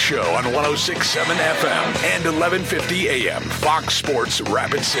Brown Show on 106.7 FM and 1150 AM. Fox Sports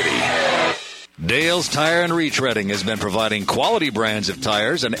Rapid City. Dale's Tire and Retreading has been providing quality brands of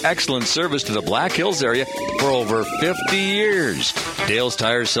tires and excellent service to the Black Hills area for over 50 years. Dale's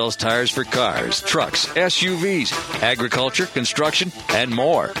Tires sells tires for cars, trucks, SUVs, agriculture, construction, and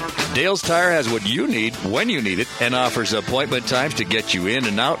more. Dale's Tire has what you need when you need it and offers appointment times to get you in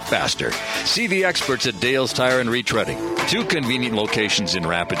and out faster. See the experts at Dale's Tire and Retreading. 2 convenient locations in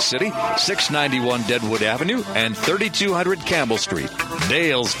Rapid City, 691 Deadwood Avenue and 3200 Campbell Street.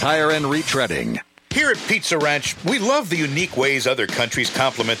 Dale's Tire and Retreading. Here at Pizza Ranch, we love the unique ways other countries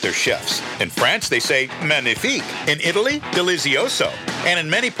compliment their chefs. In France, they say magnifique. In Italy, delizioso. And in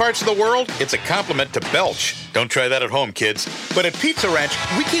many parts of the world, it's a compliment to belch. Don't try that at home, kids. But at Pizza Ranch,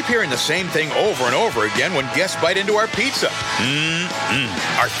 we keep hearing the same thing over and over again when guests bite into our pizza.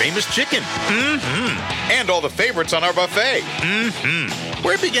 Our famous chicken. And all the favorites on our buffet.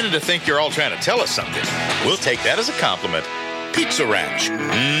 We're beginning to think you're all trying to tell us something. We'll take that as a compliment. Pizza Ranch.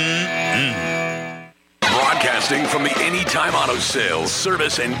 Broadcasting from the Anytime Auto Sales,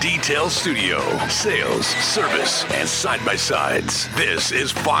 Service and Detail Studio. Sales, service, and side-by-sides. This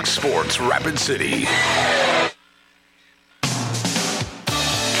is Fox Sports Rapid City.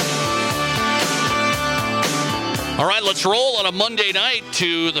 All right, let's roll on a Monday night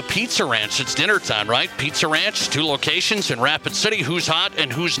to the Pizza Ranch. It's dinner time, right? Pizza Ranch, 2 locations in Rapid City. Who's hot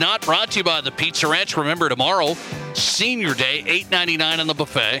and who's not? Brought to you by the Pizza Ranch. Remember, tomorrow, Senior Day, $8.99 on the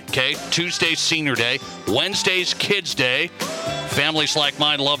buffet. Okay, Tuesday's Senior Day. Wednesday's Kids Day. Families like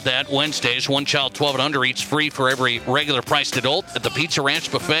mine love that. Wednesdays, 1 child 12 and under eats free for every regular priced adult at the Pizza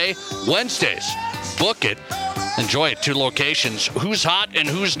Ranch buffet. Wednesdays, book it. Enjoy it. 2 locations. Who's hot and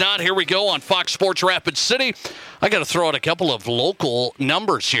who's not? Here we go on Fox Sports Rapid City. I got to throw out a couple of local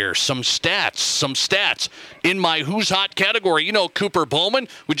numbers here. Some stats in my who's hot category. You know, Cooper Bowman.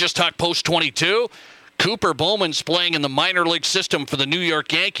 We just talked post 22. Cooper Bowman's playing in the minor league system for the New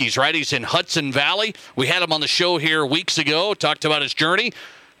York Yankees, right? He's in Hudson Valley. We had him on the show here weeks ago, talked about his journey.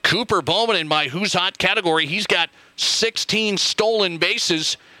 Cooper Bowman in my who's hot category, he's got 16 stolen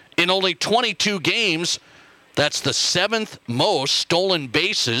bases in only 22 games. That's the 7th most stolen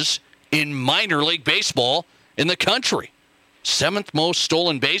bases in minor league baseball in the country. 7th most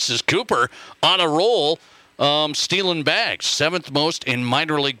stolen bases. Cooper on a roll, stealing bags. 7th most in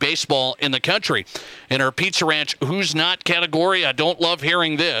minor league baseball in the country. In our Pizza Ranch who's not category, I don't love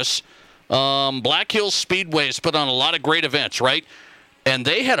hearing this. Black Hills Speedway has put on a lot of great events, right? And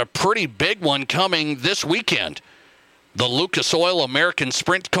they had a pretty big one coming this weekend. The Lucas Oil American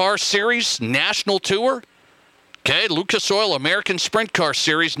Sprint Car Series National Tour. Okay, Lucas Oil American Sprint Car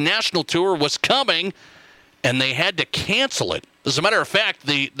Series National Tour was coming, and they had to cancel it. As a matter of fact,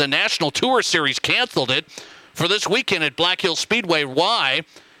 the National Tour Series canceled it for this weekend at Black Hills Speedway. Why?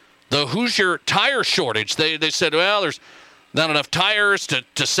 The Hoosier tire shortage. They said, well, there's not enough tires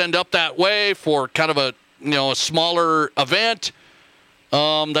to send up that way for kind of a smaller event.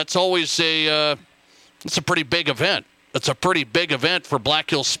 That's always it's a pretty big event. It's a pretty big event for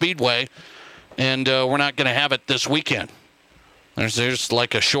Black Hills Speedway. And we're not going to have it this weekend. There's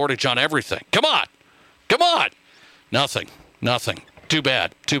like a shortage on everything. Come on. Nothing. Too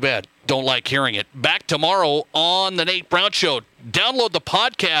bad. Don't like hearing it. Back tomorrow on the Nate Brown Show. Download the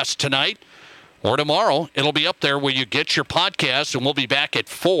podcast tonight or tomorrow. It'll be up there where you get your podcast, and we'll be back at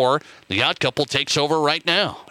 4. The Odd Couple takes over right now.